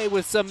to play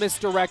with some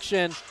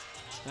misdirection.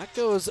 That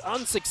goes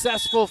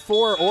unsuccessful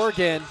for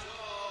Oregon.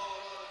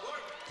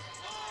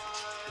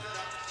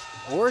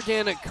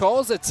 Oregon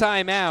calls a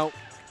timeout.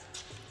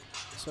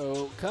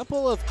 So a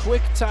couple of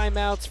quick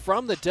timeouts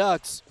from the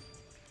Ducks.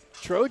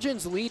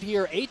 Trojans lead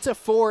here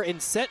 8-4 in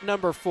set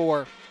number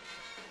 4.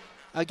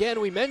 Again,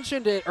 we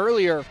mentioned it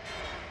earlier.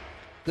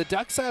 The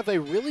Ducks have a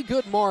really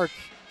good mark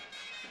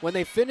when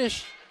they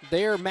finish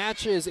their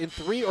matches in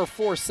 3 or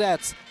 4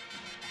 sets.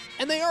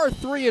 And they are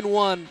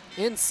 3-1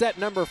 in set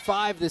number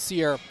 5 this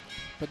year.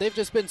 But they've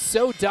just been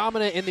so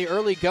dominant in the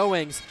early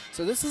goings.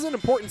 So this is an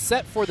important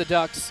set for the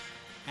Ducks,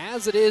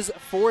 as it is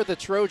for the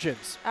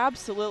Trojans.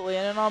 Absolutely,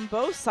 and on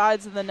both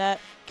sides of the net,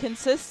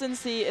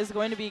 consistency is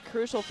going to be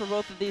crucial for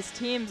both of these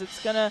teams.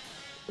 It's gonna,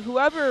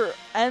 whoever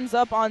ends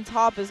up on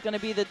top is gonna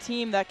be the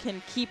team that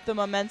can keep the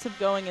momentum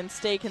going and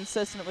stay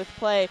consistent with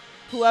play.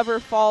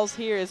 Whoever falls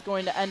here is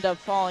going to end up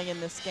falling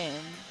in this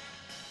game.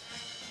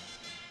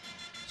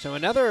 So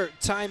another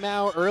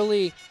timeout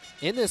early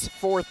in this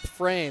 4th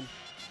frame.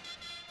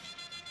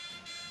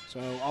 So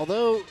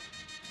although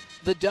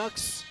the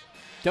Ducks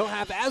don't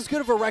have as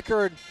good of a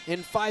record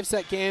in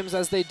 5-set games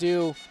as they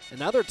do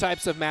in other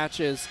types of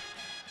matches,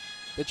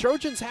 the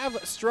Trojans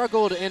have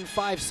struggled in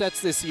 5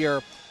 sets this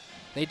year.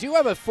 They do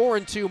have a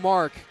 4-2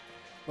 mark,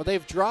 but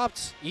they've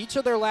dropped each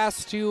of their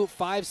last 2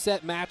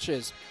 5-set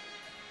matches.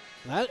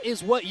 That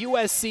is what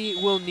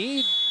USC will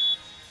need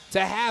to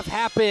have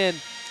happen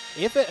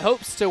if it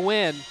hopes to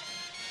win.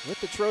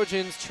 With the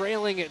Trojans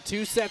trailing at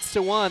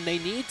 2-1, they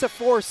need to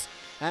force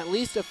at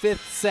least a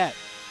 5th set.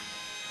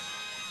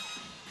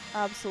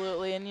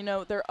 Absolutely, and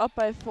they're up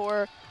by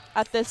 4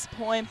 at this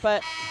point,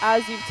 but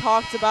as you've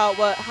talked about,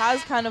 what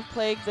has kind of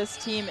plagued this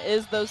team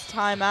is those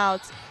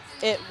timeouts.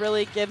 It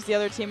really gives the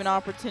other team an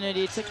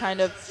opportunity to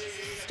kind of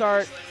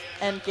start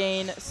and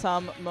gain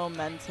some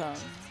momentum.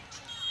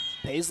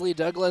 Paisley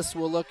Douglas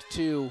will look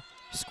to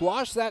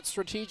squash that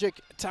strategic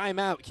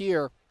timeout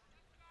here.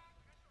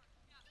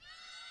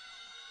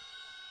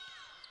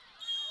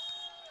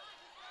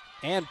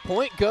 And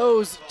point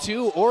goes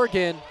to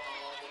Oregon.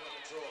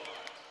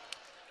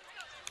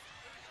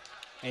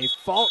 A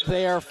fault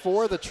there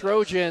for the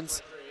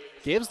Trojans.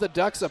 Gives the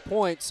Ducks a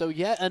point. So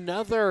yet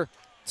another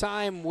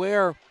time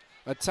where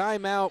a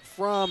timeout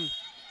from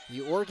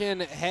the Oregon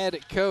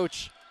head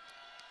coach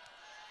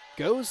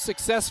goes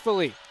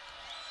successfully.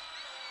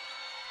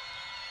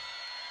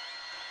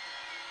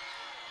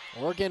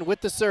 Oregon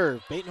with the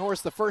serve.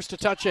 Batenhorst the first to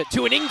touch it.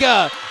 To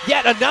Aninga.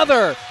 Yet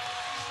another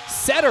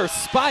setter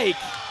spike.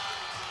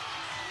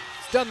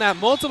 He's done that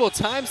multiple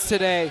times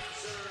today.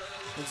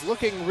 He's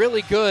looking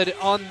really good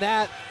on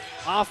that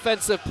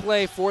offensive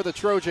play for the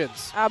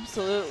Trojans.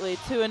 Absolutely.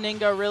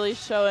 Aninga really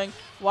showing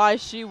why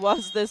she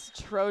was this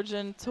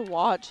Trojan to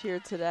watch here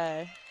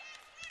today.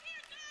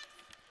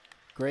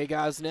 Gray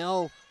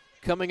Gosnell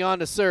coming on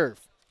to serve.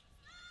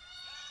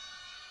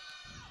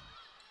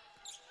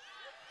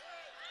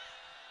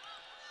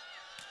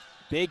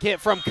 Big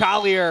hit from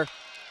Collier,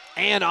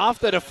 and off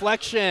the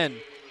deflection.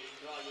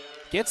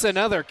 Gets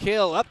another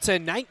kill, up to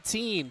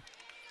 19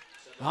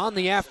 on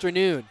the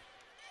afternoon.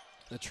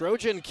 The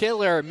Trojan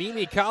killer,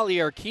 Mimi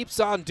Collier, keeps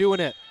on doing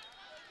it.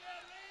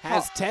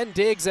 Has 10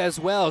 digs as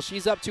well.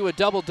 She's up to a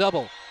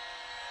double-double.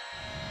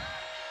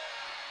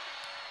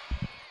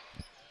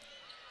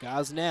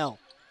 Gosnell,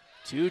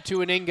 to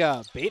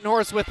Aninga.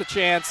 Batenhorst with the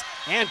chance,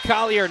 and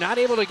Collier not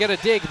able to get a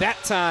dig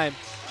that time.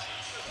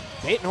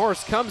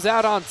 Batenhorst comes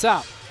out on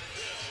top.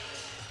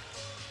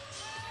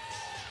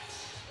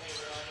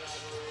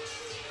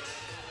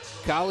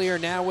 Collier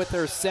now with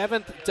her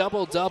 7th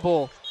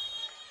double-double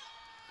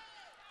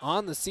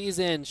on the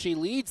season. She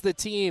leads the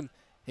team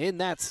in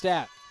that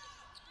stat.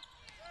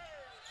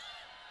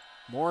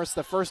 Morris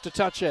the first to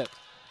touch it.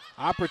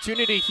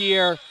 Opportunity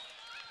here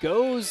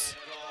goes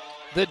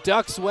the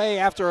Ducks' way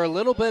after a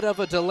little bit of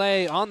a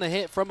delay on the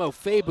hit from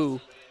Ofebu.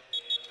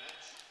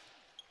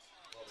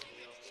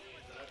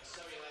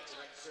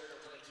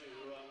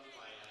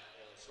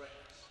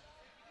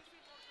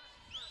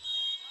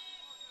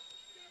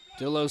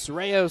 De Los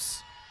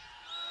Reyes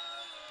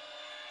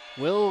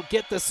will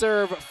get the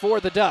serve for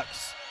the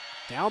Ducks.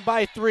 Down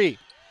by 3.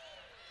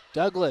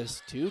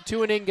 Douglas to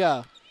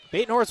Aninga.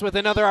 Batenhorst with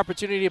another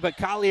opportunity, but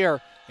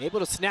Collier able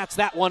to snatch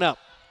that one up.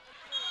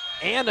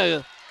 And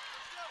a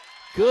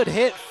good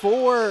hit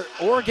for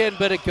Oregon,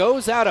 but it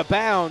goes out of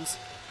bounds.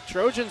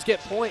 Trojans get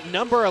point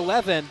number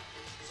 11.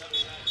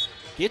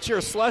 Get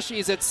your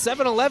slushies at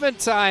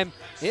 7-11 time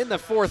in the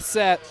 4th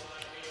set.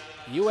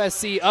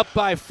 USC up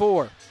by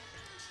 4.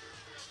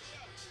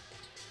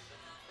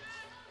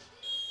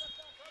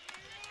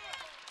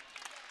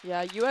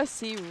 Yeah,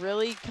 USC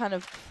really kind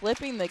of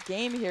flipping the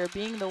game here,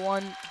 being the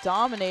one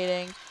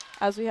dominating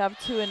as we have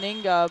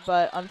Aninga,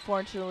 but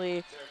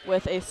unfortunately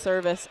with a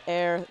service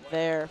error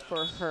there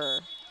for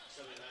her.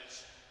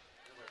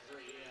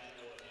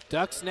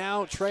 Ducks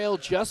now trail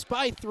just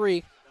by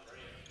 3.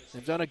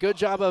 They've done a good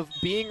job of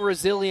being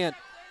resilient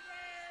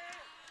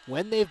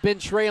when they've been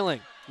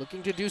trailing.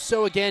 Looking to do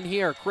so again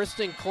here.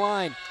 Kristen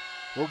Klein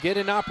will get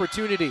an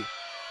opportunity.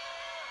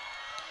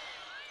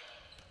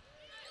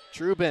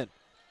 Trubin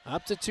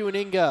up to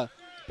Aninga.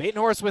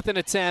 Batenhorst with an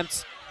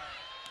attempt,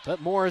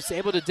 but Morris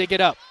able to dig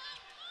it up.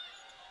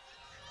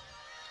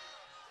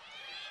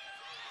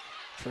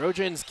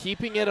 Trojans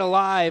keeping it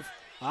alive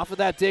off of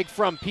that dig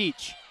from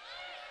Peach.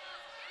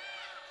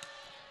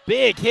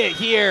 Big hit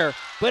here,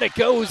 but it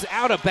goes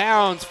out of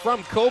bounds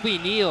from Colby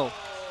Neal.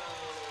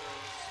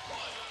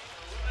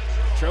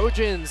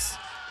 Trojans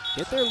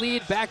get their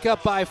lead back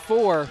up by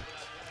 4.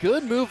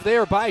 Good move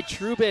there by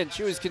Trubin.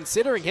 She was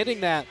considering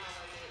hitting that,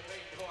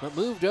 but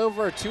moved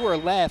over to her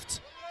left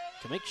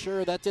to make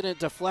sure that didn't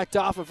deflect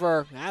off of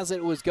her as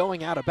it was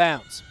going out of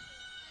bounds.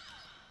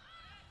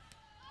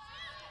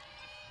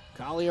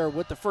 Collier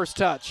with the first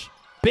touch.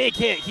 Big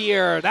hit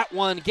here. That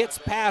one gets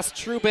past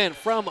Trubin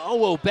from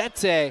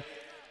Owobete.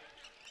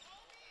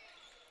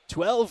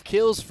 12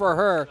 kills for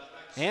her,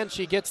 and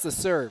she gets the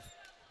serve.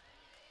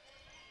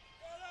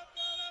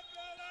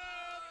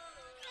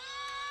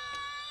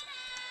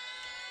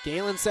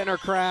 Galen Center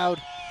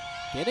crowd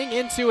getting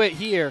into it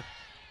here.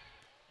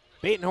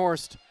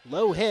 Batenhorst,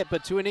 low hit,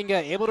 but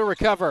Aninga able to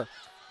recover.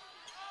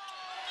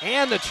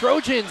 And the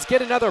Trojans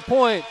get another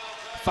point.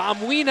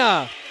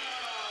 Famuina.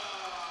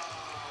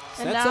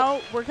 And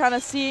now we're kind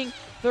of seeing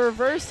the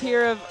reverse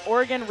here of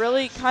Oregon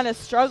really kind of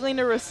struggling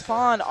to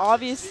respond.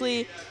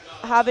 Obviously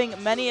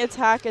having many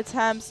attack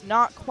attempts,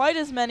 not quite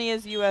as many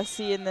as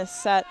USC in this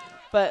set,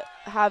 but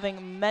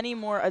having many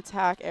more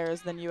attack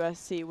errors than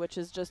USC, which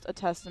is just a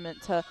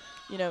testament to,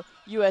 you know,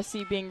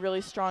 USC being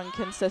really strong and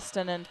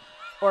consistent, and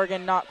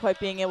Oregon not quite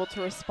being able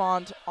to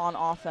respond on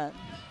offense.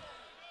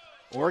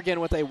 Oregon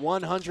with a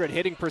 100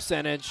 hitting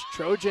percentage.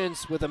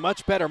 Trojans with a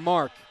much better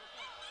mark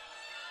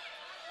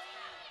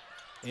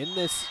in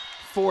this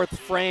fourth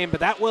frame, but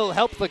that will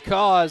help the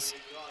cause.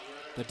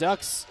 The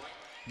Ducks,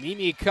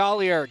 Mimi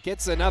Collier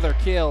gets another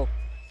kill.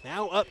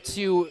 Now up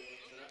to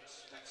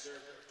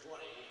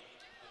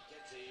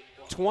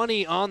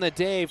 20 on the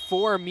day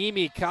for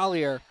Mimi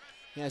Collier.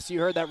 Yes, you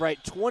heard that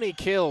right, 20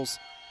 kills.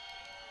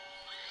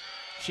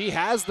 She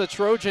has the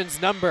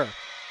Trojans number.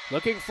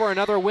 Looking for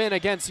another win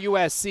against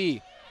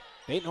USC.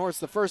 Batenhorst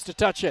the first to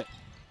touch it.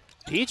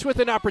 Peach with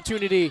an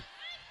opportunity.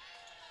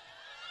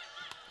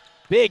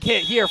 Big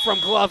hit here from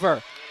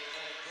Glover.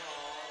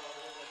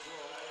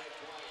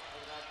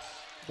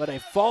 But a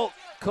fault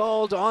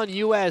called on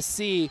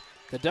USC.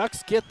 The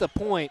Ducks get the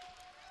point.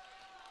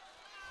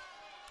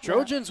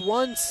 Trojans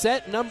won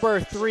set number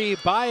 3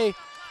 by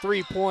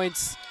 3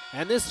 points,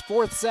 and this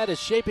fourth set is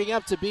shaping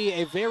up to be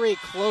a very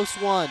close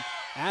one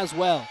as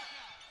well.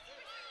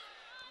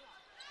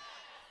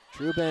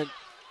 Trubin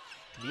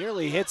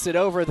nearly hits it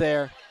over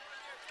there.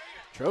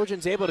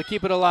 Trojans able to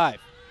keep it alive.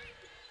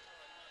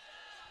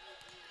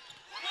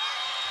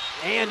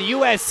 And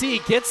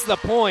USC gets the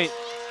point.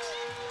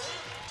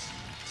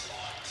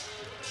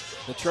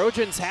 The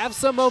Trojans have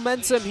some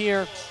momentum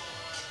here.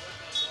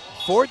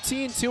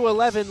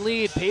 14-11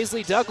 lead.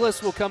 Paisley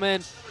Douglas will come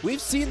in.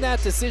 We've seen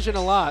that decision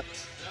a lot.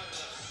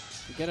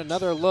 We get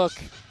another look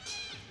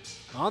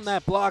on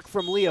that block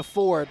from Leah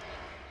Ford.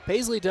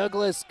 Paisley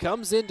Douglas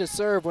comes in to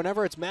serve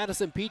whenever it's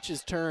Madison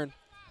Peach's turn.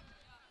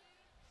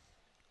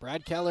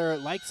 Brad Keller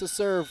likes a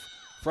serve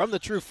from the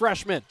true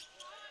freshman.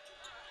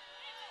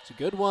 It's a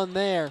good one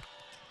there.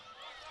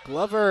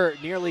 Glover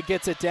nearly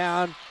gets it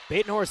down.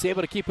 Batenhorst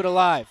able to keep it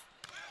alive.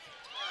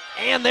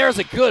 And there's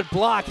a good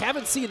block.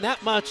 Haven't seen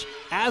that much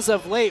as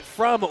of late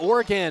from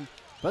Oregon,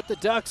 but the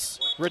Ducks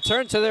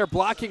return to their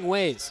blocking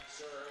ways.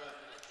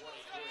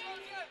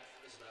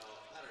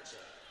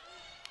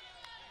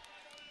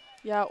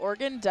 Yeah,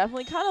 Oregon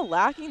definitely kind of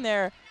lacking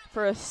there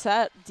for a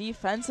set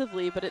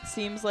defensively, but it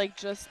seems like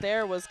just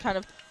there was kind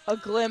of a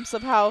glimpse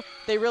of how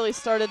they really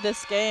started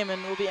this game,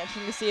 and we'll be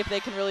interesting to see if they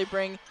can really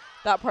bring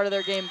that part of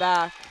their game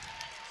back.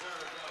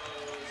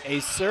 A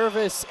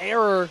service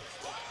error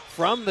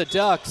from the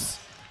Ducks.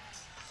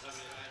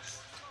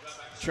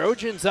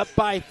 Trojans up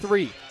by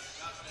 3.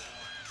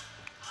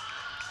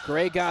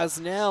 Gray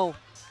Gosnell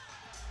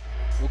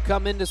will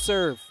come in to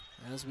serve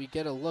as we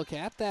get a look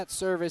at that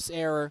service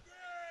error.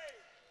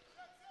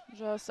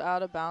 Just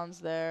out of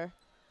bounds there.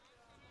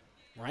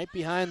 Right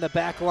behind the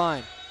back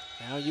line.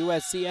 Now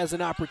USC has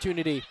an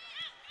opportunity.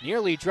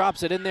 Nearly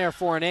drops it in there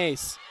for an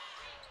ace.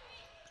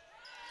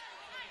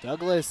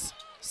 Douglas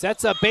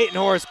sets up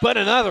Batenhorst, but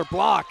another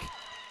block.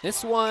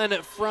 This one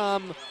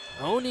from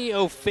Oni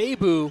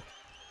Ofebu.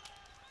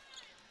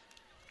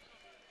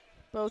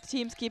 Both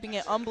teams keeping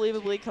it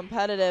unbelievably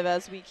competitive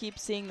as we keep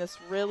seeing this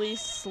really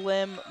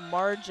slim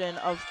margin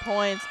of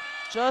points.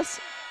 USC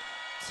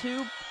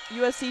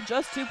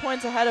just 2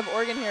 points ahead of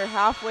Oregon here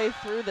halfway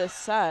through this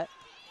set.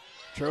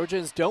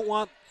 Trojans don't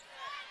want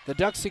the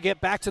Ducks to get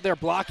back to their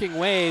blocking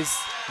ways.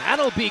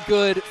 That'll be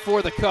good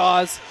for the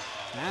cause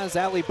as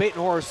Allie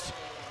Batenhorst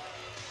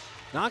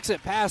knocks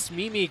it past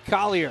Mimi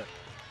Collier.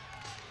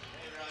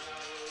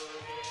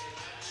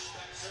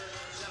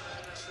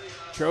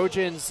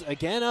 Trojans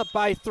again up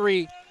by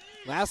 3.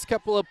 Last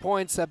couple of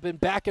points have been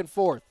back and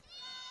forth.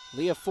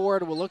 Leah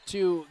Ford will look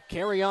to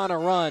carry on a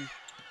run.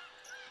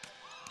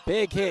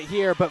 Big hit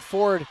here, but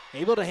Ford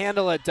able to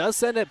handle it. Does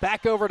send it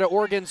back over to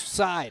Oregon's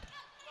side.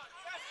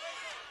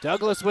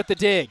 Douglas with the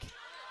dig.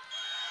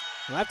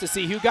 We'll have to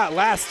see who got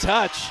last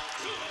touch.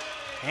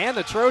 And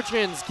the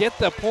Trojans get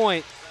the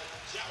point.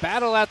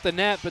 Battle at the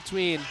net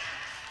between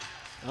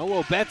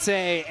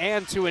Owobete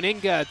and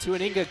Tuaninga.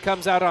 Tuaninga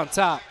comes out on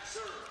top.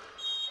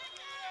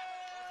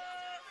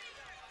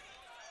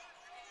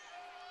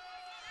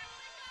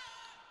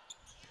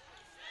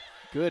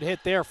 Good hit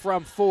there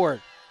from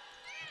Ford.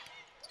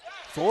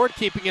 Ford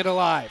keeping it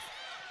alive.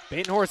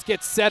 Batenhorst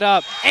gets set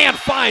up and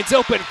finds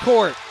open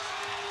court.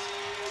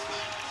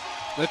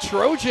 The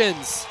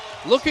Trojans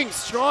looking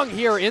strong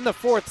here in the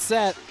fourth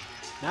set.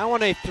 Now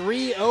on a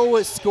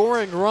 3-0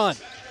 scoring run.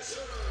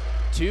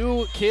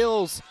 2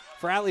 kills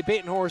for Allie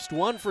Batenhorst,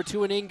 1 for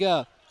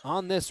Tuaninga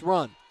on this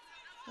run.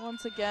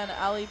 Once again,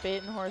 Allie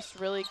Batenhorst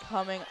really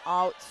coming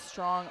out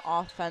strong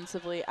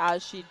offensively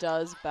as she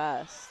does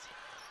best.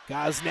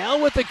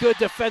 Gosnell with a good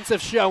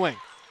defensive showing.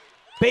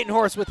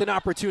 Batenhorst with an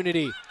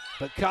opportunity,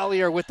 but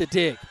Collier with the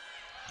dig.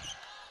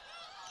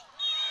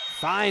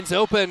 Finds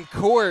open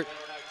court.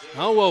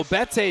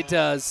 Owobete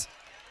does.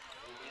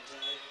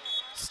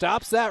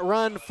 Stops that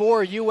run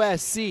for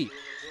USC.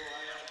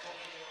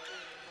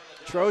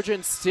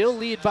 Trojans still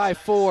lead by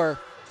 4.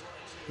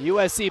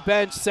 USC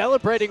bench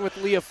celebrating with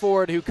Leah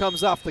Ford, who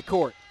comes off the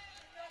court.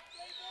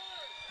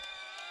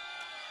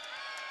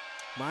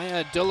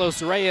 Maya De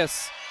Los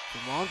Reyes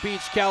from Long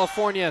Beach,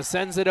 California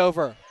sends it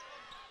over.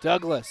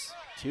 Douglas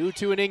to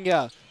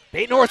Tuaninga.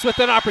 Batenhorst with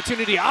an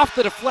opportunity off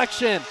the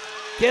deflection.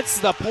 Gets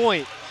the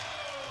point.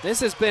 This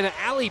has been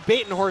Allie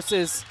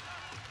Batenhorst's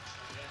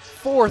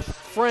fourth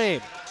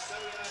frame.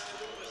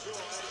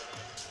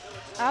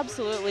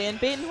 Absolutely, and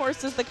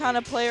Batenhorst is the kind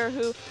of player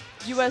who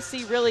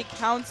USC really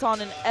counts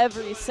on in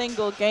every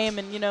single game,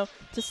 and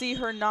to see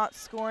her not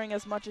scoring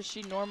as much as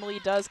she normally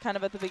does kind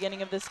of at the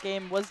beginning of this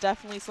game was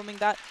definitely something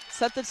that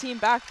set the team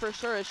back for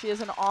sure, as she is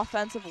an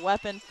offensive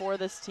weapon for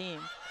this team.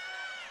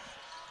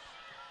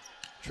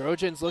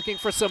 Trojans looking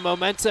for some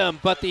momentum,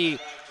 but the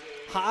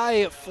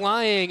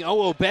high-flying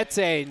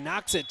Owobete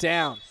knocks it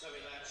down.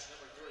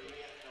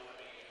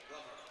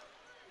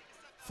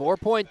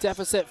 4-point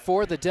deficit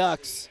for the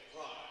Ducks.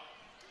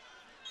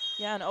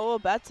 Yeah, and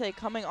Owobete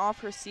coming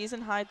off her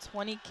season-high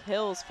 20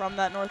 kills from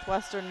that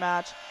Northwestern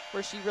match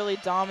where she really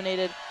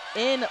dominated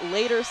in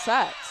later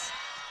sets.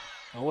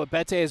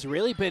 Owobete has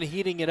really been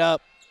heating it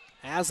up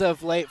as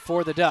of late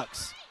for the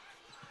Ducks.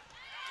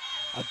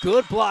 A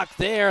good block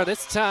there,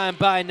 this time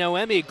by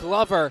Noemi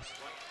Glover.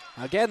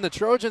 Again, the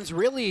Trojans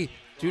really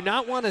do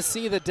not want to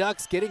see the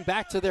Ducks getting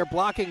back to their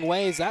blocking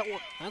ways.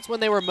 That's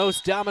when they were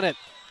most dominant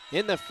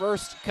in the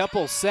first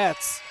couple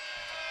sets.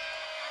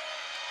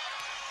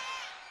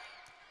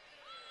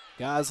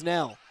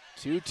 Gosnell,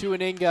 2-2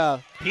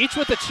 Ininga. Peach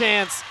with a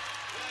chance,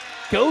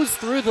 goes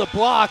through the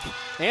block,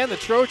 and the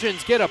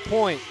Trojans get a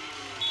point.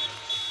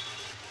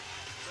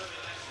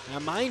 Now,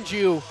 mind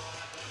you,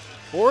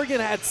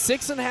 Oregon had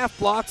 6.5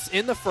 blocks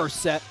in the first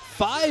set,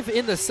 5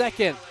 in the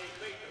second,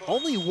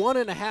 only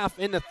 1.5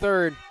 in the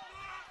third,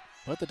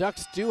 but the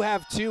Ducks do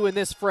have 2 in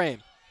this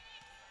frame.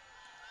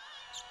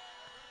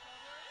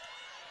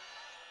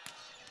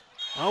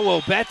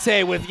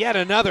 Owobete with yet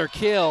another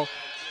kill.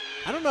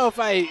 I don't know if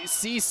I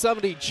see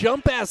somebody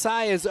jump as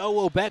high as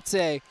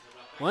Owobete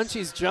when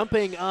she's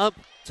jumping up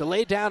to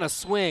lay down a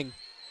swing.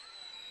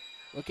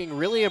 Looking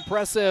really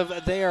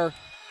impressive there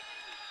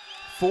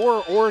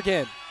for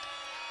Oregon.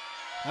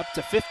 Up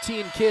to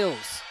 15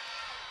 kills.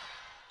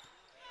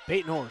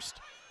 Batenhorst,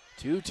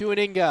 2-2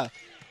 Ininga.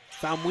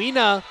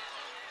 Famuina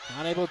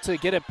not able to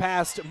get it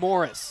past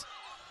Morris.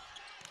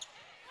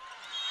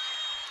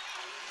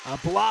 A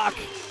block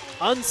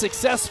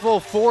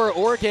unsuccessful for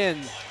Oregon.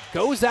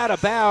 Goes out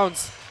of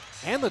bounds,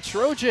 and the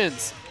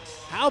Trojans,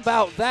 how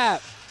about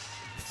that?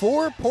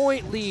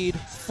 4-point lead,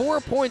 4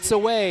 points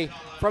away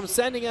from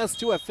sending us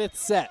to a 5th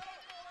set.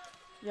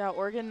 Yeah,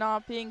 Oregon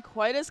not being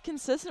quite as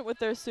consistent with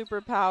their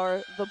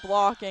superpower, the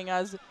blocking,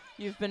 as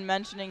you've been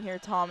mentioning here,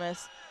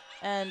 Thomas.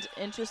 And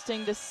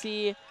interesting to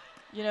see,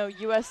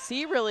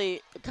 USC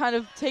really kind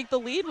of take the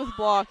lead with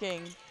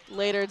blocking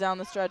later down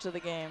the stretch of the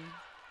game.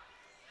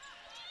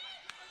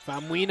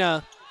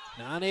 Famuina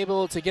not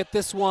able to get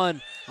this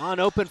one on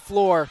open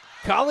floor.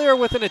 Collier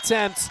with an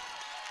attempt.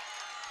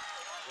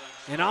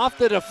 And off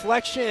the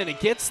deflection, it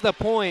gets the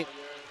point.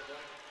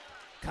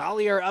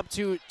 Collier up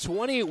to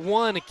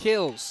 21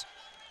 kills.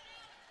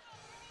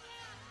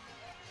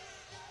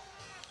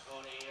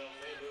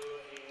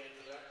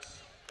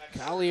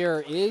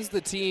 Collier is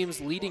the team's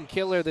leading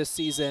killer this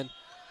season.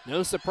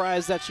 No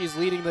surprise that she's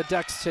leading the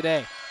Ducks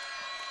today.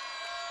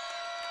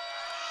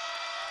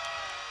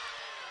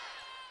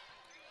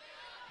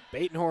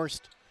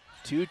 Batenhorst,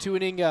 2-2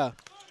 Ininga.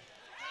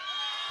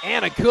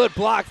 And a good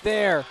block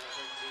there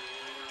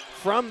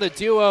from the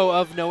duo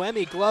of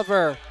Noemi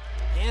Glover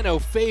and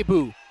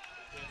Ofebu.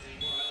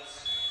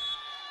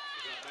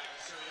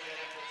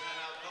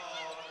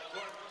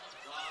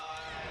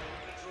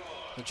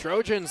 The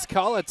Trojans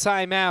call a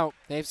timeout.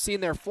 They've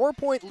seen their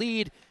 4-point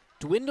lead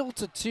dwindle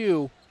to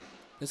 2.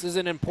 This is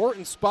an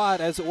important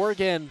spot as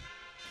Oregon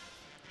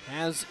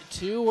has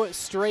 2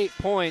 straight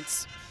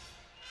points.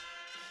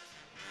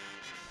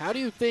 How do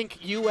you think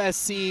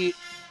USC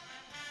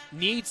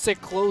needs to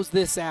close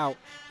this out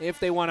if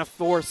they want to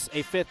force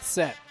a 5th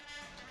set?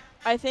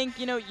 I think,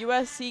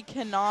 USC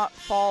cannot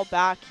fall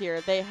back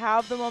here. They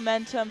have the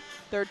momentum.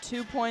 They're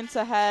 2 points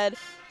ahead.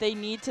 They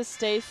need to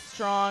stay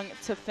strong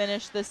to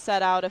finish this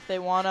set out if they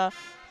want to,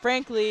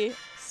 frankly,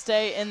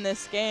 stay in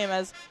this game.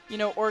 As,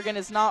 Oregon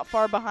is not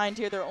far behind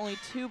here. They're only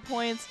 2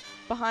 points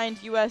behind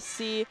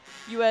USC.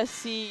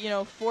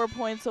 USC, 4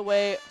 points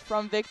away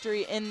from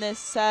victory in this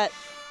set.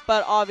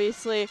 But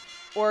obviously,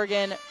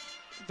 Oregon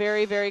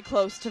very, very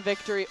close to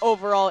victory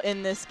overall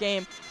in this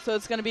game. So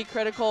it's going to be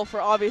critical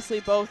for obviously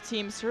both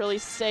teams to really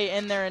stay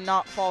in there and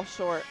not fall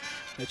short.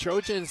 The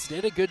Trojans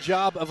did a good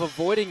job of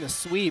avoiding the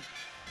sweep,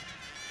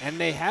 and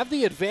they have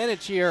the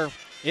advantage here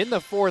in the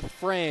 4th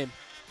frame.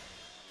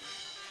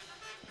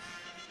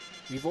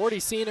 We've already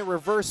seen a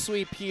reverse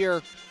sweep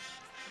here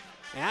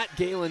at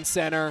Galen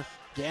Center.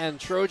 Again,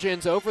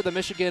 Trojans over the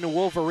Michigan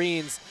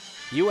Wolverines.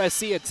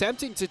 USC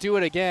attempting to do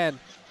it again.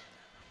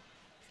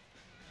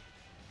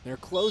 They're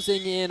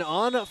closing in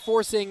on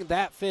forcing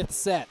that 5th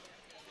set.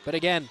 But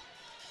again,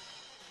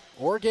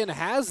 Oregon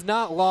has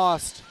not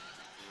lost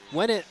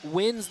when it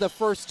wins the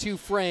first 2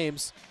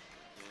 frames.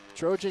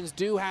 Trojans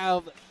do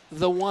have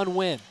the 1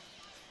 win.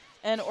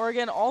 And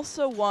Oregon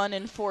also won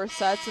in 4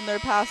 sets in their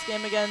past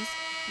game against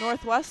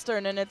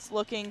Northwestern, and it's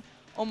looking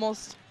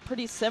almost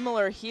pretty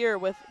similar here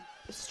with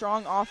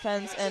strong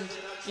offense, and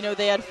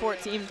they had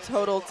 14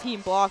 total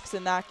team blocks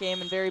in that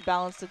game and very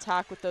balanced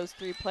attack with those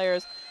 3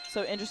 players.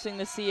 So interesting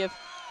to see if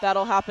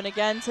that'll happen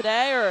again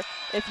today or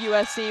if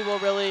USC will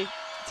really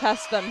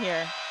test them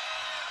here.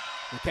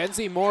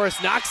 Mackenzie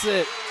Morris knocks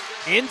it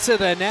into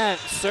the net,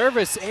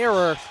 service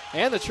error,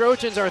 and the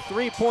Trojans are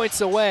 3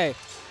 points away.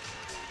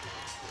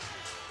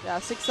 Yeah,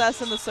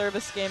 success in the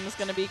service game is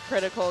going to be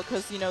critical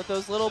because, you know,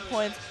 those little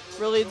points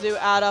really do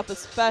add up,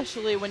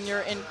 especially when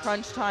you're in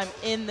crunch time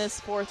in this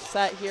fourth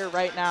set here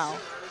right now.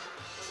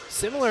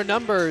 Similar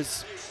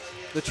numbers.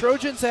 The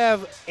Trojans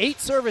have 8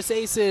 service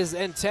aces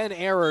and 10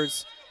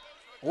 errors.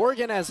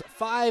 Oregon has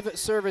 5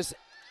 service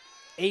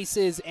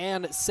aces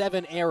and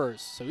 7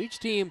 errors. So each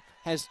team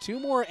has 2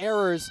 more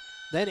errors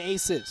than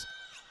aces.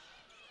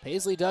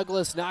 Paisley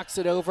Douglas knocks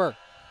it over.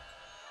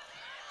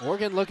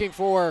 Oregon looking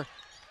for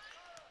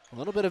a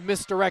little bit of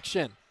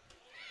misdirection.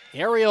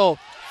 Aerial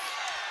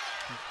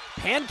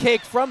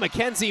pancake from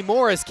Mackenzie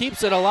Morris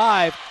keeps it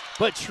alive,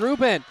 but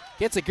Trubin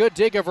gets a good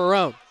dig of her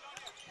own.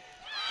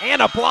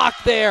 And a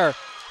block there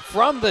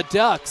from the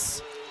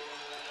Ducks.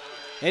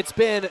 It's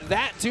been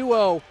that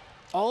duo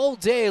all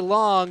day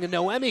long.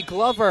 Noemi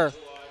Glover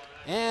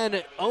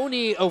and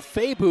Oni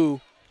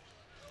Ofebu.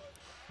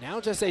 Now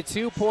just a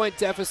 2-point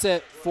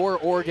deficit for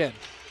Oregon.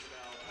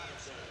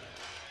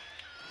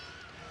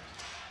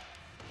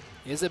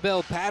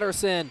 Isabel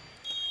Patterson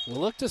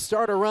will look to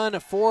start a run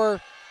for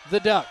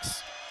the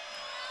Ducks.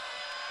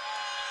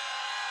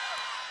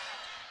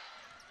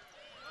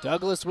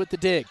 Douglas with the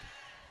dig.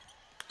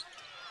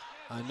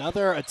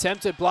 Another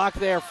attempted block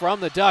there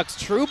from the Ducks.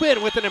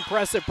 Trubin with an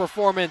impressive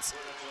performance,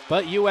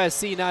 but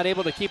USC not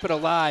able to keep it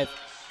alive.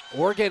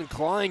 Oregon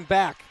clawing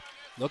back,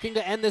 looking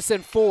to end this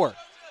in 4.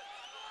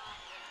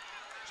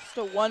 Just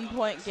a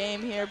 1-point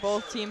game here.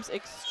 Both teams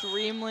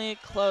extremely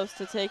close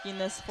to taking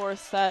this fourth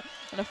set,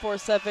 and a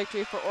 4-set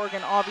victory for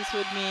Oregon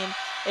obviously would mean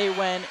a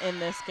win in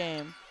this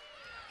game.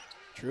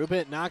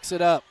 Trubin knocks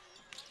it up.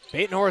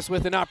 Batenhorst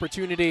with an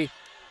opportunity,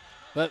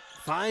 but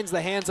finds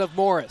the hands of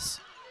Morris.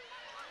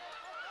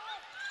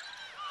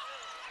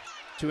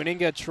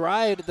 Tuaninga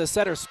tried the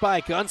setter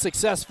spike,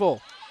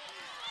 unsuccessful.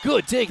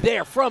 Good dig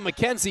there from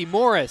Mackenzie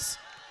Morris.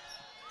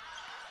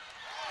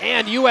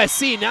 And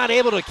USC not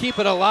able to keep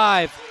it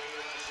alive.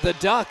 The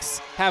Ducks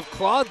have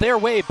clawed their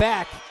way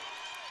back.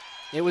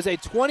 It was a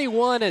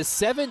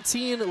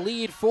 21-17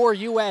 lead for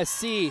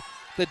USC.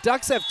 The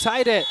Ducks have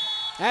tied it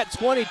at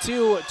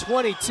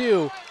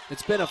 22-22.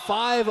 It's been a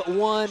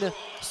 5-1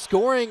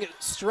 scoring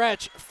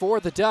stretch for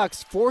the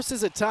Ducks.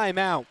 Forces a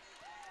timeout.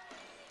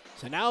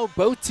 So now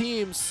both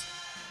teams,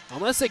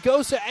 unless it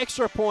goes to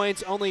extra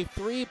points, only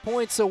 3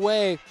 points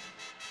away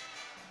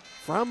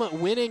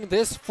from winning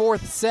this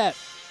fourth set.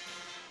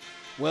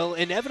 Will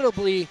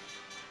inevitably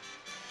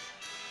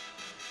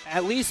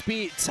at least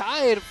be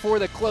tied for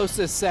the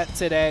closest set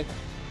today.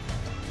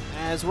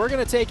 As we're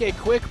going to take a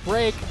quick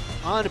break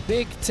on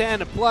Big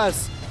Ten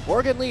Plus.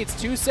 Oregon leads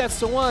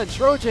 2-1.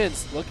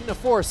 Trojans looking to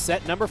force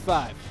set number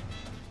 5.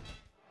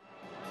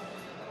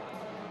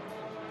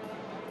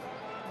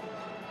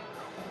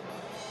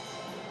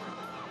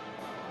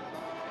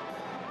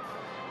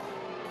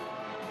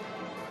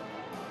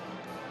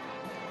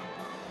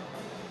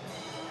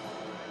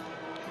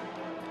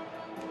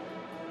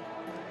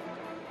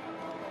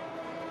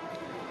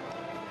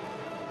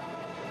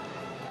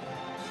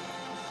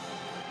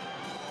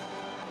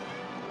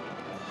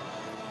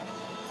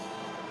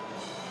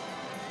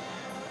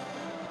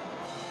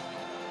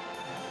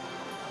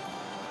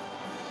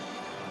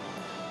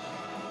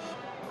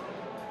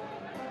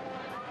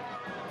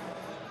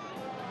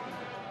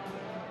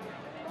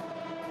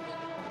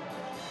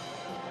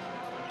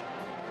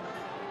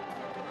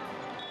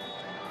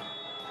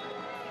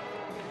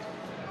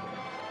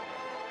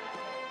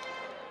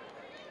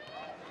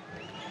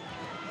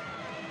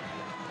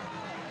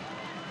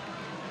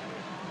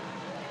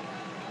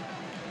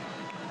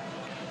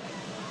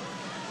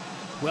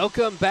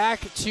 Welcome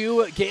back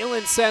to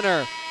Galen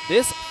Center.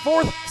 This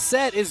fourth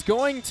set is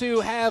going to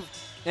have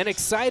an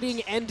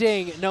exciting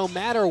ending no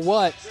matter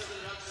what.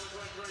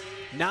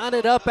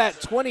 Knotted up at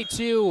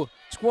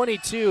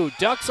 22-22.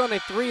 Ducks on a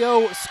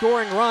 3-0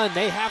 scoring run.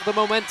 They have the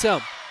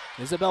momentum.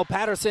 Isabel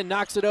Patterson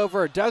knocks it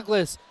over.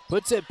 Douglas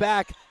puts it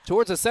back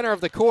towards the center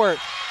of the court.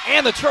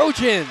 And the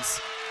Trojans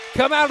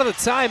come out of the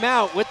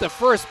timeout with the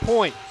first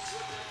point.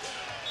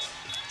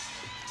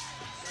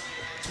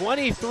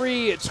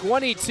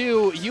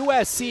 23-22,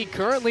 USC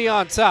currently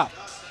on top.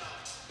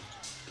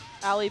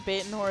 Allie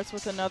Batenhorst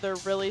with another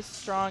really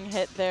strong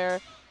hit there.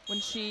 When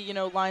she,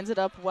 lines it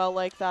up well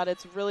like that,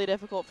 it's really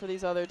difficult for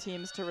these other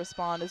teams to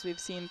respond, as we've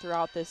seen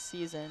throughout this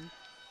season.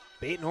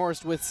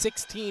 Batenhorst with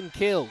 16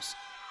 kills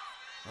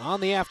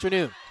on the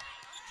afternoon.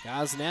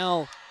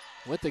 Gosnell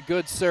with a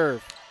good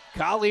serve.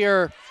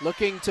 Collier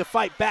looking to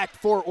fight back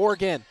for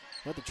Oregon,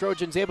 but the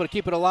Trojans able to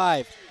keep it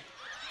alive.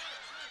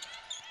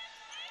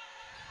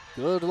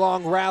 Good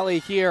long rally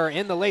here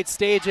in the late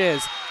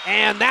stages,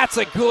 and that's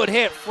a good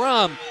hit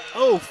from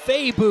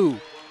Ofebu.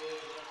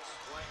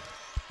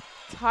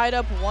 Tied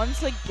up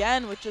once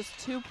again with just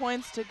 2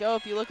 points to go.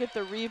 If you look at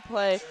the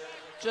replay,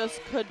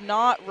 just could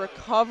not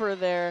recover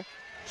there.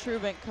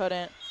 Trubin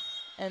couldn't.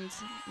 And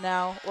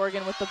now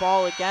Oregon with the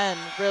ball again,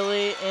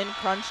 really in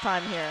crunch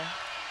time here.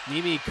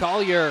 Mimi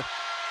Collier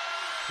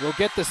will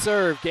get the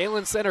serve.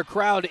 Galen Center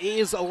crowd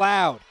is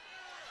allowed.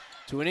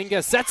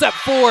 Tuaninga sets up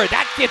 4.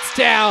 That gets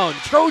down.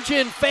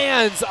 Trojan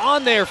fans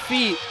on their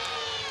feet.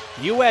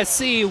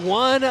 USC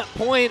 1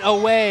 point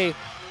away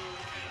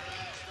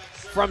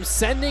from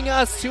sending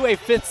us to a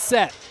 5th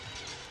set.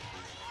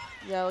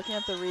 Yeah, looking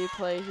at the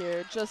replay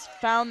here, just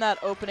found that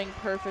opening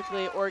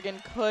perfectly.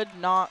 Oregon could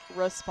not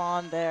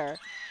respond there.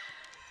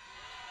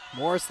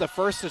 Morris the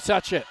first to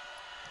touch it.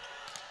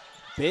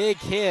 Big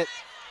hit,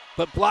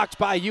 but blocked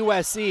by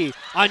USC.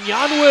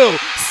 Anyanwu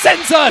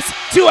sends us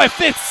to a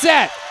 5th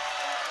set.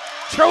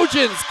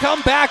 Trojans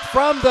come back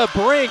from the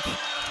brink,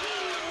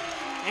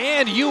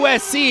 and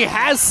USC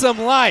has some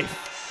life.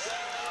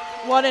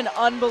 What an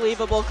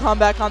unbelievable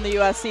comeback on the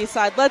USC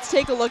side. Let's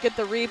take a look at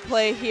the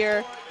replay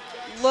here.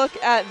 Look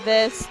at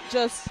this,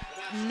 just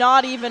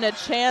not even a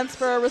chance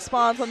for a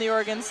response on the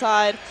Oregon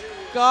side.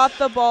 Got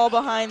the ball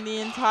behind the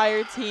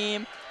entire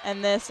team,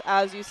 and this,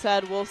 as you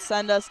said, will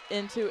send us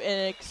into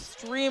an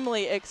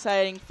extremely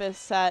exciting 5th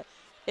set.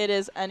 It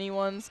is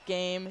anyone's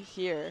game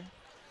here.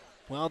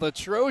 Well, the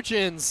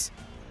Trojans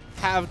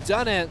have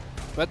done it,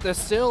 but there's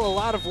still a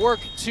lot of work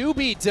to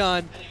be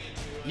done.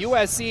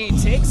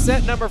 USC takes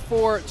set number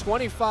 4,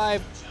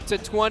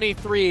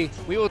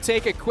 25-23. We will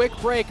take a quick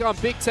break on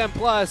Big Ten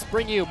Plus,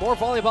 bring you more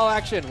volleyball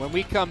action when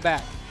we come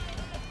back.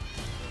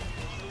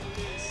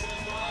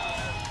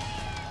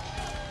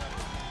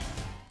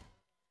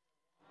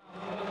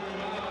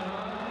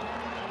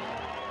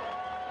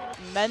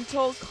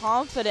 Mental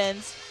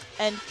confidence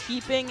and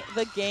keeping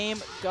the game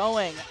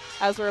going,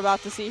 as we're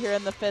about to see here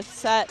in the 5th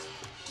set,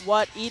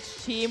 what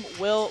each team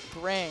will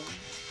bring.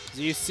 As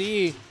you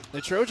see,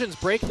 the Trojans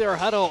break their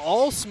huddle,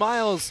 all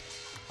smiles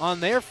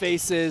on their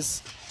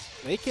faces.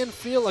 They can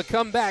feel a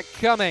comeback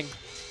coming.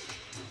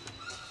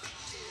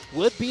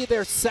 Would be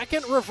their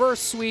 2nd reverse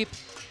sweep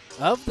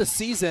of the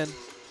season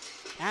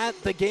at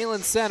the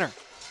Galen Center.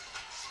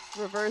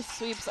 Reverse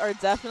sweeps are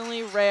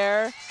definitely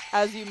rare.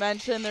 As you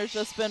mentioned, there's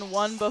just been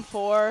one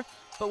before,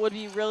 but would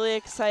be really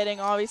exciting,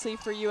 obviously,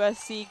 for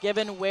USC,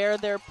 given where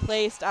they're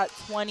placed at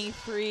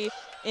 23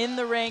 in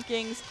the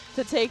rankings,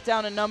 to take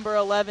down a number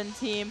 11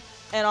 team.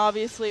 And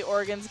obviously,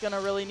 Oregon's going to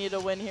really need a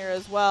win here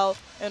as well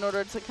in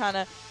order to kind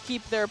of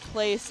keep their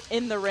place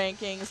in the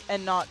rankings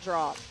and not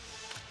drop.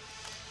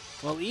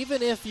 Well,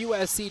 even if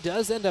USC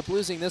does end up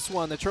losing this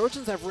one, the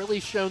Trojans have really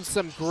shown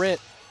some grit,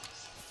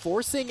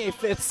 forcing a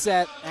 5th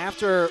set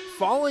after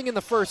falling in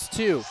the first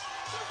 2.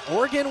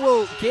 Oregon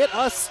will get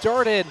us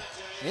started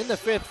in the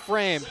 5th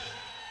frame.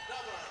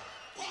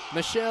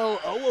 Michelle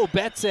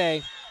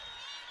Owobete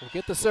will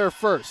get the serve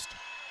first.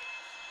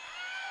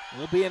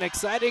 Will be an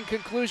exciting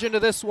conclusion to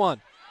this one.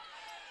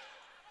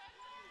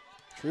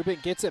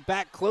 Trubin gets it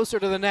back closer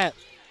to the net.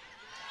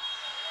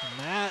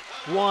 And that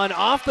one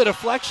off the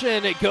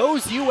deflection. It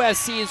goes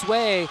USC's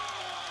way.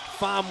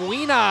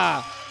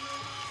 Famwina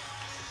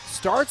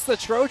starts the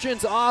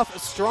Trojans off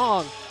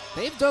strong.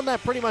 They've done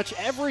that pretty much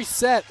every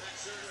set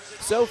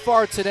so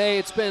far today.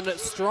 It's been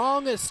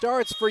strong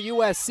starts for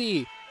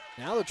USC.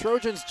 Now the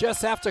Trojans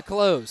just have to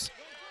close.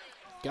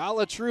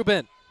 Gala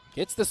Trubin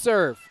gets the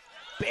serve.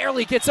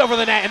 Barely gets over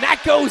the net, and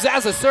that goes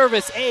as a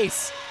service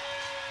ace.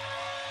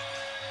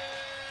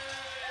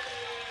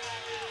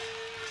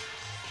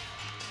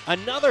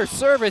 Another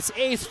service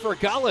ace for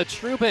Gala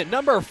Trubin,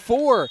 number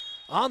 4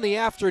 on the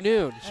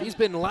afternoon. She's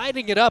been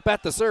lighting it up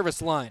at the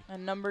service line.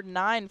 And number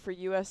 9 for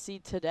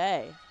USC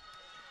today.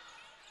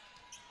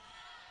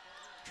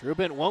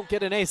 Trubin won't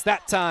get an ace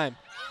that time.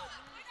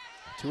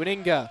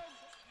 Tuaninga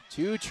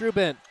to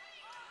Trubin.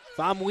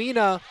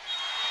 Famwina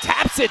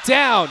taps it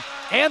down,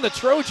 and the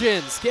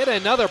Trojans get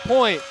another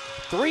point.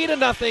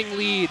 3-0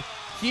 lead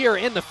here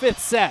in the 5th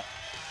set.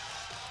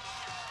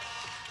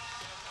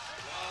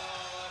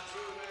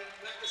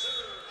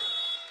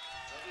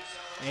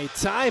 A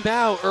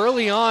timeout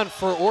early on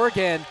for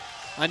Oregon.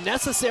 A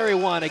necessary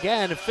one.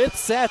 Again, 5th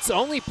set's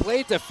only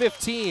played to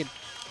 15.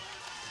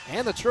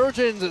 And the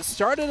Trojans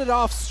started it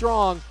off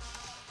strong.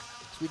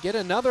 So we get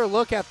another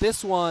look at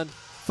this one.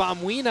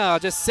 Famwina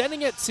just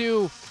sending it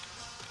to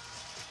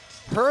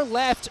her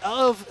left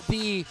of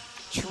the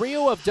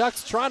trio of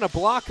Ducks trying to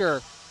block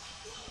her.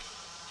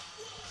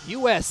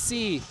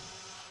 USC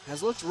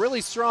has looked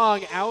really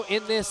strong out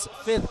in this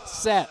 5th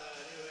set.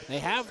 They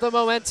have the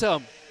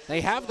momentum.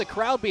 They have the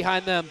crowd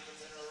behind them.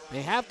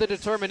 They have the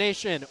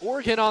determination.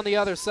 Oregon on the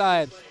other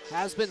side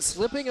has been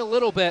slipping a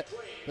little bit,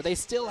 but they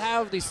still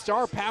have the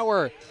star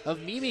power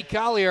of Mimi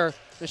Collier.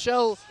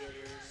 Michelle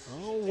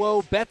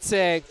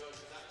Owobete.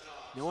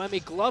 Noemi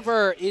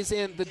Glover is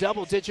in the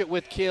double digit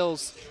with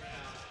kills.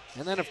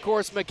 And then, of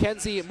course,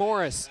 Mackenzie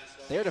Morris,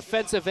 their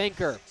defensive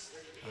anchor.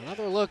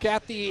 Another look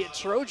at the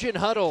Trojan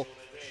huddle.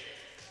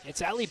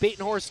 It's Allie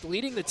Batenhorst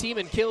leading the team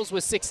in kills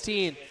with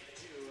 16.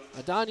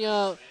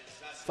 Adanya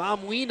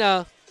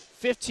Famwina,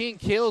 15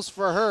 kills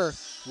for her.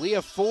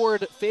 Leah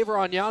Ford, Favor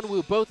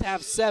Anyanwu both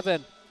have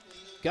 7.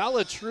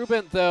 Gala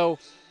Trubin, though,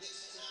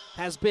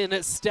 has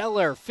been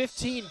stellar.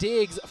 15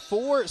 digs,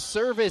 4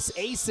 service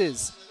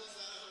aces.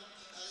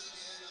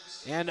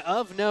 And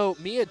of note,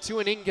 Mia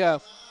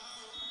Tuaninga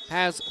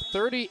has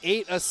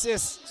 38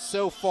 assists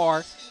so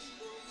far,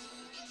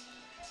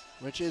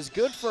 which is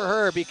good for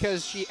her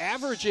because she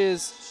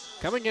averages,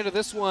 coming into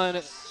this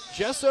one,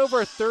 just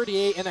over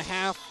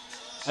 38.5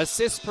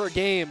 assists per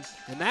game.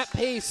 And that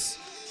pace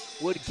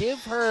would give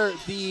her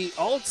the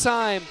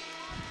all-time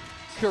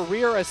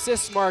career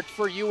assist mark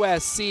for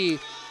USC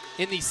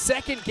in the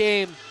second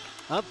game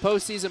of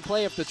postseason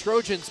play if the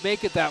Trojans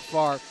make it that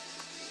far.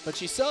 But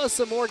she still has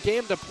some more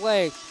game to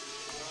play.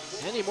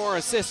 Any more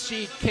assists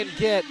she can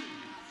get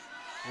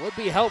would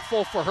be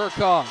helpful for her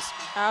cause.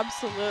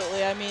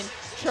 Absolutely. I mean,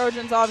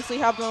 Trojans obviously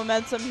have the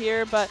momentum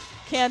here, but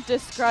can't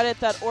discredit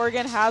that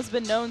Oregon has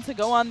been known to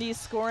go on these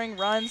scoring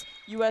runs.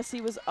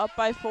 USC was up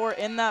by 4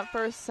 in that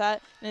first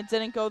set, and it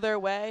didn't go their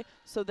way,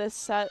 so this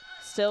set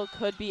still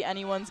could be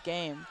anyone's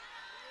game.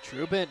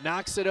 Trubin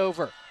knocks it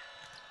over.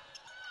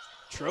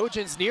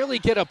 Trojans nearly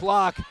get a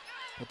block,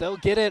 but they'll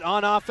get it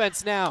on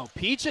offense now.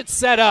 Peach it's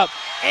set up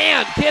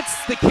and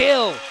gets the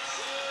kill.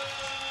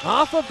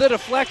 Off of the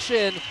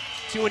deflection,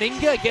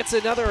 Tuaninga gets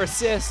another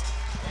assist.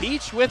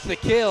 Peach with the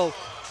kill,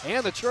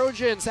 and the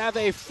Trojans have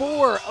a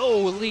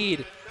 4-0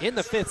 lead in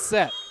the 5th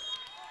set.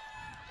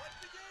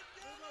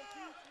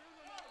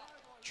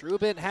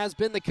 Trubin has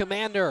been the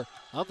commander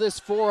of this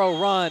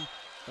 4-0 run,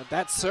 but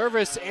that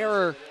service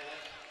error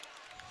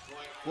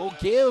will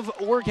give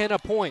Oregon a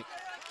point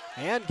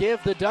and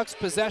give the Ducks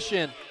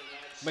possession.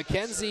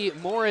 Mackenzie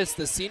Morris,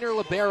 the senior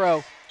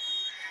libero,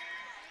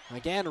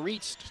 again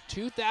reached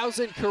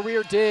 2,000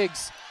 career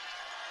digs.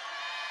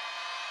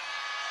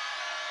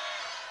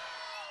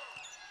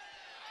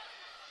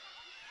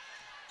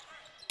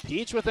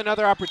 Peach with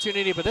another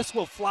opportunity, but this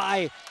will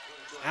fly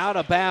out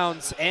of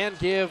bounds and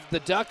give the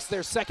Ducks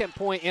their second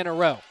point in a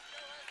row.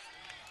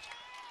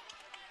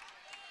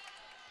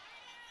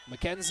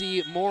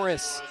 Mackenzie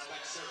Morris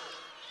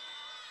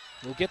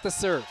will get the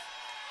serve.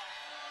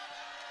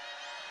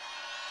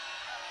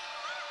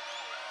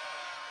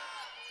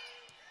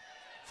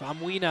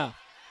 Famuina,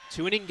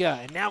 Tuaninga,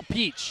 and now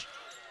Peach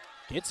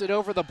gets it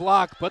over the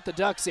block, but the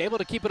Ducks able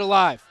to keep it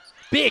alive.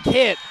 Big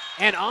hit,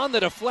 and on the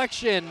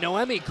deflection,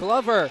 Noemi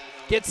Glover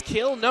gets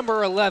kill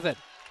number 11.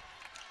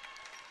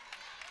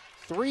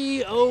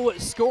 3-0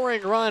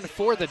 scoring run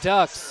for the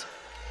Ducks.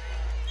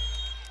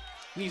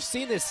 We've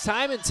seen this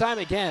time and time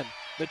again.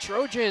 The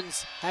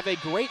Trojans have a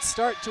great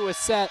start to a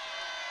set.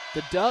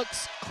 The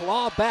Ducks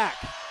claw back.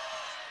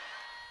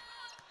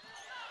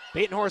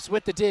 Batenhorst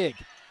with the dig.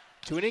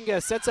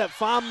 Tuaninga sets up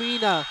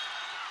Famuina,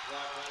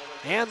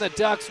 and the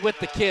Ducks with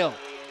the kill.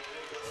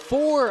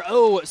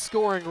 4-0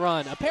 scoring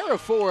run, a pair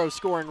of 4-0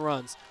 scoring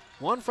runs.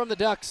 One from the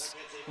Ducks,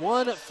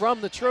 one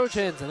from the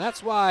Trojans, and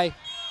that's why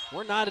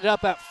we're knotted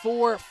up at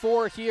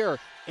 4-4 here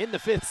in the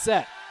 5th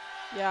set.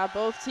 Yeah,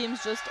 both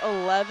teams just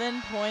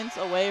 11 points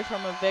away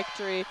from a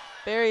victory.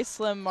 Very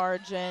slim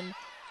margin,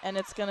 and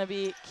it's going to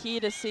be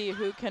key to see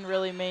who can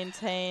really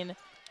maintain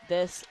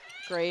this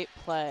great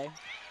play.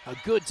 A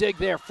good dig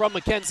there from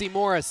Mackenzie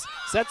Morris.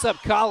 Sets up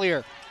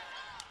Collier.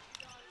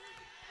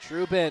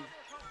 Trubin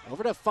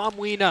over to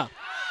Famuina.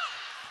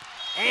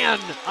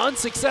 And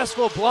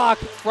unsuccessful block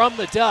from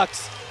the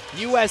Ducks.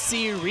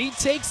 USC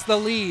retakes the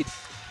lead,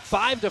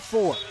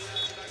 5-4.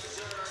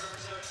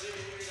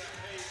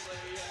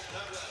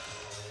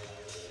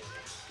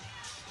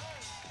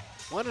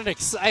 What an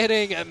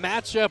exciting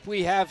matchup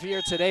we have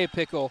here today,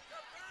 Pickle.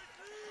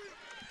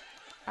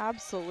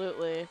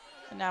 Absolutely.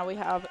 And now we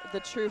have the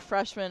true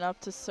freshman up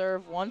to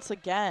serve once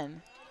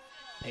again.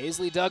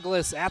 Paisley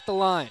Douglas at the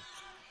line.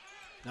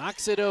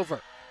 Knocks it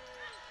over.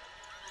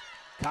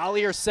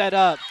 Collier set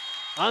up.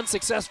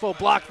 Unsuccessful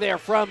block there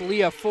from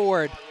Leah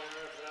Ford.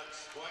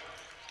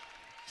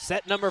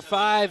 Set number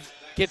 5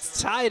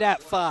 gets tied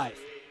at 5.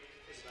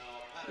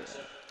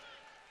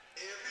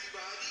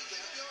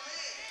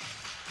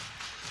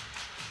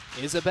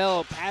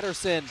 Isabel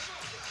Patterson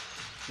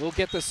will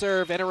get the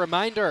serve. And a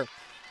reminder,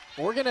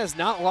 Oregon has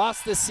not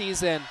lost this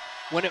season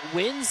when it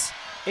wins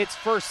its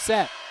first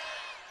set.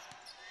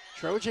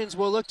 Trojans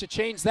will look to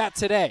change that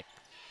today.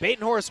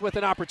 Batenhorst with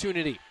an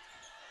opportunity.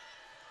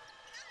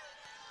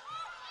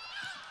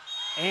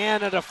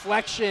 And a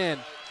deflection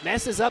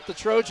messes up the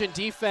Trojan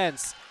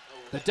defense.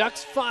 The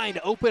Ducks find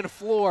open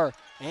floor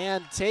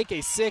and take a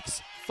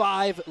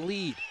 6-5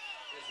 lead.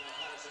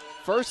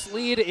 First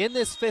lead in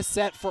this 5th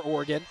set for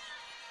Oregon.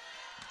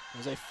 It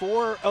was a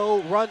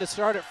 4-0 run to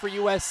start it for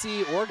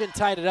USC. Oregon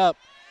tied it up.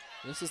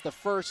 This is the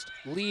first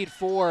lead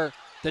for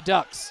the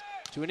Ducks.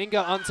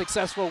 Tuaninga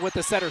unsuccessful with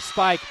the setter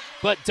spike,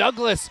 but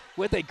Douglas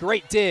with a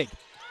great dig.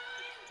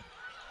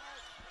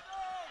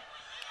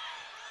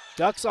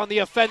 Ducks on the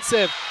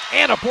offensive,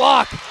 and a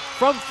block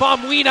from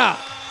Famuina.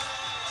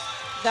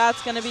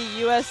 That's going to be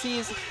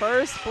USC's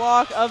first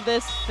block of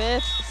this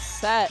 5th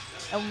set.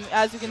 And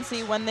as you can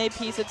see, when they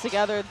piece it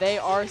together, they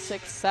are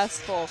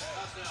successful.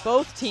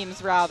 Both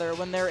teams, rather,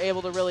 when they're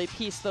able to really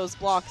piece those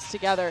blocks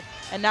together.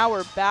 And now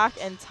we're back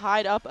and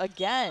tied up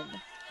again.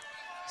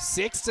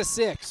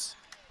 6-6.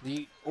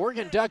 The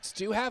Oregon Ducks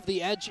do have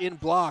the edge in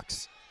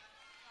blocks,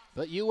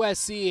 but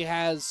USC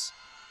has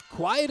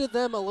quieted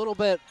them a little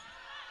bit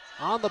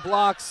on the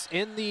blocks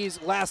in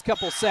these last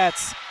couple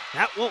sets.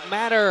 That won't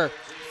matter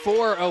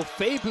for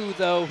Ofebu,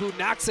 though, who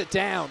knocks it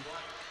down.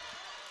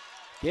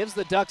 Gives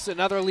the Ducks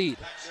another lead.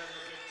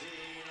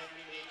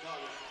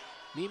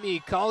 Mimi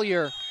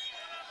Collier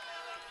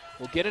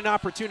will get an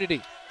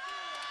opportunity.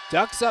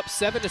 Ducks up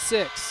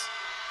 7-6.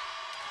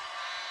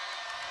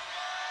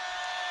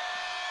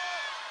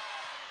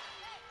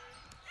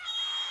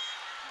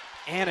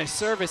 And a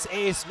service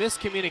ace,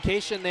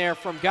 miscommunication there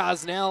from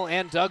Gosnell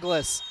and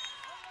Douglas.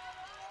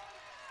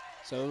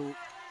 So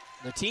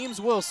the teams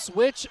will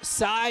switch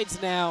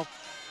sides now.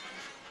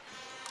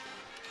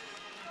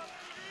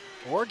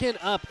 Oregon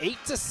up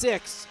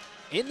 8-6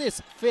 in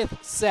this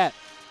 5th set.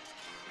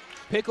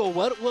 Pickle,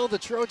 what will the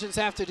Trojans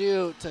have to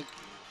do to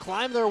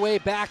climb their way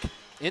back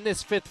in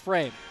this 5th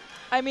frame?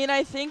 I mean,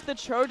 I think the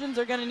Trojans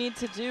are going to need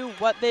to do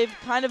what they've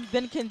kind of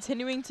been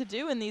continuing to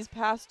do in these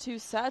past 2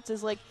 sets,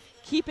 is like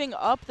keeping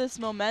up this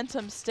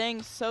momentum,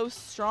 staying so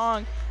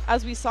strong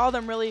as we saw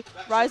them really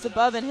rise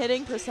above in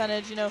hitting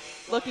percentage. You know,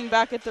 looking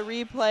back at the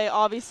replay,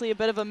 obviously a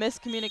bit of a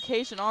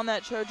miscommunication on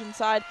that Trojan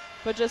side,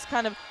 but just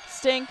kind of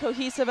staying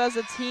cohesive as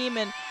a team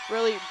and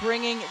really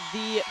bringing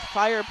the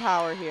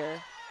firepower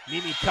here.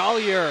 Mimi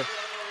Collier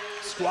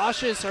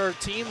squashes her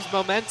team's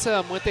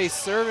momentum with a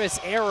service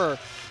error.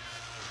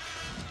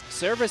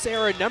 Service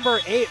error number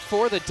 8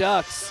 for the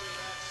Ducks.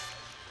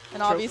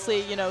 And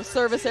obviously, you know,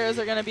 service errors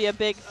are going to be a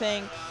big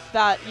thing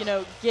that, you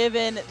know,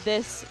 given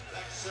this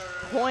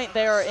point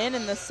they are in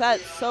the set,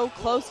 so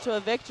close to a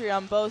victory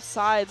on both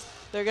sides,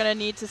 they're going to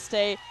need to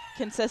stay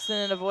consistent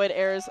and avoid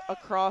errors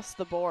across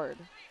the board.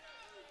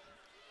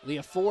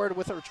 Leah Ford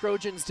with her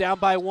Trojans down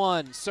by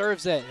 1,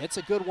 serves it. It's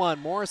a good one.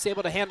 Morris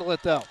able to handle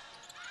it, though.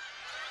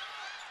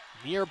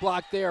 Near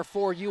block there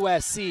for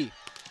USC.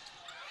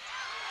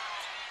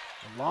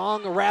 A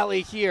long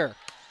rally here.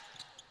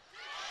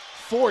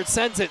 Ford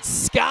sends it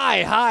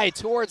sky high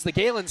towards the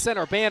Galen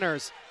Center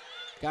banners.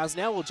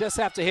 Gosnell will just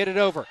have to hit it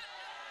over.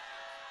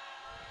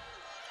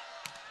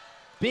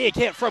 Big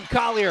hit from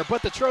Collier,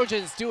 but the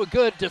Trojans do a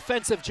good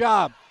defensive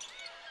job.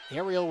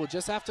 Ariel will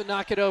just have to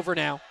knock it over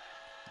now.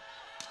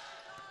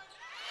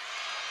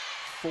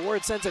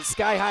 Ford sends it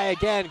sky high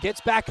again, gets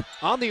back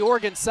on the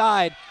Oregon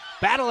side.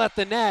 Battle at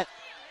the net.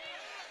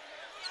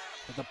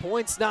 But the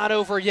point's not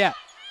over yet.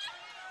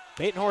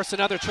 Batenhorst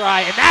another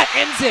try, and that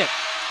ends it.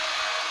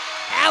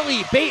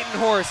 Allie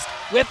Batenhorst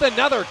with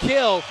another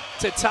kill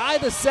to tie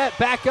the set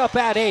back up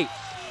at 8.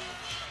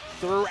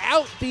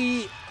 Throughout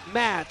the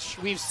match,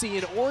 we've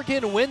seen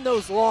Oregon win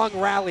those long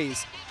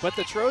rallies, but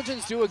the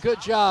Trojans do a good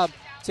job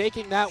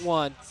taking that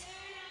one.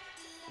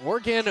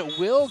 Oregon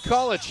will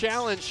call a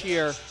challenge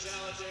here.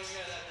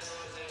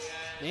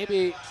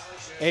 Maybe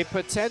a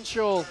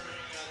potential,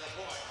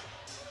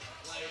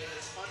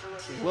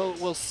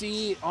 we'll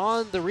see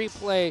on the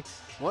replay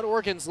what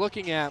Oregon's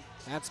looking at.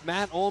 That's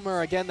Matt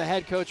Ulmer, again, the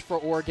head coach for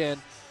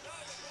Oregon.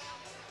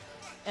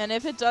 And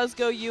if it does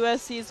go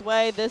USC's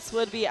way, this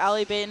would be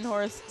Allie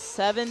Batenhorst's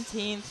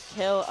 17th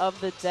kill of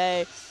the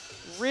day,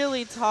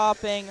 really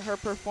topping her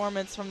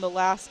performance from the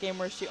last game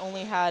where she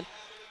only had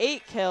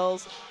 8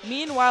 kills.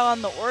 Meanwhile,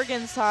 on the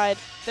Oregon side,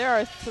 there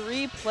are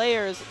 3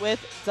 players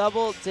with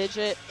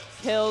double-digit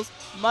kills,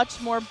 much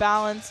more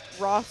balanced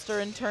roster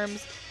in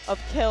terms of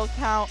kill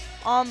count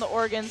on the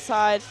Oregon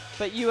side,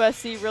 but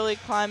USC really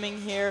climbing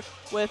here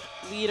with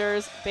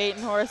leaders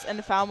Batenhorst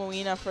and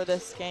Falmuina for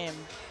this game.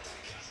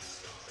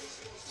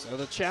 So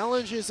the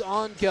challenge is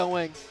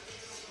ongoing.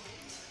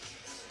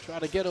 Try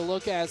to get a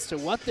look as to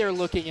what they're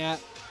looking at.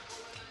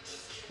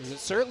 It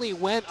certainly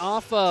went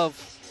off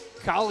of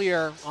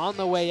Collier on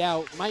the way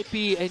out. Might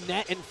be a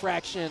net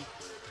infraction,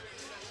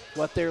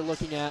 what they're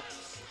looking at.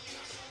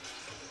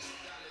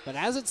 But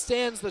as it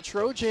stands, the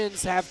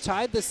Trojans have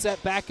tied the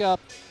set back up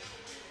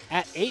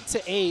at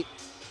 8-8.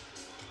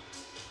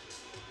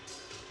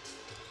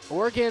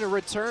 Oregon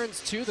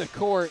returns to the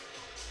court.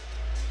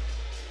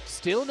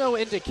 Still no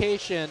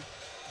indication.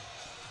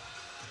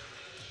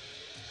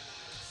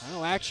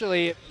 Oh,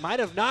 actually, it might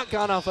have not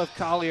gone off of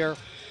Collier.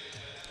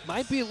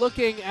 Might be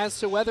looking as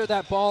to whether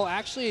that ball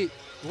actually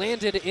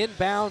landed in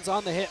bounds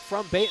on the hit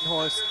from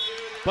Batenhorst.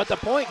 But the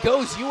point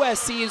goes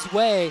USC's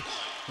way.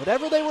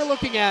 Whatever they were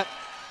looking at,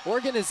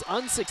 Oregon is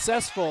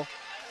unsuccessful.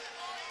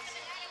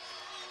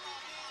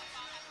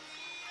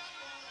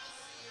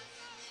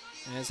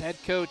 As head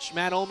coach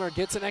Matt Ulmer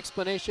gets an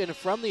explanation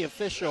from the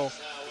official.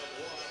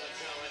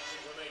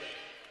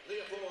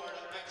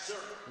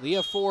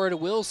 Leah Ford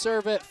will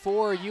serve it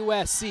for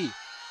USC.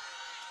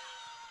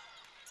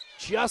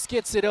 Just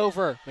gets it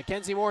over.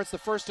 Mackenzie Morris the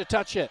first to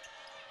touch it.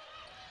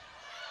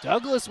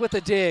 Douglas with a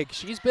dig.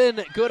 She's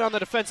been good on the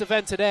defensive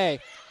end today.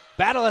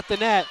 Battle at the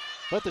net,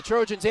 but the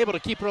Trojans able to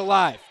keep it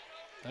alive.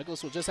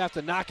 Douglas will just have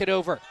to knock it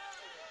over.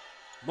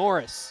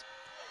 Morris.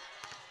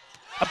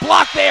 A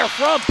block there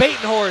from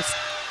Batenhorst.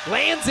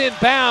 Lands in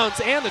bounds,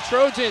 and the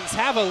Trojans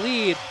have a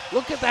lead.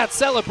 Look at that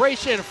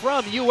celebration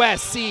from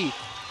USC.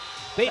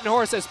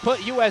 Batenhorst has put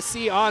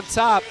USC on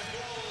top.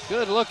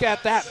 Good look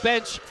at that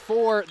bench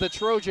for the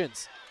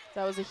Trojans.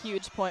 That was a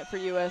huge point for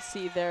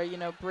USC there,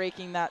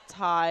 breaking that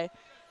tie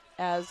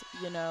as,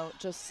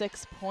 just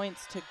 6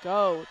 points to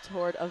go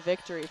toward a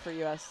victory for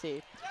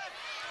USC.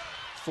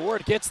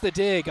 Ford gets the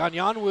dig on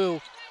Yanwu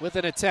with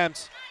an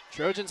attempt.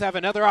 Trojans have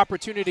another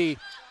opportunity,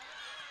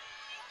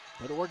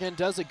 but Oregon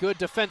does a good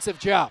defensive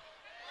job.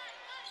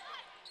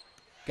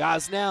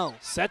 Gosnell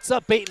sets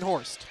up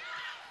Batenhorst.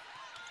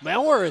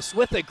 Morris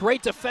with a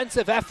great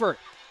defensive effort.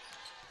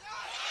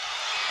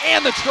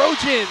 And the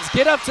Trojans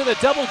get up to the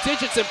double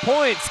digits in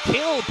points.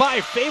 Killed by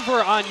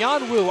Favor on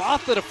Yanwu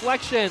off the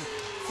deflection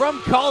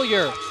from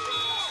Collier.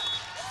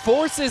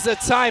 Forces a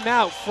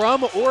timeout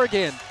from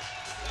Oregon.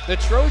 The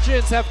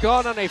Trojans have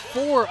gone on a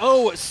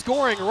 4-0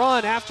 scoring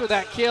run after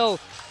that kill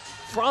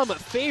from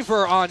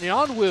Favor on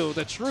Yanwu,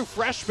 the true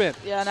freshman.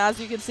 Yeah, and as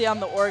you can see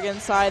on the Oregon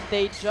side,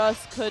 they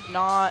just could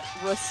not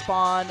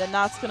respond, and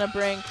that's going to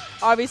bring,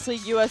 obviously,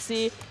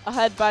 USC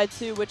ahead by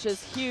 2, which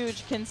is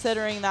huge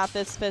considering that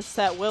this 5th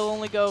set will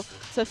only go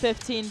to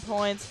 15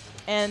 points,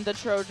 and the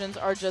Trojans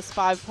are just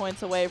 5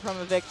 points away from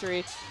a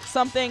victory,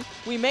 something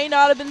we may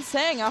not have been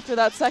saying after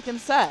that 2nd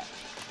set.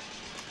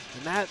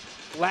 And that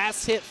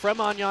last hit from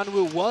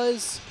Onyanwu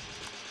was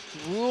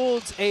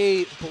ruled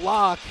a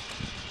block.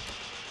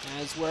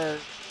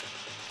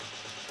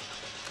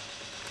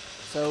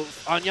 So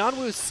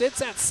Onyanwu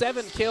sits at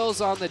 7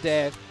 kills on the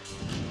day,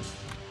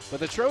 but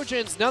the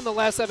Trojans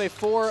nonetheless have a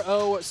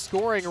 4-0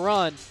 scoring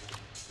run.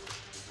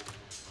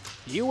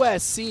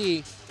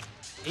 USC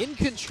in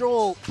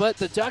control, but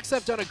the Ducks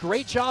have done a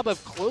great job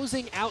of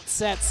closing out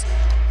sets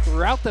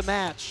throughout the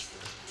match.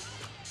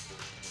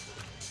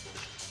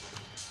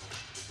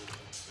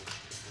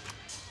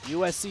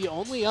 USC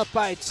only up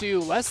by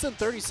 2, less than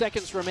 30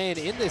 seconds remain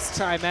in this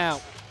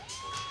timeout.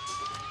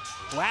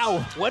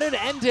 Wow, what an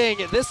ending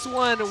this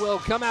one will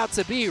come out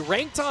to be.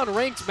 Ranked on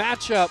ranked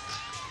matchup.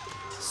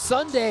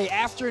 Sunday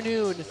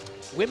afternoon,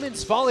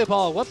 women's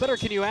volleyball. What better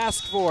can you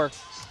ask for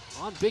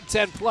on Big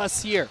Ten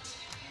Plus here?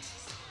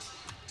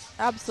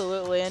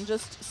 Absolutely, and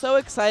just so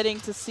exciting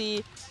to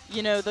see,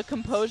 the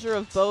composure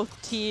of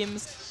both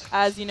teams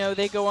as,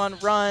 they go on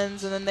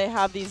runs and then they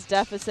have these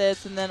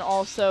deficits, and then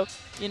also,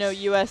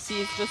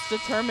 USC's just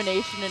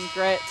determination and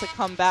grit to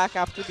come back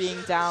after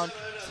being down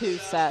 2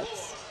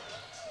 sets.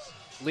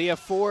 Leah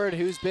Ford,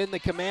 who's been the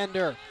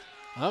commander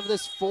of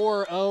this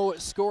 4-0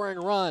 scoring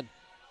run,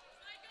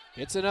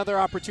 gets another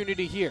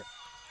opportunity here.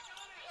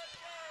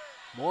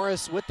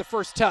 Morris with the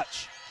first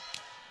touch.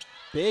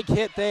 Big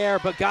hit there,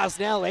 but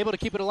Gosnell able to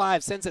keep it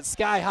alive, sends it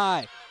sky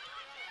high.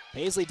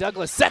 Paisley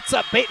Douglas sets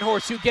up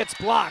Batenhorst, who gets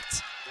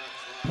blocked.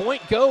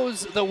 Point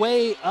goes the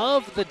way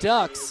of the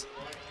Ducks.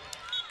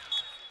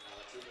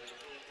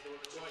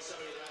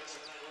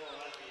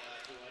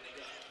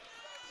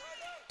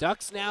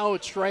 Ducks now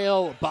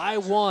trail by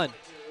 1.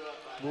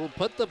 We'll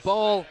put the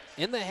ball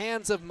in the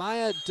hands of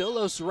Maya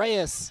Dolos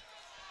Reyes.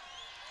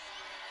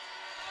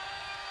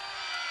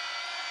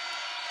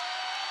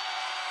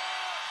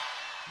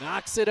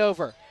 Knocks it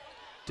over.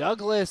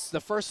 Douglas,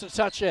 the first to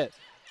touch it.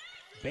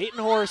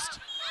 Batenhorst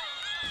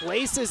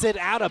places it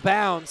out of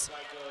bounds.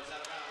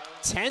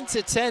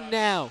 10-10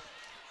 now.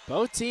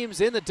 Both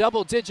teams in the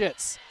double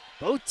digits.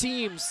 Both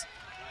teams,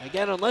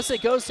 again, unless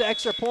it goes to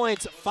extra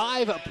points,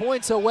 5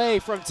 points away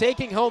from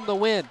taking home the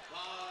win.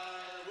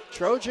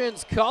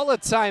 Trojans call a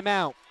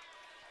timeout.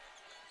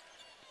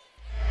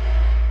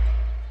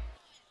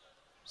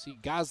 See,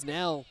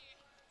 Gosnell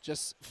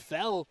just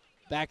fell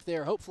back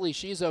there. Hopefully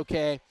she's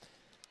okay.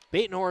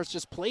 Batenhorst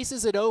just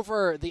places it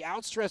over the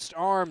outstretched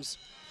arms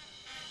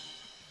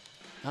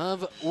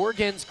of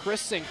Oregon's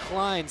Kristen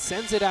Klein,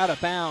 sends it out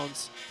of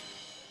bounds.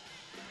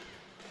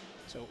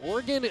 So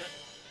Oregon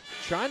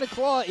trying to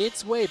claw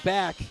its way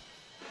back.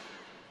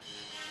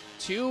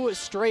 2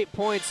 straight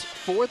points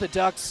for the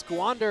Ducks,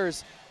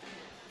 squanders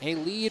a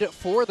lead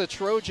for the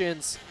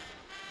Trojans.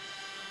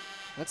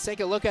 Let's take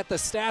a look at the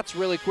stats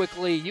really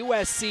quickly.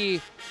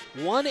 USC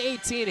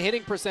 118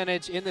 hitting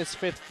percentage in this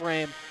 5th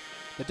frame.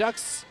 The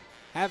Ducks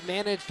have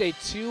managed a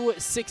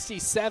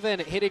 267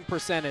 hitting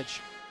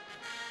percentage.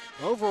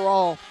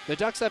 Overall, the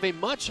Ducks have a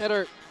much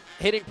better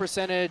hitting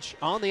percentage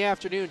on the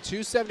afternoon,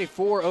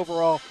 274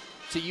 overall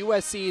to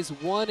USC's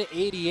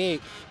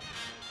 188.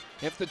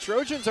 If the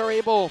Trojans are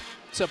able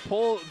to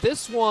pull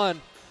this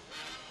one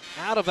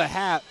out of a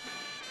hat,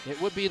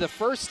 it would be the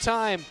first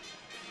time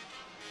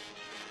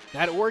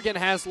that Oregon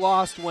has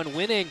lost when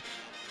winning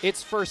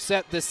its first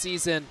set this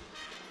season.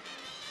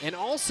 And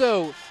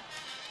also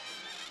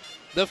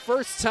the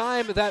first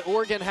time that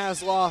Oregon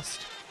has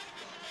lost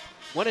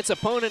when its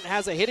opponent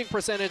has a hitting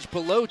percentage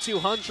below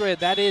 200.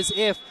 That is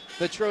if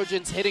the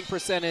Trojans' hitting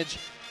percentage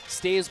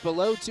stays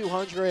below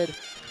 200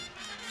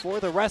 for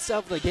the rest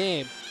of the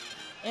game.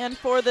 And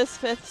for this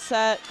 5th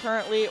set,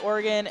 currently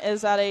Oregon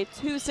is at a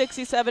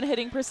 267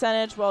 hitting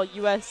percentage while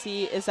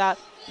USC is at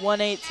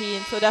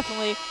 118. So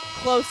definitely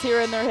close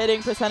here in their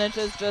hitting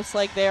percentages, just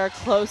like they are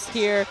close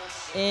here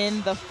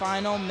in the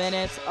final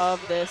minutes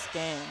of this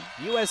game.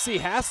 USC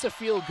has to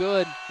feel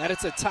good that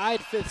it's a tied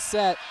 5th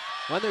set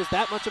when there's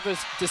that much of a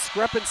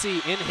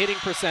discrepancy in hitting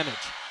percentage.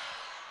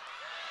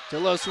 De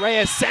Los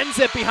Reyes sends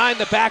it behind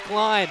the back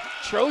line.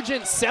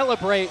 Trojans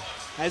celebrate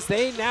as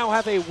they now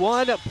have a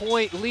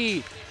 1-point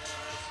lead.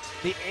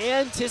 The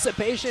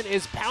anticipation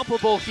is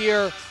palpable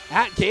here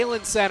at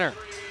Galen Center.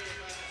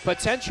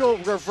 Potential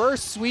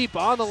reverse sweep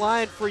on the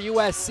line for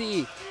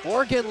USC.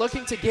 Oregon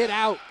looking to get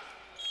out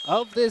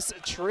of this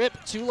trip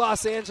to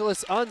Los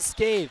Angeles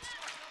unscathed.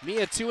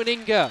 Mia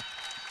Tuaninga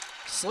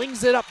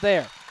slings it up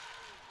there,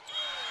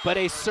 but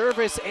a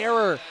service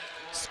error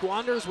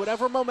squanders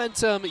whatever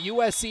momentum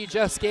USC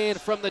just gained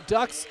from the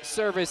Ducks'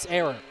 service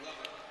error.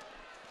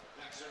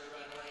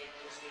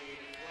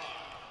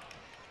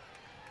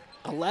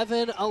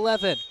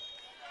 11-11.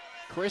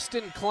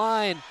 Kristen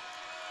Klein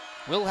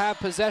will have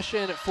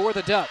possession for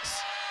the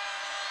Ducks.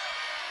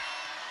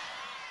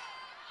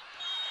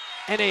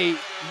 And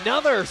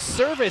another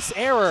service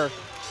error.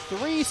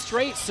 3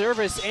 straight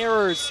service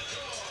errors.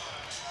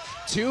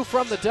 2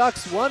 from the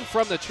Ducks, 1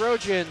 from the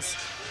Trojans.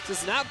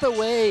 This is not the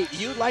way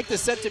you'd like the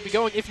set to be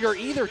going if you're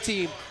either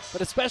team,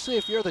 but especially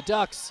if you're the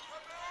Ducks.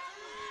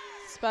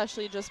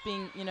 Especially just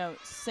being,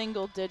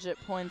 single-digit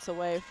points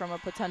away from a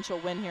potential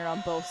win here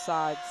on both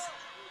sides.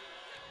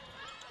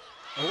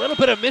 A little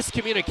bit of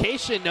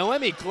miscommunication.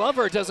 Noemi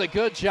Glover does a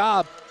good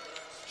job.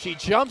 She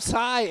jumps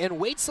high and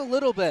waits a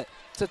little bit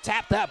to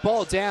tap that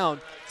ball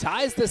down,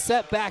 ties the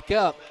set back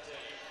up.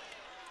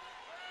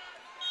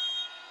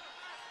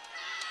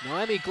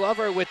 Noemi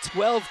Glover with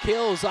 12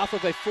 kills off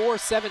of a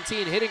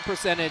 .417 hitting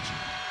percentage.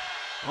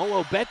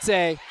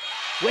 Olobete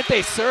with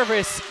a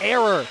service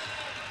error.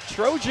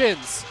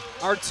 Trojans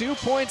are 2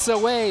 points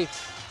away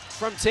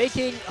from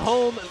taking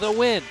home the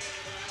win.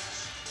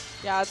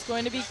 Yeah, it's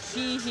going to be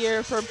key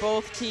here for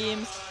both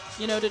teams,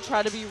 to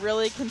try to be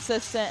really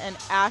consistent and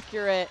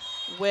accurate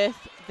with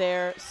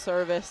their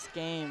service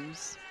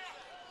games.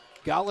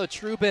 Gala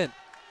Trubin,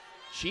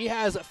 she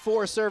has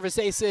 4 service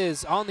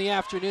aces on the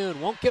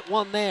afternoon. Won't get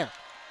one there.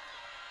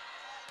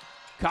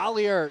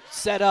 Collier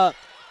set up,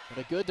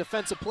 but a good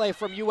defensive play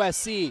from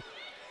USC.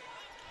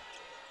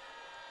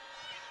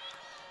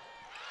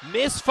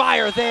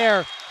 Misfire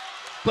there,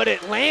 but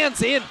it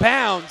lands in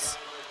bounds.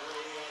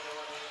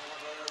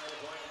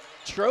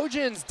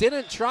 Trojans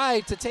didn't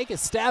try to take a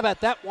stab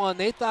at that one.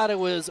 They thought it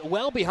was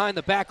well behind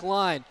the back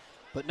line,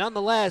 but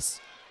nonetheless,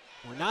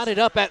 we're knotted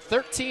up at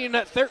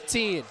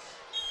 13-13.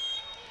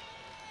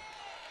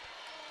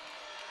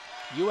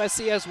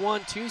 USC has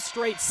won 2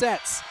 straight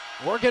sets.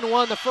 Oregon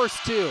won the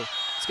first 2.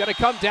 It's going to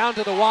come down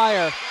to the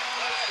wire.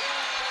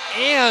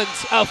 And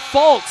a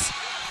fault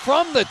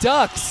from the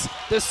Ducks.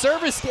 The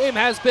service game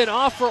has been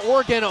off for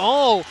Oregon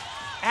all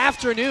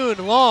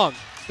afternoon long.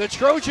 The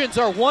Trojans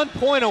are 1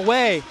 point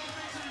away.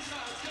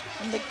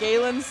 In the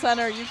Galen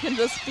Center, you can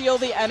just feel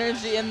the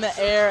energy in the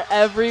air.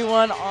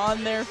 Everyone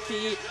on their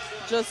feet,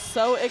 just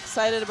so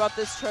excited about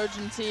this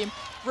Trojan team.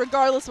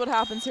 Regardless what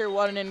happens here,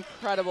 what an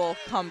incredible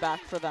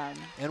comeback for them.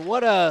 And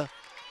what a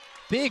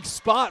big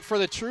spot for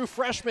the true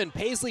freshman,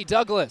 Paisley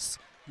Douglas.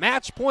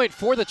 Match point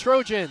for the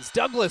Trojans.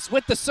 Douglas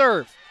with the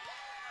serve.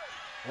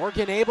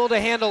 Oregon able to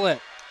handle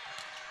it.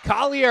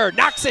 Collier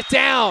knocks it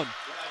down.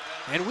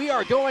 And we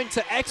are going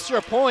to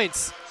extra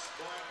points.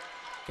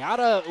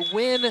 Gotta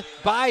win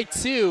by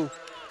 2.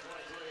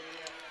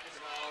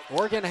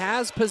 Oregon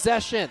has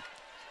possession.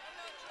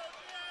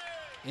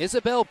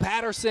 Isabel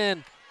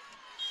Patterson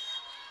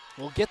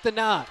will get the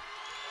nod.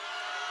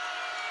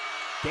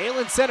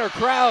 Galen Center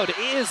crowd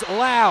is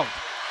loud.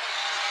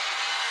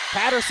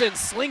 Patterson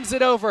slings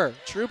it over.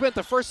 Trubin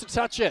the first to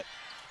touch it.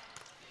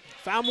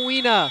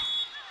 Famuina.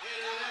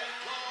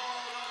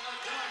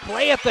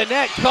 Play at the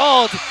net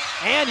called,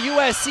 and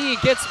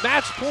USC gets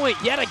match point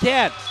yet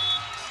again.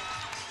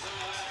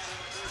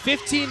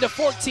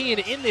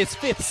 15-14 in this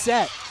 5th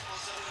set.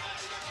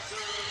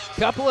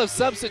 Couple of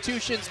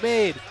substitutions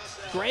made.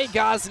 Gray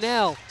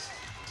Gosnell.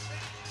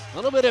 A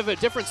little bit of a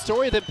different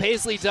story than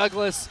Paisley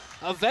Douglas.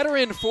 A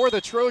veteran for the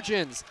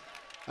Trojans.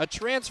 A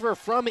transfer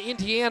from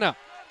Indiana.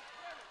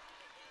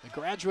 The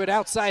graduate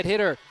outside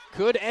hitter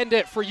could end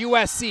it for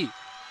USC.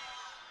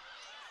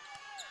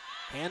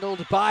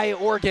 Handled by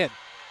Oregon.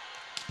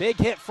 Big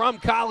hit from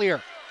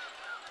Collier.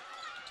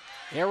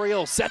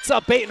 Ariel sets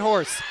up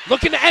Batenhorst.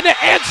 Looking to end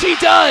it, and she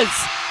does!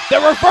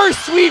 The reverse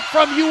sweep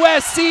from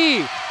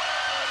USC.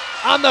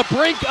 On the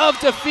brink of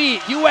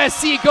defeat,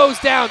 USC goes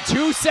down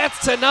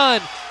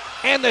 2-0,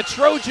 and the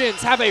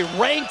Trojans have a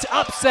ranked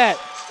upset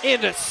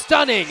in a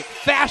stunning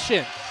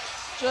fashion.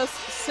 Just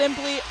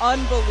simply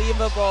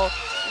unbelievable.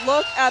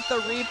 Look at the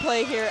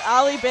replay here.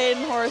 Allie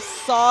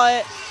Batenhorst saw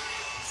it,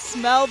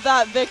 smelled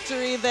that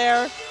victory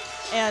there,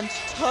 and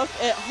took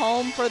it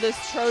home for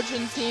this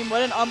Trojan team.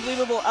 What an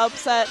unbelievable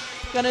upset.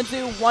 Gonna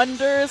do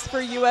wonders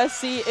for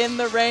USC in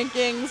the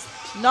rankings.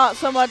 Not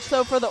so much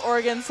so for the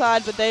Oregon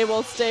side, but they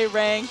will stay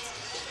ranked.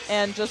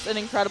 And just an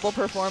incredible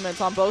performance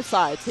on both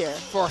sides here.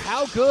 For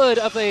how good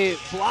of a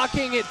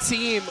blocking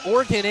team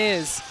Oregon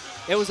is,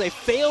 it was a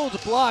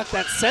failed block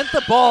that sent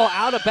the ball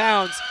out of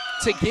bounds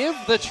to give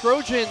the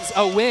Trojans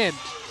a win.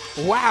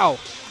 Wow,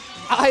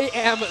 I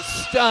am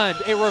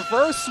stunned. A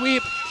reverse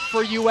sweep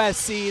for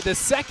USC, the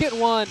second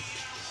one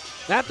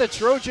that the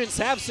Trojans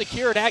have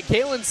secured at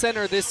Galen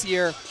Center this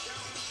year.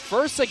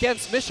 First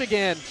against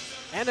Michigan,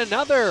 and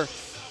another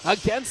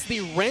against the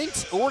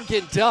ranked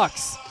Oregon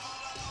Ducks.